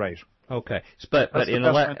Alexander the Great. Okay, but in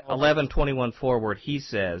 11:21 forward, he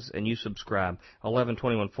says, and you subscribe,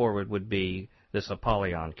 11:21 forward would be this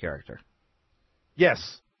Apollyon character.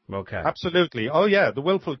 Yes. Okay. Absolutely. Oh yeah, the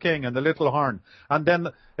willful king and the little horn. And then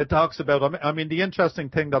it talks about, the interesting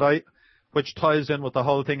thing which ties in with the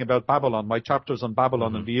whole thing about Babylon, my chapters on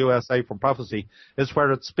Babylon and the USA from prophecy, is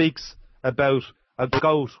where it speaks about a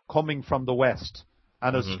goat coming from the west,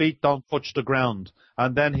 and his feet don't touch the ground,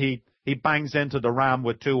 and then he bangs into the ram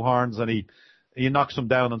with two horns, and he knocks him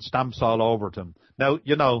down and stamps all over him. Now,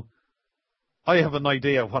 I have an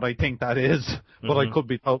idea of what I think that is, but I could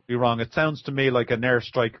be totally wrong. It sounds to me like an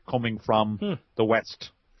airstrike coming from the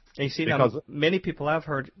west. And you see, now, many people I've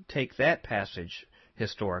heard take that passage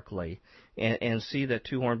historically and see that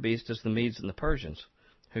two-horned beast is the Medes and the Persians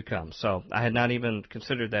who come. So I had not even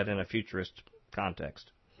considered that in a futurist context.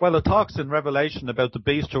 Well, it talks in Revelation about the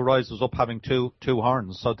beast who rises up having two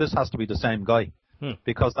horns, so this has to be the same guy,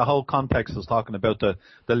 because the whole context is talking about the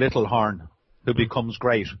little horn who becomes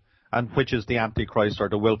great, and which is the Antichrist or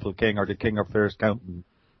the willful king or the king of fierce countenance,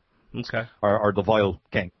 or the vile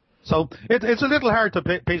king. So it's a little hard to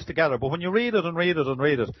piece together, but when you read it,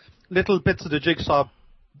 little bits of the jigsaw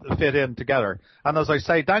fit in together. And as I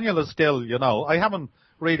say, Daniel is still, I haven't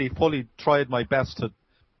really fully tried my best to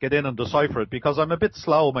get in and decipher it, because I'm a bit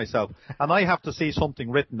slow myself, and I have to see something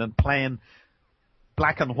written in plain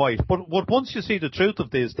black and white. But once you see the truth of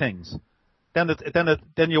these things,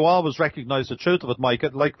 then you always recognise the truth of it, Mike.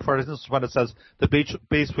 Like, for instance, when it says the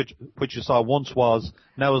beast which you saw once was,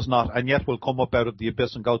 now is not, and yet will come up out of the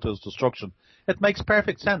abyss and go to his destruction. It makes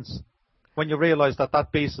perfect sense when you realise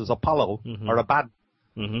that beast is Apollo, or Abaddon,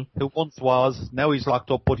 who once was, now he's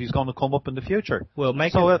locked up, but he's going to come up in the future. Well,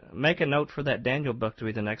 make a note for that Daniel book to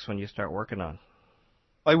be the next one you start working on.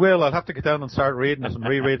 I will. I'll have to get down and start reading it and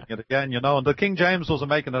rereading it again, And the King James wasn't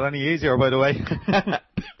making it any easier, by the way.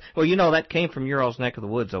 Well, that came from your all's neck of the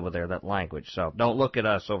woods over there, that language. So don't look at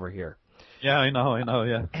us over here. Yeah, I know,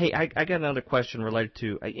 yeah. Hey, I got another question related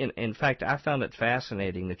to, in fact, I found it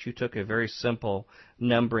fascinating that you took a very simple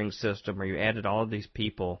numbering system where you added all of these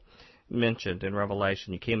people mentioned in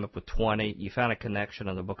Revelation. You came up with 20. You found a connection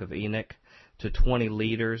in the book of Enoch to 20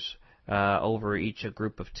 leaders over each a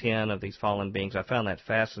group of 10 of these fallen beings. I found that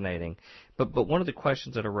fascinating. But one of the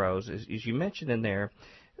questions that arose is you mentioned in there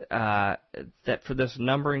that for this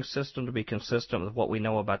numbering system to be consistent with what we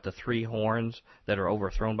know about the three horns that are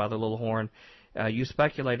overthrown by the little horn, you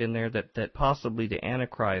speculate in there that possibly the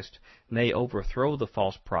Antichrist may overthrow the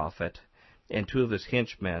false prophet and two of his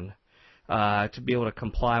henchmen to be able to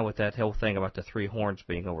comply with that whole thing about the three horns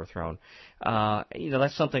being overthrown.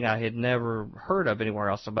 That's something I had never heard of anywhere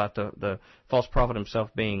else about the false prophet himself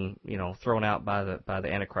being, thrown out by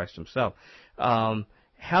the Antichrist himself.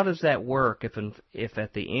 How does that work if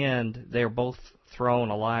at the end they're both thrown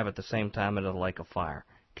alive at the same time into the lake of fire?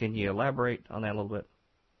 Can you elaborate on that a little bit?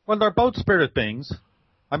 Well, they're both spirit beings.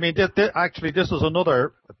 I mean, actually, this is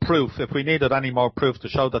another proof, if we needed any more proof to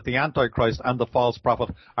show that the Antichrist and the false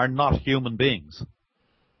prophet are not human beings.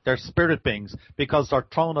 They're spirit beings because they're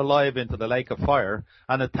thrown alive into the lake of fire,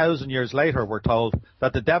 and 1,000 years later we're told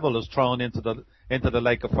that the devil is thrown into the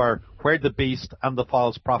lake of fire where the beast and the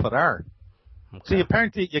false prophet are. Okay. See,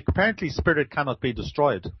 apparently spirit cannot be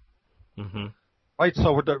destroyed. Mm-hmm. Right,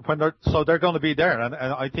 so they're going to be there, and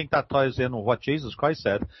I think that ties in with what Jesus Christ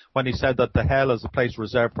said when he said that the hell is a place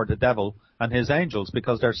reserved for the devil and his angels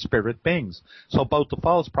because they're spirit beings. So both the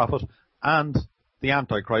false prophet and the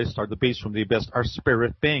Antichrist, or the beast from the abyss, are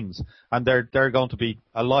spirit beings, and they're going to be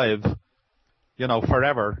alive,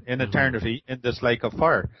 forever in eternity in this lake of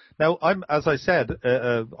fire. Now, as I said,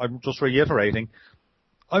 I'm just reiterating,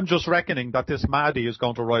 I'm just reckoning that this Mahdi is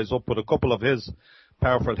going to rise up with a couple of his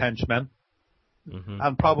powerful henchmen. Mm-hmm.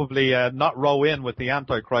 And probably not row in with the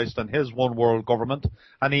Antichrist and his one world government,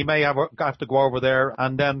 and he may have to go over there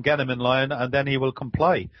and then get him in line, and then he will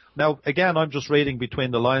comply. Now, again, I'm just reading between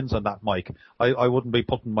the lines on that, Mike. I wouldn't be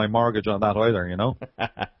putting my mortgage on that either,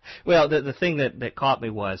 Well, the thing that caught me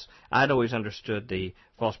was I'd always understood the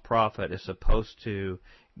false prophet is supposed to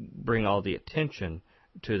bring all the attention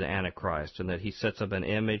to the Antichrist, and that he sets up an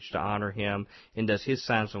image to honor him and does his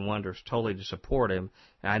signs and wonders totally to support him.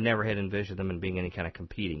 I never had envisioned them in being any kind of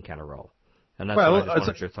competing kind of role. And that's what I just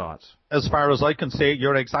wanted your thoughts. As far as I can see,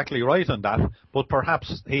 you're exactly right on that, but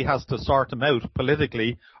perhaps he has to sort him out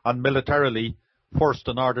politically and militarily first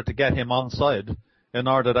in order to get him on side, in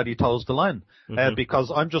order that he toes the line. Mm-hmm.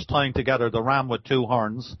 Because I'm just tying together the ram with two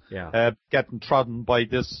horns, getting trodden by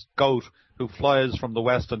this goat who flies from the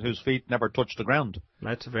west and whose feet never touch the ground.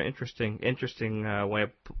 That's a very interesting way of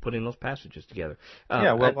putting those passages together.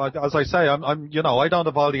 As I say, I don't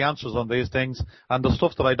have all the answers on these things, and the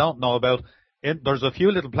stuff that I don't know about, there's a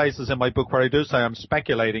few little places in my book where I do say I'm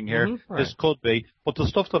speculating here. Mm-hmm, right. This could be, but the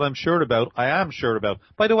stuff that I'm sure about, I am sure about.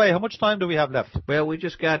 By the way, how much time do we have left? Well, we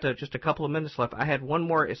just got just a couple of minutes left. I had one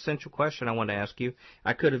more essential question I wanted to ask you.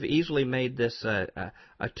 I could have easily made this a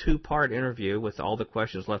two-part interview with all the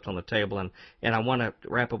questions left on the table, and I want to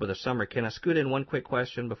wrap up with a summary. Can I scoot in one quick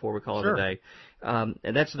question before we call it a day?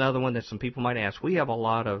 And that's another one that some people might ask. We have a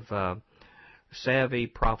lot of savvy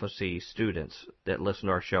prophecy students that listen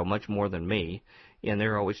to our show, much more than me, and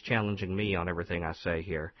they're always challenging me on everything I say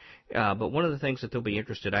here. But one of the things that they'll be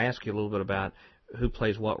interested, I ask you a little bit about who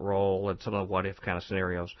plays what role and some of the what-if kind of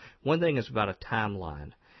scenarios. One thing is about a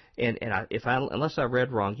timeline. And unless I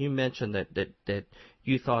read wrong, you mentioned that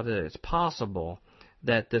you thought that it's possible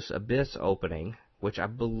that this abyss opening, which I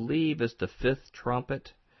believe is the fifth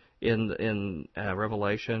trumpet in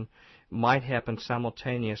Revelation, might happen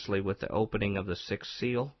simultaneously with the opening of the sixth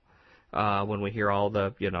seal, when we hear all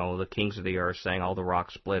the kings of the earth saying all the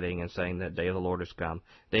rocks splitting and saying that day of the Lord has come,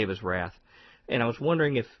 day of his wrath. And I was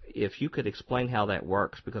wondering if you could explain how that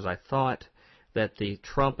works, because I thought that the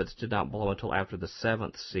trumpets did not blow until after the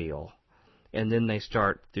seventh seal, and then they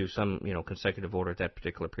start through some consecutive order at that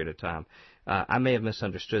particular period of time. I may have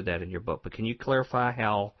misunderstood that in your book, but can you clarify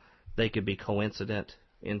how they could be coincident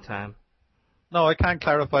in time? No, I can't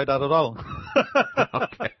clarify that at all.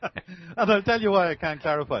 Okay. And I'll tell you why I can't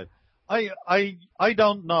clarify. I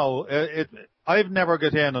don't know. I've never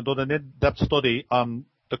got in and done an in-depth study on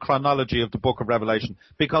the chronology of the book of Revelation,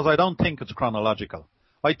 because I don't think it's chronological.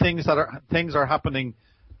 I think things are happening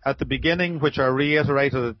at the beginning, which are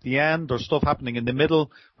reiterated at the end. There's stuff happening in the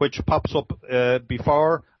middle, which pops up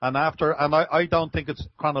before and after, and I don't think it's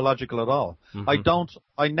chronological at all. Mm-hmm.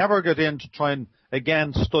 I never get in to try and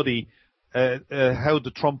again study how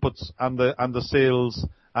the trumpets and the seals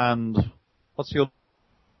and what's the other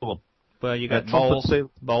one? Well, you got bowls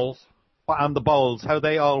and the bowls, how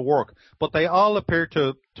they all work, but they all appear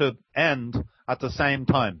to end at the same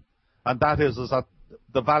time, and that is at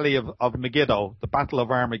the Valley of Megiddo, the Battle of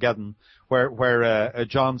Armageddon, where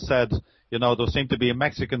John said, there seemed to be a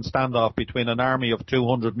Mexican standoff between an army of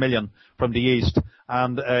 200 million from the east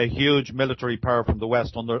and a huge military power from the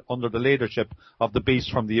west under the leadership of the beast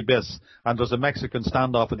from the abyss. And there's a Mexican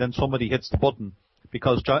standoff, and then somebody hits the button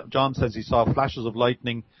because John says he saw flashes of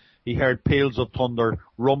lightning, he heard peals of thunder,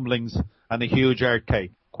 rumblings, and a huge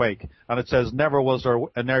earthquake. And it says, never was there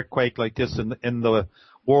an earthquake like this in the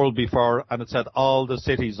world before, and it said all the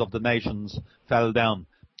cities of the nations fell down.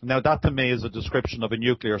 Now that to me is a description of a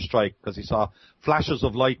nuclear strike, because he saw flashes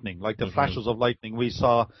of lightning, like the flashes of lightning we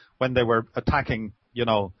saw when they were attacking,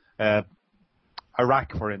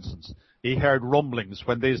 Iraq, for instance. He heard rumblings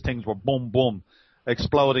when these things were boom, boom,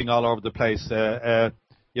 exploding all over the place,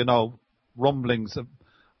 rumblings,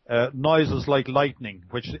 noises like lightning,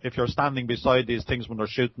 which if you're standing beside these things when they're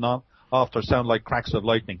shooting off, they sound like cracks of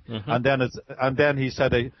lightning. And then he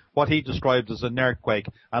said what he described as an earthquake,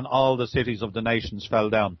 and all the cities of the nations fell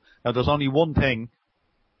down. Now there's only one thing,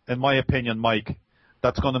 in my opinion, Mike,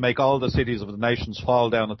 that's going to make all the cities of the nations fall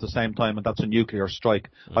down at the same time, and that's a nuclear strike.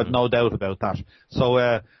 I've no doubt about that.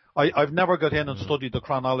 So I've never got in and studied the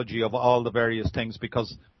chronology of all the various things,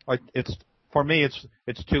 because for me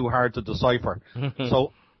it's too hard to decipher.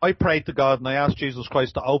 So I prayed to God and I asked Jesus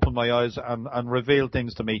Christ to open my eyes and reveal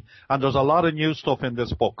things to me. And there's a lot of new stuff in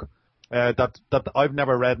this book that I've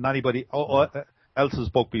never read in anybody else's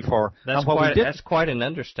book before. That's quite an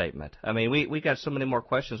understatement. I mean, we got so many more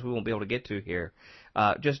questions we won't be able to get to here.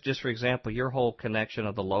 Just for example, your whole connection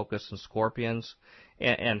of the locusts and scorpions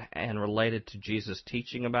and related to Jesus'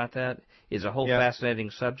 teaching about that is a whole fascinating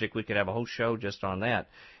subject. We could have a whole show just on that.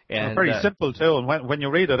 And very simple too, and when you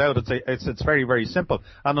read it out, it's very, very simple.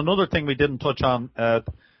 And another thing we didn't touch on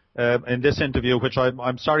in this interview, which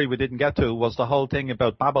I'm sorry we didn't get to, was the whole thing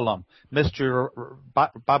about Babylon, Mystery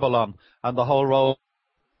Babylon, and the whole role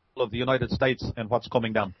of the United States and what's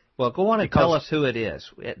coming down. Well, go on and tell us who it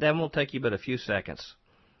is. That won't take you but a few seconds.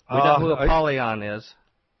 We know who Apollyon is.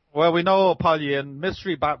 Well, we know Apollyon.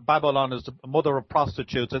 Mystery Babylon is the mother of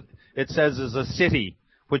prostitutes. It says is a city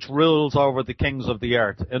which rules over the kings of the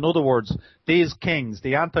earth. In other words, these kings,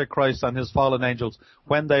 the Antichrist and his fallen angels,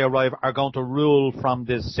 when they arrive, are going to rule from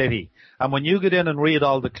this city. And when you get in and read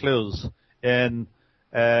all the clues in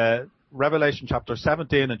Revelation chapter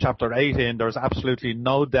 17 and chapter 18, there's absolutely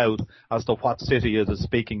no doubt as to what city it is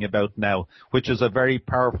speaking about now, which is a very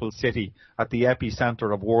powerful city at the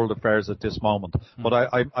epicenter of world affairs at this moment.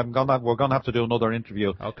 But we're gonna have to do another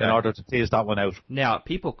interview in order to tease that one out. Now,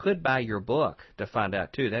 people could buy your book to find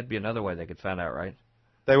out too. That'd be another way they could find out, right?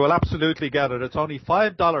 They will absolutely get it. It's only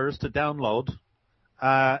 $5 to download.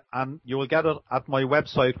 And you will get it at my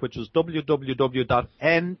website, which is www.neph.ie.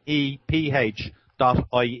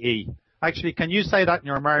 Actually, can you say that in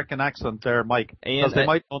your American accent there, Mike?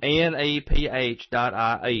 neph.ie.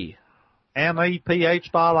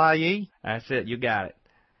 neph.ie? That's it. You got it.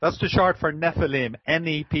 That's the short for Nephilim,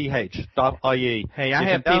 neph.ie. Hey, I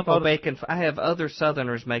have other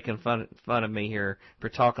Southerners making fun of me here for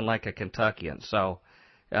talking like a Kentuckian. So,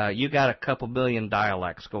 you got a couple million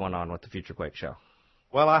dialects going on with the Future Quake Show.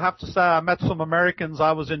 Well, I have to say, I met some Americans.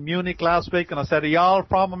 I was in Munich last week, and I said, are y'all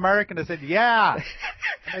from America? And they said, yeah. And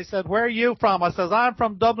they said, where are you from? I said, I'm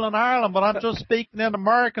from Dublin, Ireland, but I'm just speaking in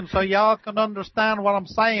American so y'all can understand what I'm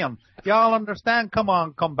saying. Y'all understand? Come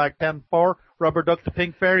on, come back 10-4, rubber duck to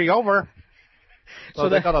pink fairy, over. So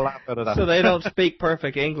they got a laugh out of that. So they don't speak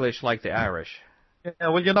perfect English like the Irish. Yeah,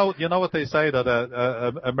 well, you know what they say,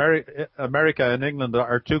 that America and England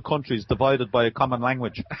are two countries divided by a common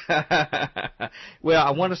language. Well,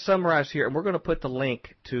 I want to summarize here, and we're going to put the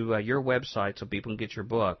link to your website so people can get your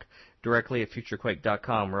book directly at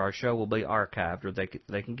futurequake.com, where our show will be archived, or they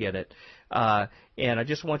can get it. And I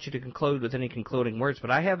just want you to conclude with any concluding words, but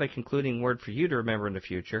I have a concluding word for you to remember in the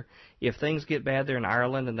future. If things get bad there in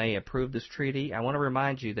Ireland and they approve this treaty, I want to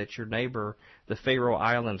remind you that your neighbor, the Faroe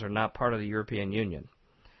Islands, are not part of the European Union.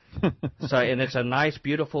 And it's a nice,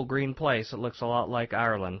 beautiful green place. It looks a lot like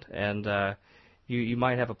Ireland, and you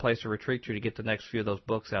might have a place to retreat to get the next few of those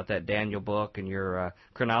books out, that Daniel book and your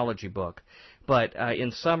chronology book. But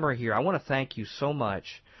in summary here, I want to thank you so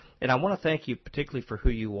much, and I want to thank you particularly for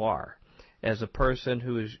who you are. As a person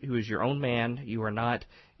who is your own man, you are not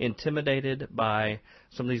intimidated by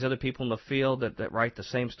some of these other people in the field that write the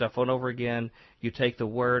same stuff over again. You take the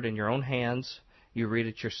word in your own hands. You read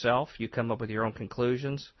it yourself. You come up with your own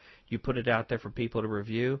conclusions. You put it out there for people to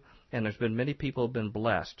review. And there's been many people who have been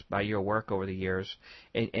blessed by your work over the years.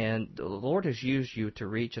 And the Lord has used you to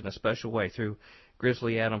reach in a special way through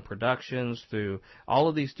Grizzly Adam Productions, through all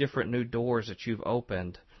of these different new doors that you've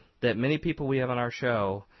opened that many people we have on our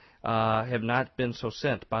show have not been so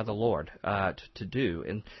sent by the Lord to do.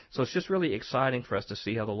 And so it's just really exciting for us to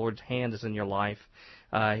see how the Lord's hand is in your life.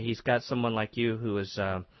 He's got someone like you who has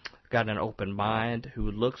got an open mind,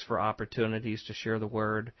 who looks for opportunities to share the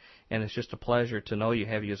Word. And it's just a pleasure to know you,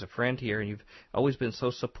 have you as a friend here, and you've always been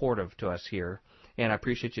so supportive to us here. and I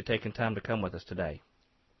appreciate you taking time to come with us today.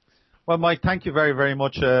 Well, Mike, thank you very, very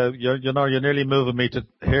much. You're nearly moving me to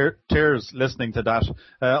tears listening to that.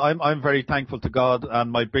 I'm very thankful to God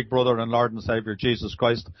and my big brother and Lord and Savior, Jesus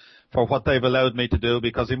Christ, for what they've allowed me to do,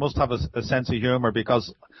 because He must have a sense of humour,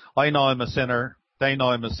 because I know I'm a sinner. They know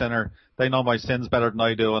I'm a sinner. They know my sins better than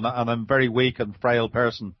I do, and I'm a very weak and frail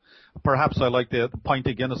person. Perhaps I like the pint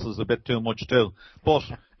of Guinnesses a bit too much too. But,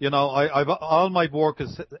 I've all my work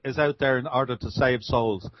is out there in order to save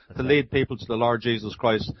souls, to lead people to the Lord Jesus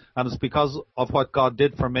Christ. And it's because of what God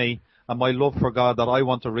did for me and my love for God that I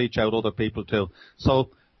want to reach out other people too.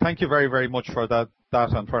 So thank you very, very much for that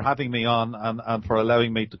and for having me on and for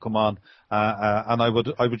allowing me to come on. And I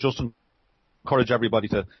would just encourage everybody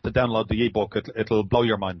to download the ebook. It'll blow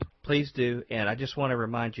your mind. Please do. And I just want to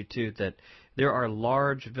remind you, too, that there are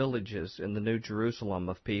large villages in the New Jerusalem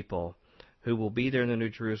of people who will be there in the New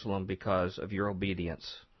Jerusalem because of your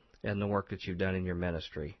obedience and the work that you've done in your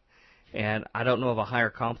ministry. And I don't know of a higher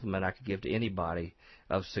compliment I could give to anybody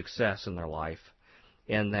of success in their life.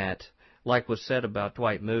 And that, like was said about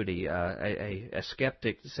Dwight Moody, a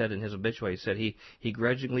skeptic said in his obituary, he said he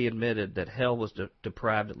grudgingly admitted that hell was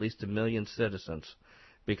deprived at least 1 million citizens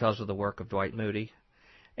because of the work of Dwight Moody.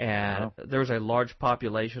 And there's a large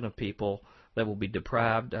population of people that will be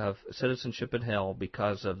deprived of citizenship in hell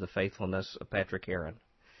because of the faithfulness of Patrick Heron.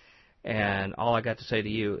 And all I got to say to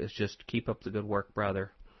you is just keep up the good work,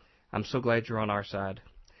 brother. I'm so glad you're on our side.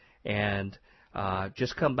 And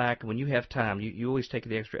just come back when you have time. You always take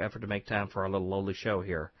the extra effort to make time for our little lowly show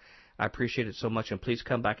here. I appreciate it so much, and please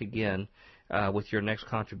come back again with your next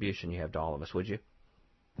contribution you have to all of us, would you?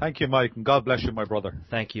 Thank you, Mike, and God bless you, my brother.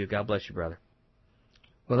 Thank you. God bless you, brother.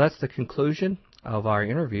 Well, that's the conclusion of our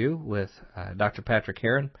interview with Dr. Patrick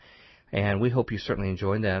Heron, and we hope you certainly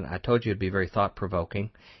enjoyed that. I told you it'd be very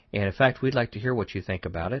thought-provoking, and in fact, we'd like to hear what you think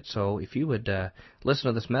about it. So if you would listen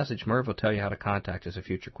to this message, Merv will tell you how to contact us at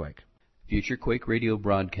Future Quake. Future Quake radio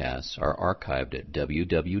broadcasts are archived at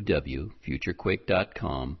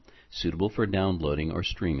www.futurequake.com, suitable for downloading or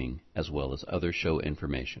streaming, as well as other show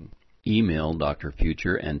information. Email Dr.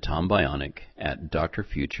 Future and Tom Bionic at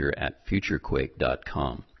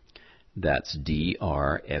drfuture@futurequake.com. That's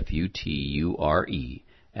DRFUTURE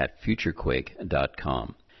at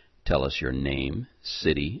futurequake.com. Tell us your name,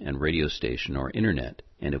 city, and radio station or internet,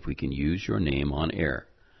 and if we can use your name on air.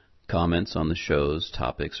 Comments on the show's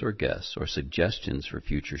topics or guests, or suggestions for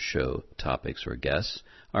future show topics or guests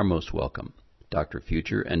are most welcome. Dr.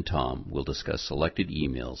 Future and Tom will discuss selected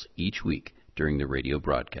emails each week during the radio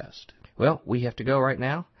broadcast. Well, we have to go right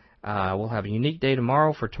now. We'll have a unique day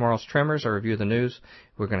tomorrow for tomorrow's Tremors, our review of the news.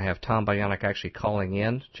 We're going to have Tom Bionic actually calling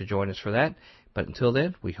in to join us for that. But until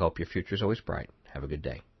then, we hope your future is always bright. Have a good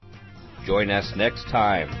day. Join us next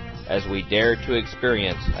time as we dare to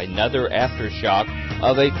experience another aftershock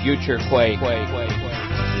of a future quake.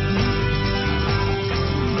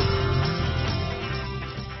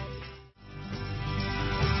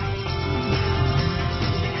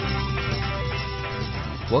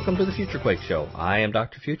 Welcome to the Future Quake Show. I am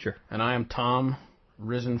Dr. Future. And I am Tom,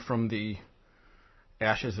 risen from the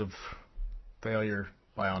ashes of failure,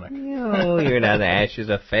 Bionic. No, you're not the ashes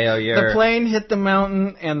of failure. The plane hit the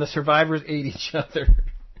mountain and the survivors ate each other.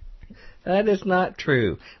 That is not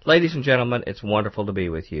true. Ladies and gentlemen, it's wonderful to be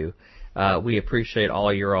with you. We appreciate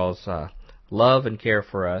all your all's love and care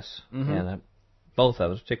for us. Mm-hmm. And both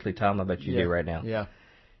of us, particularly Tom, I bet you do right now. Yeah.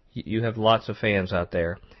 You have lots of fans out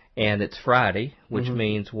there. And it's Friday, which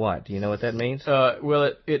means what? Do you know what that means?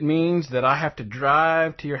 Well, it means that I have to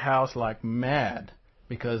drive to your house like mad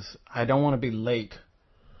because I don't want to be late.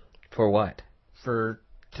 For what? For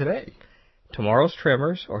today. Tomorrow's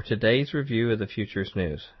Tremors or today's review of the Future's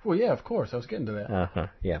news? Well, yeah, of course. I was getting to that.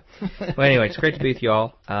 Yeah. Well, anyway, it's great to be with you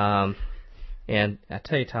all. And I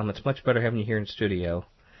tell you, Tom, it's much better having you here in studio.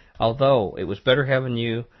 Although it was better having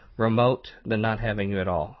you remote than not having you at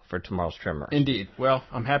all for tomorrow's Tremors. Indeed. Well,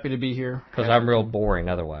 I'm happy to be here. Because I'm real boring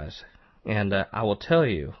otherwise. And I will tell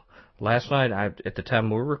you, last night, at the time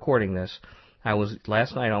we were recording this, I was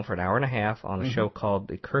last night on for an hour and a half on a show called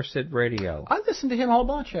The Cursed Radio. I listened to him a whole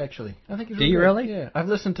bunch, actually. I think he's Do you really? Yeah. I've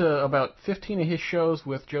listened to about 15 of his shows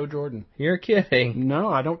with Joe Jordan. You're kidding. No,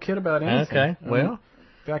 I don't kid about anything. Okay, well.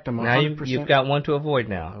 In fact, I'm 100%. Now you've got one to avoid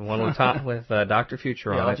now. One with Dr.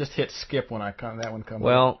 Future on it. I'll just hit skip when that one comes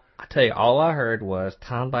Well, I tell you, all I heard was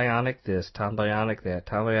Tom Bionic this, Tom Bionic that,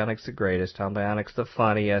 Tom Bionic's the greatest, Tom Bionic's the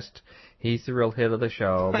funniest, he's the real hit of the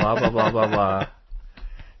show, blah, blah, blah, blah, blah.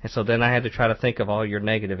 And so then I had to try to think of all your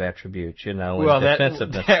negative attributes, and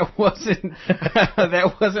defensiveness.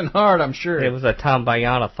 That wasn't hard, I'm sure. It was a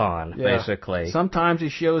Tombayanathon, basically. Sometimes he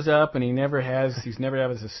shows up and he's never has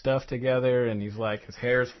his stuff together, and he's like, his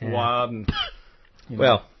hair's wild. And,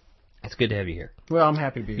 Well, it's good to have you here. Well, I'm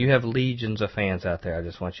happy to be here. You have legions of fans out there, I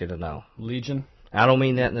just want you to know. Legion? I don't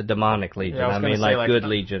mean that in the demonic legion. Yeah, I mean like good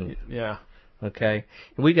legion. Yeah. Okay.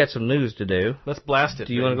 We got some news to do. Let's blast it.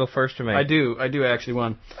 Do you want to go first or me? I do actually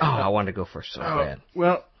want. Oh, I wanted to go first so bad.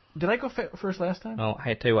 Well, did I go first last time? Oh,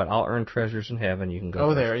 I tell you what, I'll earn treasures in heaven. You can go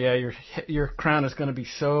first. There. Yeah, your crown is going to be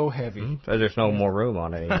so heavy. Mm-hmm. There's no more room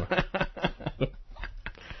on it anymore.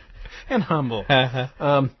 And humble.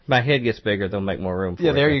 My head gets bigger, they'll make more room for it.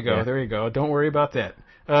 Yeah, there you go. There you go. Don't worry about that.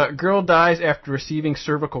 Girl dies after receiving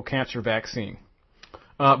cervical cancer vaccine.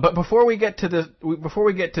 But before we get to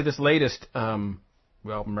this latest,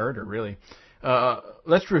 murder really,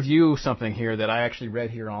 let's review something here that I actually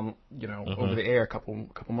read here on, over the air a couple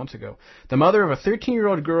months ago. The mother of a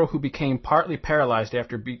 13-year-old girl who became partly paralyzed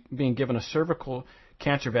after being given a cervical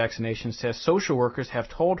cancer vaccination says social workers have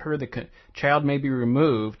told her the child may be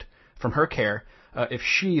removed from her care if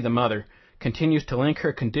she, the mother, continues to link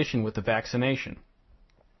her condition with the vaccination.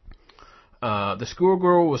 The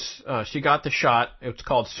schoolgirl she got the shot. It's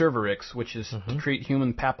called Cervarix, which is to treat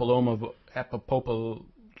human papilloma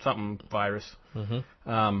something virus.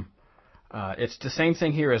 It's the same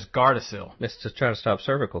thing here as Gardasil. It's to try to stop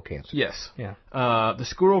cervical cancer. Yes. Yeah. The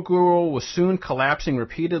schoolgirl was soon collapsing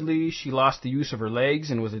repeatedly. She lost the use of her legs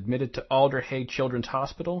and was admitted to Alder-Hey Children's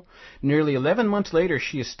Hospital. Nearly 11 months later,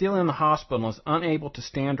 she is still in the hospital and is unable to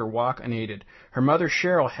stand or walk unaided. Her mother,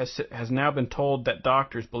 Cheryl, has now been told that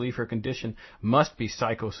doctors believe her condition must be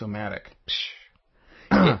psychosomatic.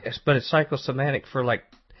 But it's psychosomatic for,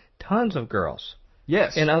 tons of girls.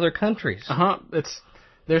 Yes. In other countries.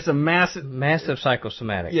 There's a massive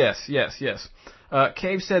psychosomatic. Yes.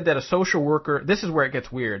 Cave said that a social worker. This is where it gets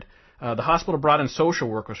weird. The hospital brought in social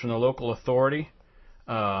workers from the local authority,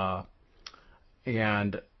 and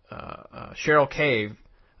Cheryl Cave,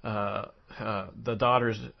 the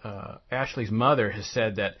daughter's Ashley's mother, has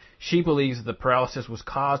said that she believes the paralysis was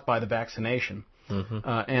caused by the vaccination.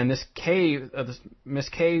 And Miss Cave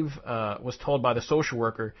was told by the social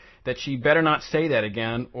worker that she better not say that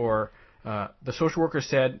again, or the social worker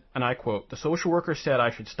said, and I quote, "The social worker said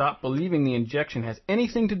I should stop believing the injection has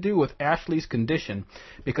anything to do with Ashley's condition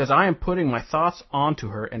because I am putting my thoughts onto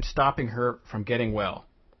her and stopping her from getting well.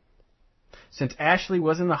 Since Ashley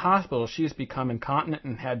was in the hospital, she has become incontinent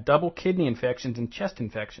and had double kidney infections and chest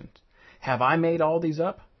infections. Have I made all these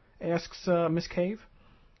up?" asks Miss Cave.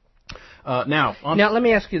 Now let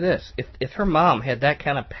me ask you this. If her mom had that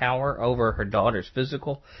kind of power over her daughter's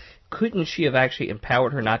physical, couldn't she have actually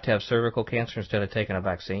empowered her not to have cervical cancer instead of taking a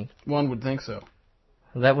vaccine? One would think so.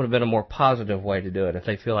 That would have been a more positive way to do it if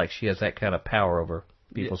they feel like she has that kind of power over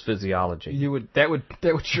people's physiology. That would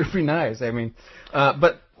sure be nice. I mean,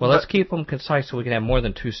 let's keep them concise so we can have more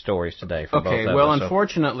than two stories today for both of us. Okay, well,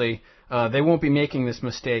 unfortunately, they won't be making this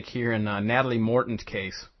mistake here in Natalie Morton's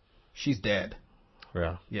case. She's dead.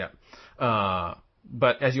 Yeah. Yeah.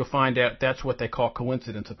 But as you'll find out, that's what they call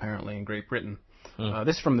coincidence, apparently, in Great Britain.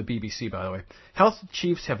 This is from the BBC, by the way. Health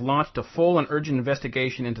chiefs have launched a full and urgent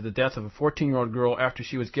investigation into the death of a 14-year-old girl after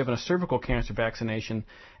she was given a cervical cancer vaccination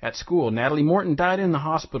at school. Natalie Morton died in the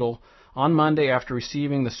hospital on Monday after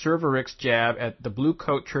receiving the Cervarix jab at the Blue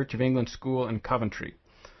Coat Church of England school in Coventry.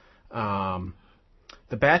 The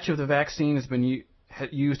batch of the vaccine has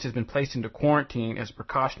been placed into quarantine as a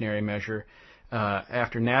precautionary measure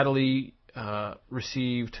after Natalie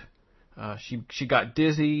received. She got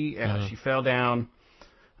dizzy. She fell down.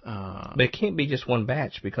 But it can't be just one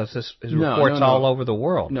batch because there's reports all over the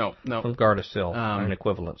world. No. From Gardasil and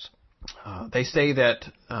equivalents. They say that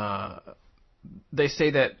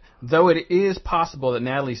though it is possible that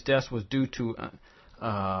Natalie's death was due to,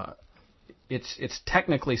 it's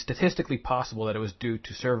technically, statistically possible that it was due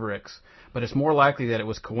to Cervarix, but it's more likely that it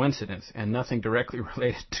was coincidence and nothing directly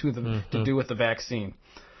related to to do with the vaccine.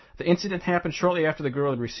 The incident happened shortly after the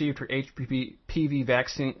girl had received her HPV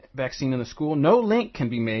vaccine in the school. No link can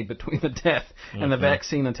be made between the death and the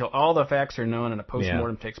vaccine until all the facts are known and a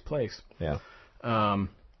postmortem takes place. Yeah. And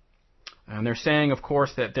they're saying, of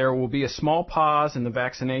course, that there will be a small pause in the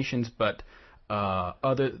vaccinations, but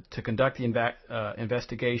to conduct the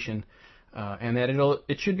investigation, and that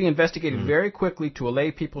it should be investigated very quickly to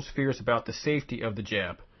allay people's fears about the safety of the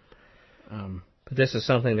jab. But this is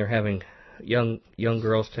something they're having young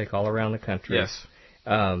girls take all around the country. Yes.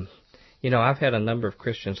 I've had a number of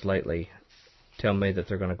Christians lately tell me that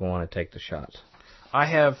they're going to go on and take the shots.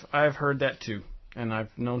 I've heard that too. And I've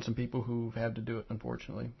known some people who've had to do it,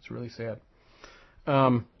 unfortunately. It's really sad.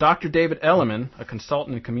 Dr. David Elliman, a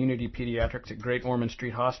consultant in community pediatrics at Great Ormond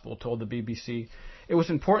Street Hospital, told the BBC it was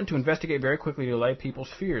important to investigate very quickly to allay people's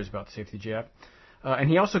fears about the safety of the jab. And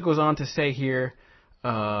he also goes on to say here,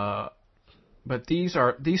 but these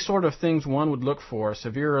sort of things one would look for, a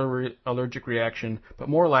severe allergic reaction, but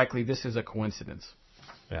more likely this is a coincidence.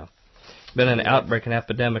 Yeah. Been an outbreak, an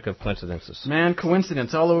epidemic of coincidences. Man,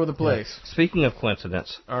 coincidence all over the place. Yeah. Speaking of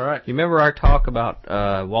coincidence. All right. You remember our talk about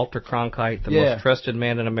Walter Cronkite, the most trusted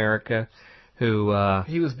man in America, who...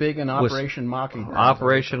 he was big in Operation Mockingbird.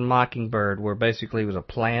 Operation Mockingbird, where basically it was a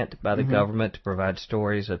plant by the government to provide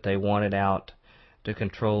stories that they wanted out to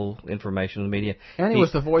control information in the media. And he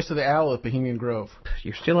was the voice of the owl at Bohemian Grove.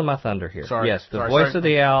 You're stealing my thunder here. Sorry. Yes, the voice of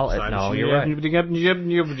the owl. No, you're right.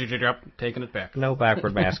 Taking it back. No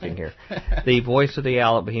backward masking here. The voice of the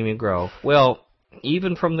owl at Bohemian Grove. Well,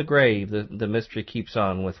 even from the grave, the mystery keeps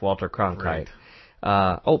on with Walter Cronkite.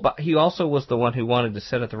 Right. But he also was the one who wanted to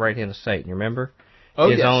sit at the right hand of Satan. You remember?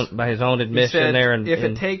 Yes. By his own admission said, there in if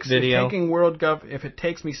it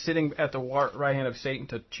takes me sitting at the right hand of Satan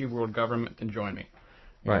to achieve world government, then join me.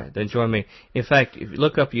 Right, then join me. In fact, if you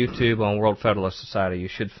look up YouTube on World Federalist Society, you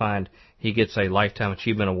should find he gets a Lifetime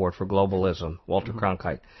Achievement Award for Globalism, Walter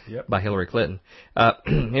Cronkite, by Hillary Clinton.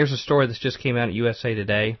 Here's a story that just came out at USA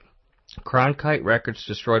Today. Cronkite records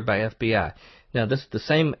destroyed by FBI. Now, this is the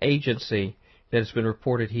same agency that has been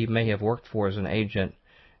reported he may have worked for as an agent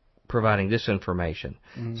providing this information.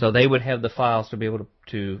 So they would have the files to be able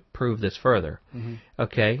to prove this further.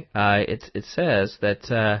 Okay, it says that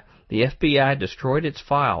the FBI destroyed its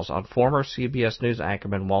files on former CBS News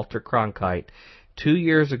anchorman Walter Cronkite 2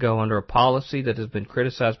 years ago under a policy that has been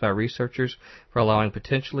criticized by researchers for allowing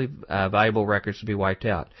potentially valuable records to be wiped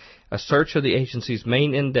out. A search of the agency's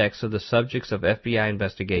main index of the subjects of FBI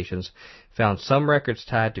investigations found some records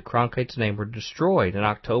tied to Cronkite's name were destroyed in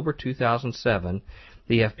October 2007.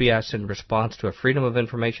 The FBI said in response to a Freedom of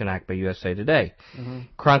Information Act by USA Today.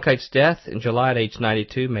 Cronkite's death in July at age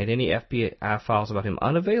 92 made any FBI files about him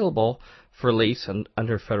unavailable for release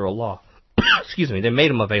under federal law. Excuse me, they made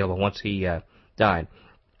them available once he died.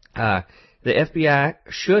 The FBI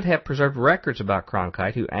should have preserved records about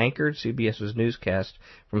Cronkite, who anchored CBS's newscast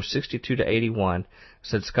from 62 to 81,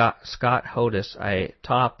 said Scott Hodis, a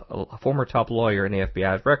former top lawyer in the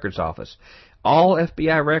FBI's records office. All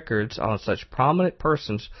FBI records on such prominent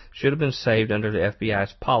persons should have been saved under the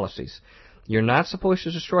FBI's policies. You're not supposed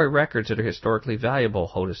to destroy records that are historically valuable,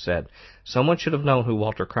 Hodis said. Someone should have known who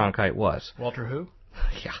Walter Cronkite was. Walter who?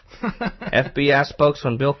 Yeah. FBI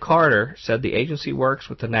spokesman Bill Carter said the agency works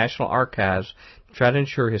with the National Archives to try to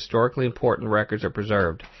ensure historically important records are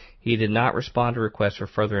preserved. He did not respond to requests for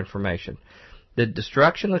further information. The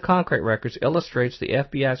destruction of the Cronkite records illustrates the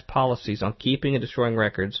FBI's policies on keeping and destroying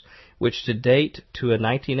records, which to date to a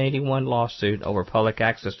 1981 lawsuit over public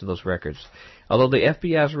access to those records. Although the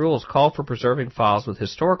FBI's rules call for preserving files with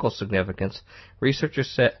historical significance,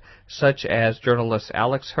 researchers such as journalist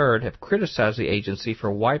Alex Hurd have criticized the agency for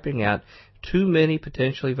wiping out too many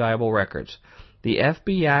potentially valuable records. The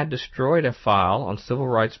FBI destroyed a file on civil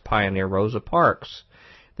rights pioneer Rosa Parks,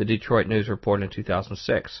 the Detroit News reported in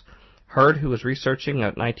 2006. Hurd, who was researching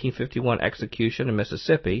a 1951 execution in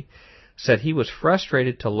Mississippi, said he was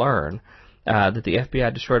frustrated to learn that the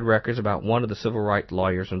FBI destroyed records about one of the civil rights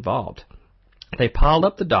lawyers involved. They piled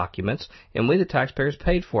up the documents, and we, the taxpayers,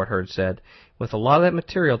 paid for it, Hurd said. With a lot of that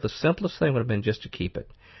material, the simplest thing would have been just to keep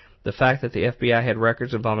it. The fact that the FBI had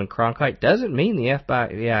records involving Cronkite doesn't mean the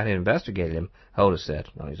FBI had investigated him, Hodis said.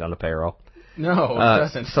 No, he's on the payroll. No, it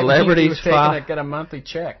doesn't. Celebrities get a monthly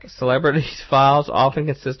check. Celebrities' files often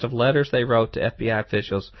consist of letters they wrote to FBI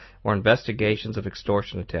officials or investigations of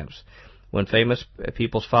extortion attempts. When famous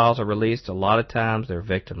people's files are released, a lot of times they're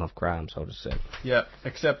victim of crimes, Hodis said. Yeah,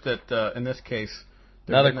 except that in this case...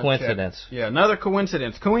 Another coincidence. Yeah, another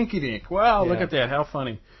coincidence. Coinkydink. Wow, look at that. How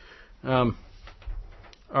funny. All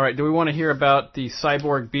right, do we want to hear about the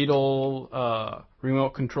cyborg Beetle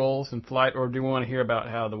remote controls in flight, or do we want to hear about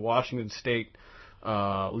how the Washington State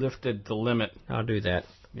lifted the limit? I'll do that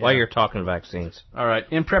while you're talking vaccines. All right.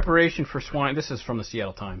 In preparation for swine... This is from the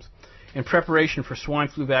Seattle Times. In preparation for swine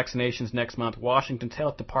flu vaccinations next month, Washington's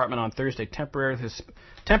health department on Thursday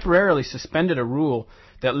temporarily suspended a rule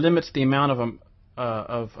that limits the amount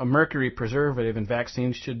of a mercury preservative in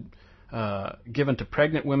vaccines should given to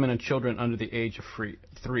pregnant women and children under the age of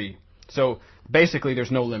 3. So basically,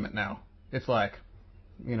 there's no limit now. It's like,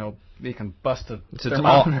 you can bust a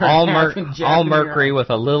thermometer all mercury with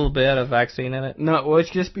a little bit of vaccine in it. No, well, it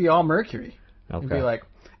should just be all mercury. Okay. It'd be like,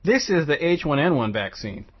 this is the H1N1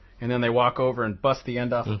 vaccine. and then they walk over and bust the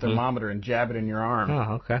end off the thermometer and jab it in your arm.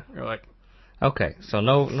 Oh, okay. You're like, okay, so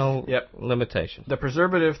no Yep. limitation. the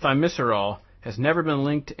preservative thimerosal has never been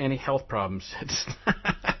linked to any health problems.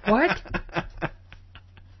 What?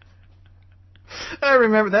 I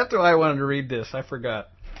remember. That's why I wanted to read this. I forgot.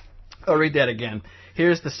 I'll read that again.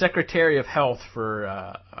 Here's the Secretary of Health for,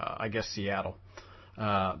 I guess, Seattle.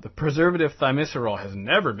 The preservative thimerosal has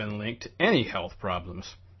never been linked to any health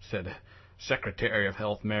problems, said Secretary of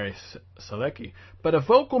Health Mary Selecki. But a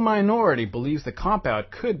vocal minority believes the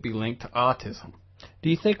compound could be linked to autism. Do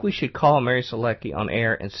you think we should call Mary Selecki on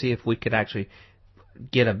air and see if we could actually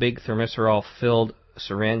get a big thimerosal-filled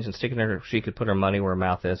syringe and stick it in her so she could put her money where her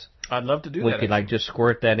mouth is? I'd love to do We that. could like just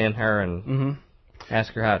squirt that in her and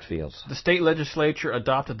ask her how it feels. The state legislature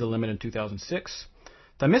adopted the limit in 2006.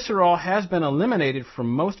 Thimerosal has been eliminated from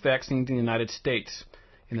most vaccines in the United States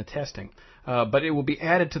in the testing, but it will be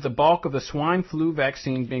added to the bulk of the swine flu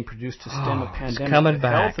vaccine being produced to stem the pandemic. It's coming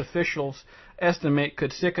back. Health officials estimate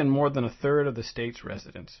could sicken more than a third of the state's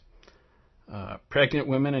residents. Pregnant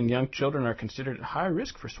women and young children are considered at high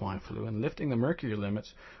risk for swine flu, and lifting the mercury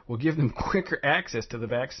limits will give them quicker access to the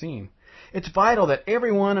vaccine. It's vital that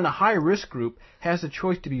everyone in a high-risk group has the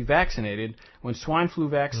choice to be vaccinated when swine flu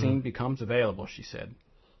vaccine becomes available, she said.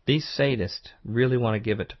 These sadists really want to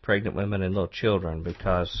give it to pregnant women and little children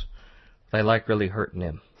because they like really hurting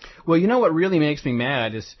them. Well, you know what really makes me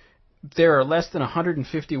mad is there are less than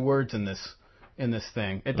 150 words in this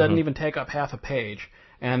thing. It doesn't even take up half a page,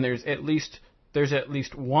 and there's at least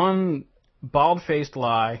one bald-faced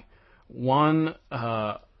lie, one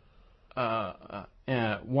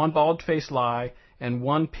bald-faced lie, and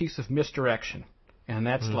one piece of misdirection, and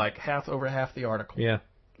that's like over half the article. Yeah.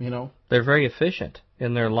 You know, they're very efficient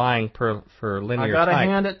in their lying for linear I got to type.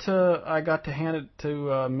 hand it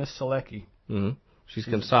to Miss Selecki. She's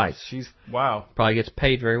concise. She's wow. Probably gets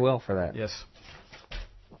paid very well for that. Yes.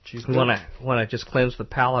 She's You want to just cleanse the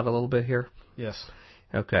palate a little bit here? Yes.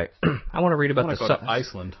 Okay. I want to read about I want to go to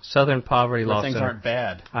Iceland. Southern Poverty Law Things Center. aren't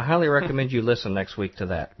bad. I highly recommend you listen next week to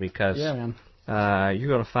that because man. You're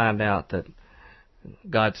going to find out that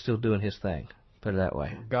God's still doing His thing. Put it that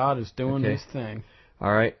way. God is doing His thing.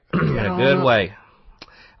 All right, in a good way.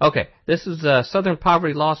 Okay, this is Southern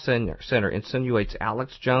Poverty Law Center insinuates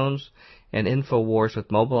Alex Jones and InfoWars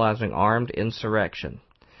with mobilizing armed insurrection.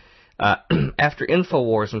 After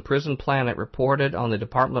InfoWars and Prison Planet reported on the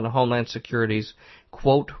Department of Homeland Security's,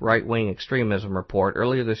 quote, right-wing extremism report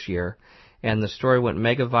earlier this year, and the story went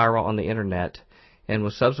mega viral on the Internet and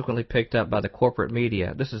was subsequently picked up by the corporate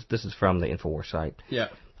media. This is from the InfoWars site. Yeah.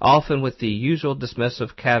 Often with the usual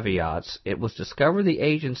dismissive caveats, it was discovered the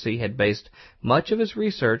agency had based much of its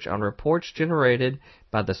research on reports generated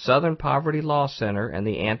by the Southern Poverty Law Center and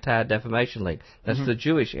the Anti-Defamation League. That's the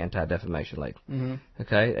Jewish Anti-Defamation League.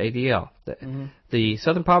 Okay, ADL. The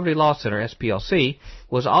Southern Poverty Law Center, SPLC,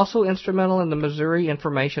 was also instrumental in the Missouri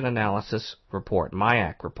Information Analysis Report,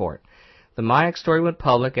 MIAC report. The MIAC story went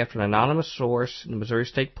public after an anonymous source in the Missouri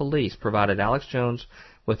State Police provided Alex Jones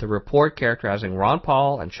with a report characterizing Ron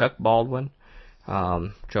Paul and Chuck Baldwin.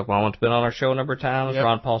 Chuck Baldwin's been on our show a number of times. Yep.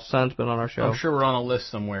 Ron Paul's son's been on our show. I'm sure we're on a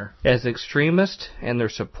list somewhere. As extremists and their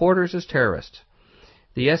supporters as terrorists.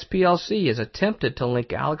 The SPLC has attempted to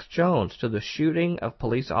link Alex Jones to the shooting of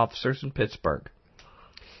police officers in Pittsburgh.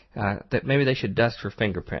 That maybe they should dust for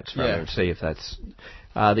fingerprints rather and see if that's...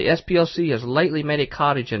 the SPLC has lately made a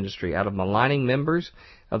cottage industry out of maligning members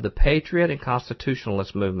of the Patriot and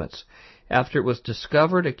Constitutionalist movements. After it was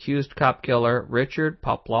discovered, accused cop killer Richard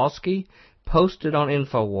Poplawski posted on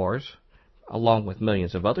InfoWars, along with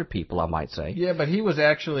millions of other people, I might say. Yeah, but he was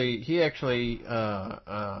actually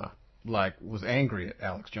was angry at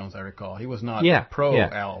Alex Jones, I recall. He was not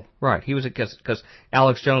pro-Al. Right, he was because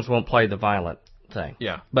Alex Jones won't play the violent thing.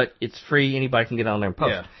 Yeah. But it's free, anybody can get on there and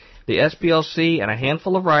post. Yeah. The SPLC and a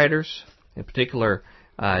handful of writers, in particular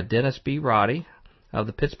Dennis B. Roddy, of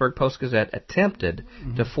the Pittsburgh Post-Gazette, attempted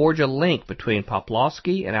to forge a link between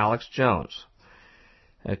Poplawski and Alex Jones.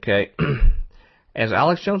 Okay. As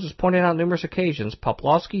Alex Jones has pointed out on numerous occasions,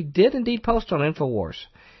 Poplawski did indeed post on InfoWars.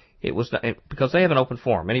 It was because they have an open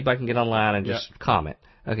forum. Anybody can get online and just comment.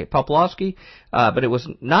 Okay, Poplawski, but it was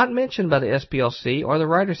not mentioned by the SPLC or the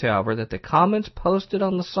writers, however, that the comments posted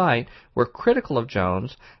on the site were critical of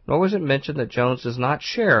Jones, nor was it mentioned that Jones does not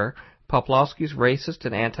share Poplawski's racist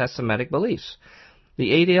and anti-Semitic beliefs.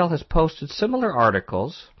 The ADL has posted similar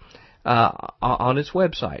articles on its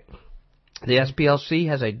website. The SPLC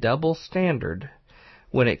has a double standard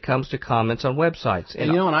when it comes to comments on websites.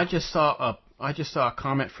 And I just saw a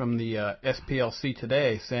comment from the SPLC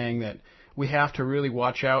today saying that we have to really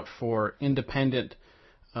watch out for independent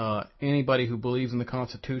anybody who believes in the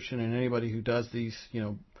Constitution and anybody who does these,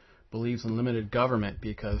 believes in limited government,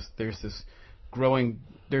 because there's this growing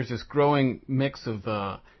mix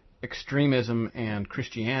of extremism and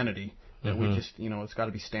Christianity that we just, it's got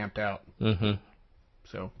to be stamped out. Mm-hmm.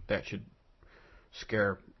 So that should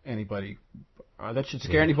scare anybody. That should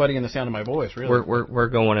scare anybody in the sound of my voice, really. We're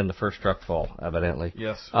going in the first truck full, evidently.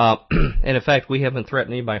 Yes. And in fact, we haven't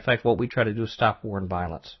threatened anybody. In fact, what we try to do is stop war and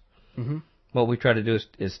violence. Mm-hmm. What we try to do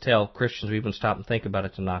is tell Christians to even stop and think about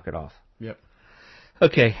it to knock it off. Yep.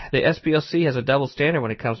 Okay, the SPLC has a double standard when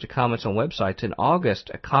it comes to comments on websites. In August,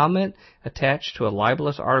 a comment attached to a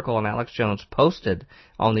libelous article on Alex Jones posted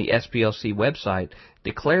on the SPLC website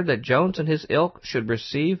declared that Jones and his ilk should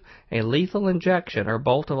receive a lethal injection or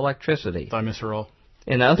bolt of electricity. Thimerosal.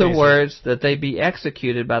 In other words, that they be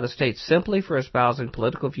executed by the state simply for espousing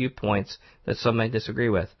political viewpoints that some may disagree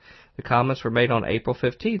with. The comments were made on April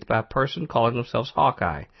 15th by a person calling themselves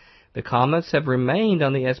Hawkeye. The comments have remained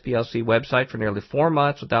on the SPLC website for nearly 4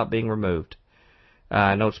 months without being removed,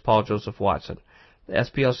 notes Paul Joseph Watson. The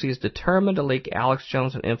SPLC is determined to link Alex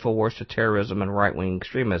Jones and InfoWars to terrorism and right-wing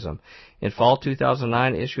extremism. In fall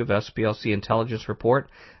 2009 issue of SPLC Intelligence Report,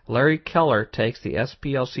 Larry Keller takes the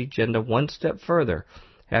SPLC agenda one step further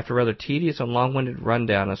after a rather tedious and long-winded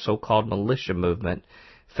rundown of so-called militia movement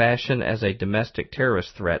fashioned as a domestic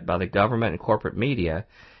terrorist threat by the government and corporate media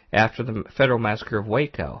after the federal massacre of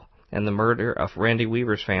Waco and the murder of Randy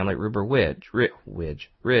Weaver's family at Ruber Ridge.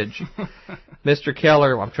 Mr.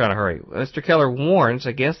 Keller, I'm trying to hurry. Mr. Keller warns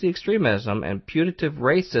against the extremism and putative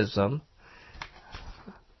racism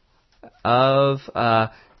of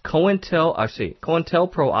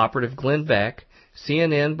COINTELPRO operative Glenn Beck,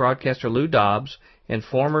 CNN broadcaster Lou Dobbs, and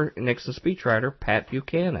former Nixon speechwriter Pat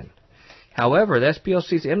Buchanan. However, the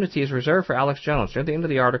SPLC's enmity is reserved for Alex Jones. Near the end of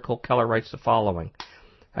the article, Keller writes the following.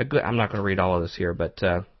 I'm not going to read all of this here, but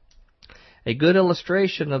a good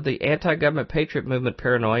illustration of the anti-government patriot movement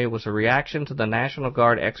paranoia was a reaction to the National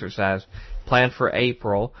Guard exercise planned for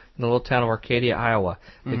April in the little town of Arcadia, Iowa.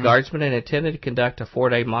 The guardsmen had intended to conduct a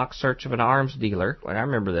 4-day mock search of an arms dealer. I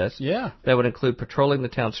remember this. Yeah. That would include patrolling the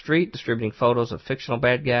town street, distributing photos of fictional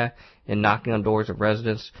bad guy, and knocking on doors of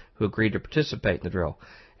residents who agreed to participate in the drill.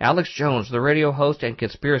 Alex Jones, the radio host and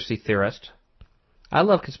conspiracy theorist. I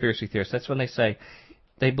love conspiracy theorists. That's when they say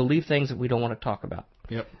they believe things that we don't want to talk about.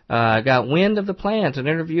 Yep. Got wind of the plans and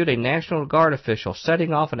interviewed a National Guard official,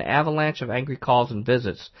 setting off an avalanche of angry calls and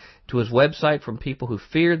visits to his website from people who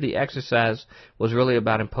feared the exercise was really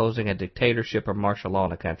about imposing a dictatorship or martial law in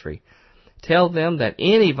the country. Tell them that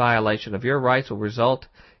any violation of your rights will result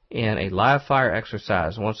in a live-fire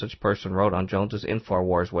exercise, one such person wrote on Jones's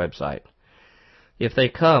InfoWars website. If they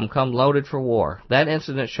come loaded for war. That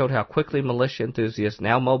incident showed how quickly militia enthusiasts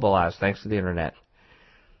now mobilize thanks to the Internet.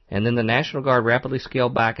 And then the National Guard rapidly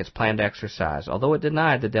scaled back its planned exercise, although it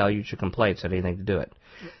denied the deluge of complaints had anything to do it.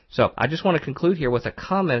 So I just want to conclude here with a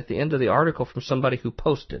comment at the end of the article from somebody who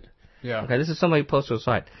posted. Yeah. Okay, this is somebody who posted on the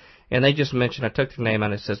site. And they just mentioned, I took their name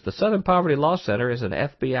and it says, the Southern Poverty Law Center is an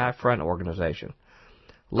FBI front organization.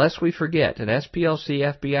 Lest we forget, an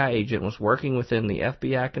SPLC FBI agent was working within the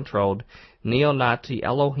FBI-controlled neo-Nazi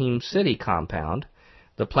Elohim City compound,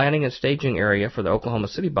 the planning and staging area for the Oklahoma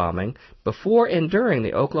City bombing, before and during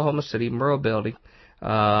the Oklahoma City Murrah building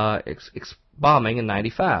bombing in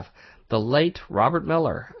 '95. The late Robert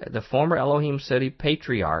Miller, the former Elohim City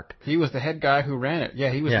patriarch. He was the head guy who ran it.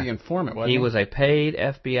 Yeah, he was the informant, wasn't he? He was a paid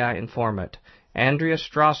FBI informant. Andrea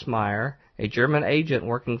Strassmeyer, a German agent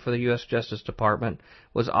working for the U.S. Justice Department,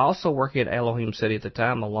 was also working at Elohim City at the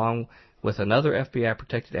time, along with another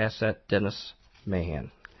FBI-protected asset, Dennis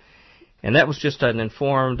Mahan. And that was just an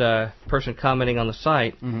informed person commenting on the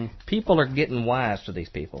site. Mm-hmm. People are getting wise to these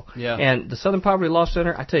people. Yeah. And the Southern Poverty Law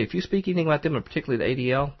Center, I tell you, if you speak anything about them, and particularly the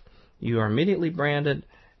ADL, you are immediately branded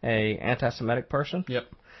a anti-Semitic person. Yep.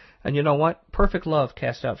 And you know what? Perfect love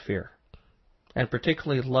casts out fear. And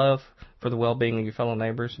particularly love for the well-being of your fellow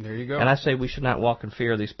neighbors. There you go. And I say we should not walk in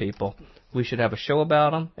fear of these people. We should have a show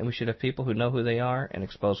about them, and we should have people who know who they are and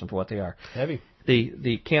expose them for what they are. Heavy.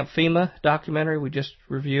 The Camp FEMA documentary we just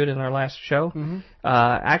reviewed in our last show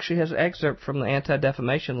actually has an excerpt from the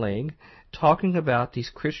Anti-Defamation League talking about these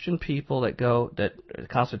Christian people that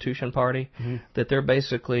Constitution Party, that they're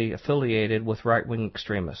basically affiliated with right-wing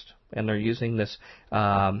extremists, and they're using this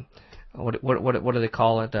what do they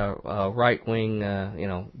call it?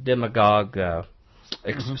 Right-wing demagogue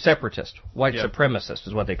separatist, white supremacist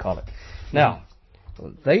is what they call it. Now,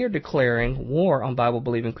 they are declaring war on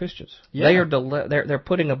Bible-believing Christians. Yeah. They're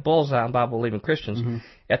putting a bullseye on Bible-believing Christians. Mm-hmm.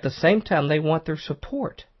 At the same time, they want their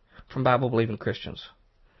support from Bible-believing Christians.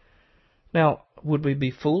 Now, would we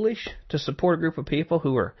be foolish to support a group of people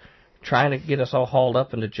who are trying to get us all hauled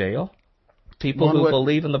up into jail? People who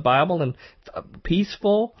believe in the Bible and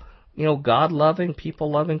peaceful, God-loving,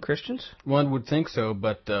 people-loving Christians? One would think so,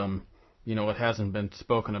 but, it hasn't been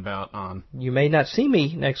spoken about on... You may not see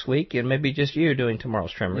me next week, and maybe just you doing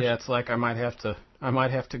tomorrow's Tremors. Yeah, it's like I might have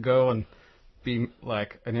to go and be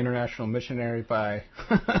like an international missionary by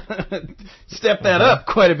step that up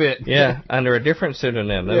quite a bit. Yeah, under a different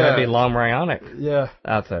pseudonym. That might be Long Ryonic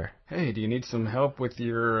out there. Hey, do you need some help with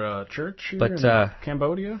your church here in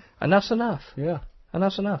Cambodia? Enough's enough. Yeah.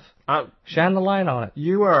 Enough's enough. Shine the light on it.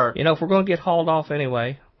 You are... if we're going to get hauled off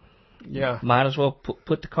anyway, might as well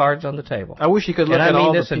put the cards on the table. I wish you could look at all the people. And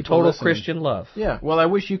I mean this in total Christian love. Yeah, well, I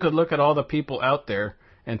wish you could look at all the people out there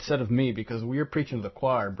instead of me, because we're preaching to the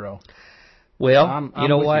choir, bro. Well, I'm you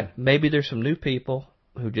know what? You. Maybe there's some new people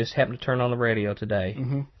who just happen to turn on the radio today,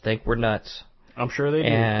 think we're nuts. I'm sure they do.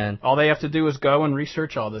 And all they have to do is go and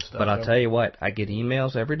research all this stuff. But I'll tell you what, I get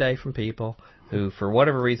emails every day from people who, for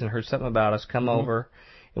whatever reason, heard something about us, come over,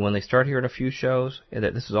 and when they start hearing a few shows, and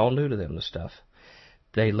that this is all new to them, this stuff,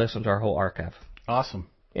 they listen to our whole archive. Awesome.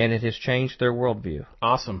 And it has changed their worldview.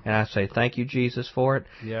 Awesome. And I say, thank you, Jesus, for it.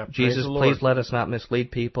 Yeah, Jesus, please let us not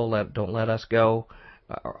mislead people. Don't let us go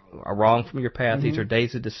wrong from your path. These are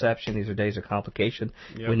days of deception. These are days of complication.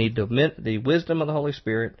 Yep. We need the wisdom of the Holy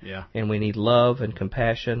Spirit. Yeah. And we need love and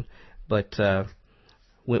compassion. But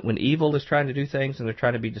when evil is trying to do things and they're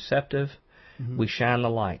trying to be deceptive, we shine the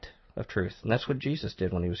light of truth. And that's what Jesus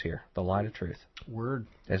did when he was here, the light of truth. Word.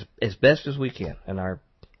 As best as we can in our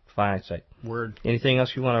finite state. Word. Anything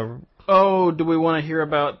else you want to... Oh, do we want to hear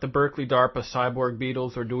about the Berkeley DARPA cyborg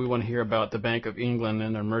beetles, or do we want to hear about the Bank of England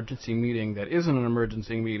and an emergency meeting that isn't an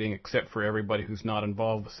emergency meeting except for everybody who's not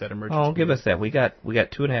involved with said emergency meeting? Give us that. We got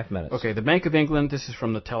 2.5 minutes. Okay, the Bank of England, this is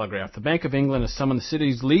from the Telegraph. The Bank of England has summoned the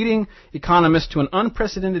city's leading economists to an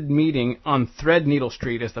unprecedented meeting on Threadneedle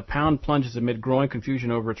Street as the pound plunges amid growing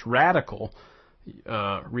confusion over its radical,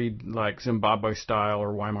 read like Zimbabwe style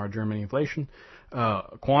or Weimar Germany inflation,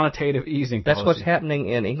 quantitative easing policy. That's what's happening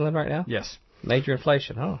in England right now? Yes. Major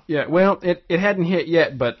inflation, huh? Yeah, well, it hadn't hit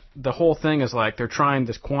yet, but the whole thing is like they're trying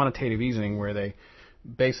this quantitative easing where they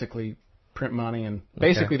basically print money, and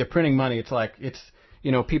basically they're printing money. It's like,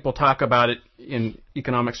 people talk about it in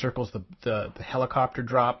economic circles, the helicopter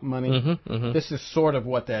drop money. This is sort of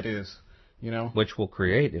what that is, Which will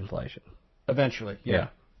create inflation. Eventually, yeah.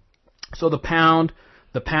 So the pound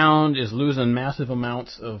is losing massive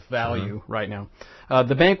amounts of value right now.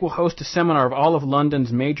 The bank will host a seminar of all of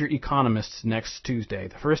London's major economists next Tuesday,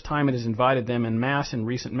 the first time it has invited them en masse in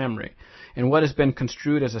recent memory, in what has been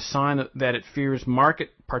construed as a sign that it fears market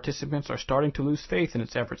participants are starting to lose faith in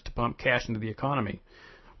its efforts to pump cash into the economy.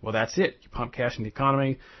 Well, that's it. You pump cash in the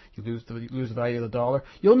economy, you lose the value of the dollar.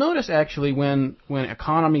 You'll notice, actually, when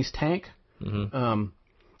economies tank,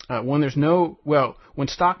 when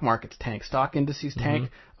stock markets tank, stock indices tank,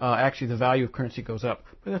 actually the value of currency goes up.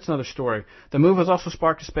 But that's another story. The move has also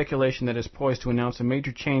sparked a speculation that is poised to announce a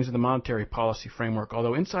major change in the monetary policy framework,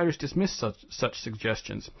 although insiders dismiss such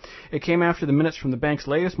suggestions. It came after the minutes from the bank's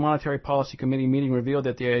latest monetary policy committee meeting revealed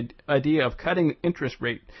that the idea of cutting the interest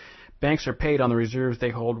rate banks are paid on the reserves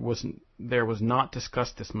they hold was not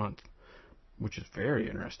discussed this month. Which is very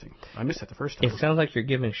interesting. I missed that the first time. It sounds like you're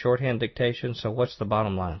giving shorthand dictation, so what's the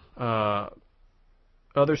bottom line?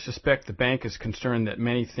 Others suspect the bank is concerned that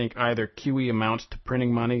many think either QE amounts to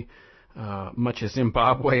printing money, much as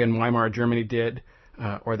Zimbabwe and Weimar Germany did,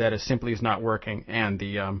 or that it simply is not working, and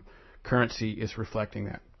the currency is reflecting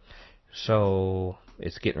that. So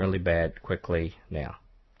it's getting really bad quickly now.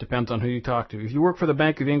 Depends on who you talk to. If you work for the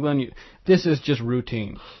Bank of England, this is just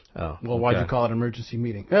routine. Oh, well, why'd you call it an emergency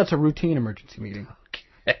meeting? That's a routine emergency meeting.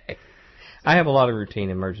 Okay. I have a lot of routine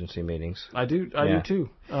emergency meetings. I do too.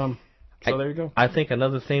 So there you go. I think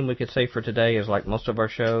another theme we could say for today is, like most of our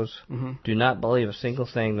shows, do not believe a single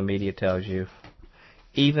thing the media tells you,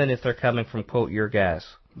 even if they're coming from, quote, your guys.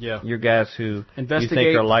 Yeah. Your guys who you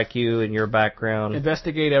think are like you in your background.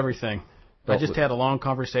 Investigate everything. I just had a long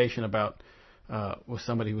conversation about... with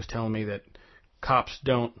somebody who was telling me that cops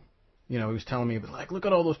don't, he was telling me, like, look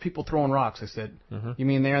at all those people throwing rocks. I said, you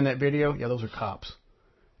mean they're in that video? Yeah, those are cops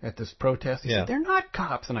at this protest. He said, they're not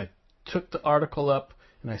cops. And I took the article up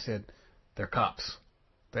and I said, they're cops.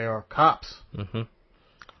 They are cops.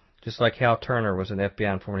 Just like Hal Turner was an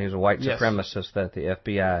FBI informant. He was a white supremacist that the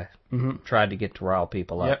FBI tried to get to rile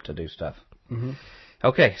people up to do stuff.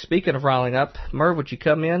 Okay, speaking of riling up, Merv, would you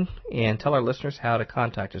come in and tell our listeners how to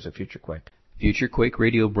contact us at Future Quake? Future Quake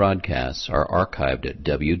radio broadcasts are archived at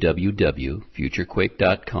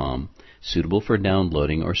www.futurequake.com, suitable for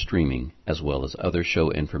downloading or streaming, as well as other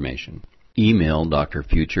show information. Email Dr.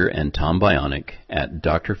 Future and Tom Bionic at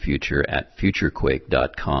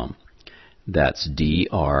drfuture@futurequake.com. That's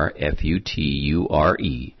DRFUTURE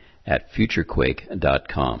at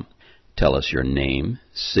futurequake.com. Tell us your name,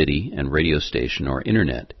 city, and radio station or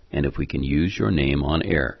internet, and if we can use your name on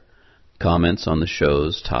air. Comments on the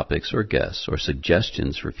show's topics or guests, or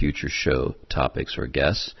suggestions for future show topics or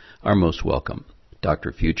guests are most welcome.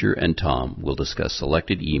 Dr. Future and Tom will discuss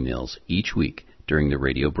selected emails each week during the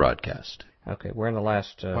radio broadcast. Okay, we're in the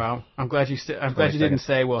last. Well, I'm glad you didn't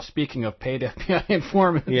say. Well, speaking of paid FBI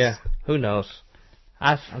informants. Yeah, who knows?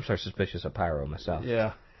 I'm sort of suspicious of Pyro myself.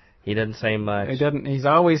 Yeah. He doesn't say much. He doesn't. He's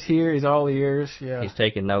always here. He's all ears. Yeah. He's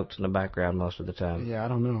taking notes in the background most of the time. Yeah, I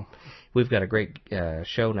don't know. We've got a great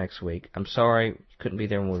show next week. I'm sorry you couldn't be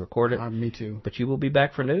there when we recorded. Me too. But you will be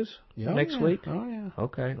back for news next week? Oh, yeah.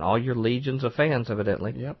 Okay. All your legions of fans,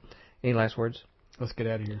 evidently. Yep. Any last words? Let's get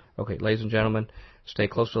out of here. Okay, ladies and gentlemen, stay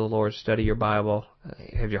close to the Lord, study your Bible,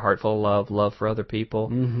 have your heart full of love for other people.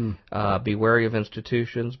 Mm-hmm. Be wary of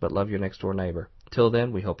institutions, but love your next-door neighbor. Till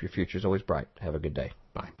then, we hope your future is always bright. Have a good day.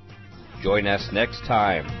 Bye. Join us next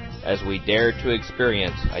time as we dare to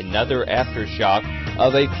experience another aftershock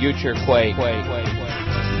of a future quake.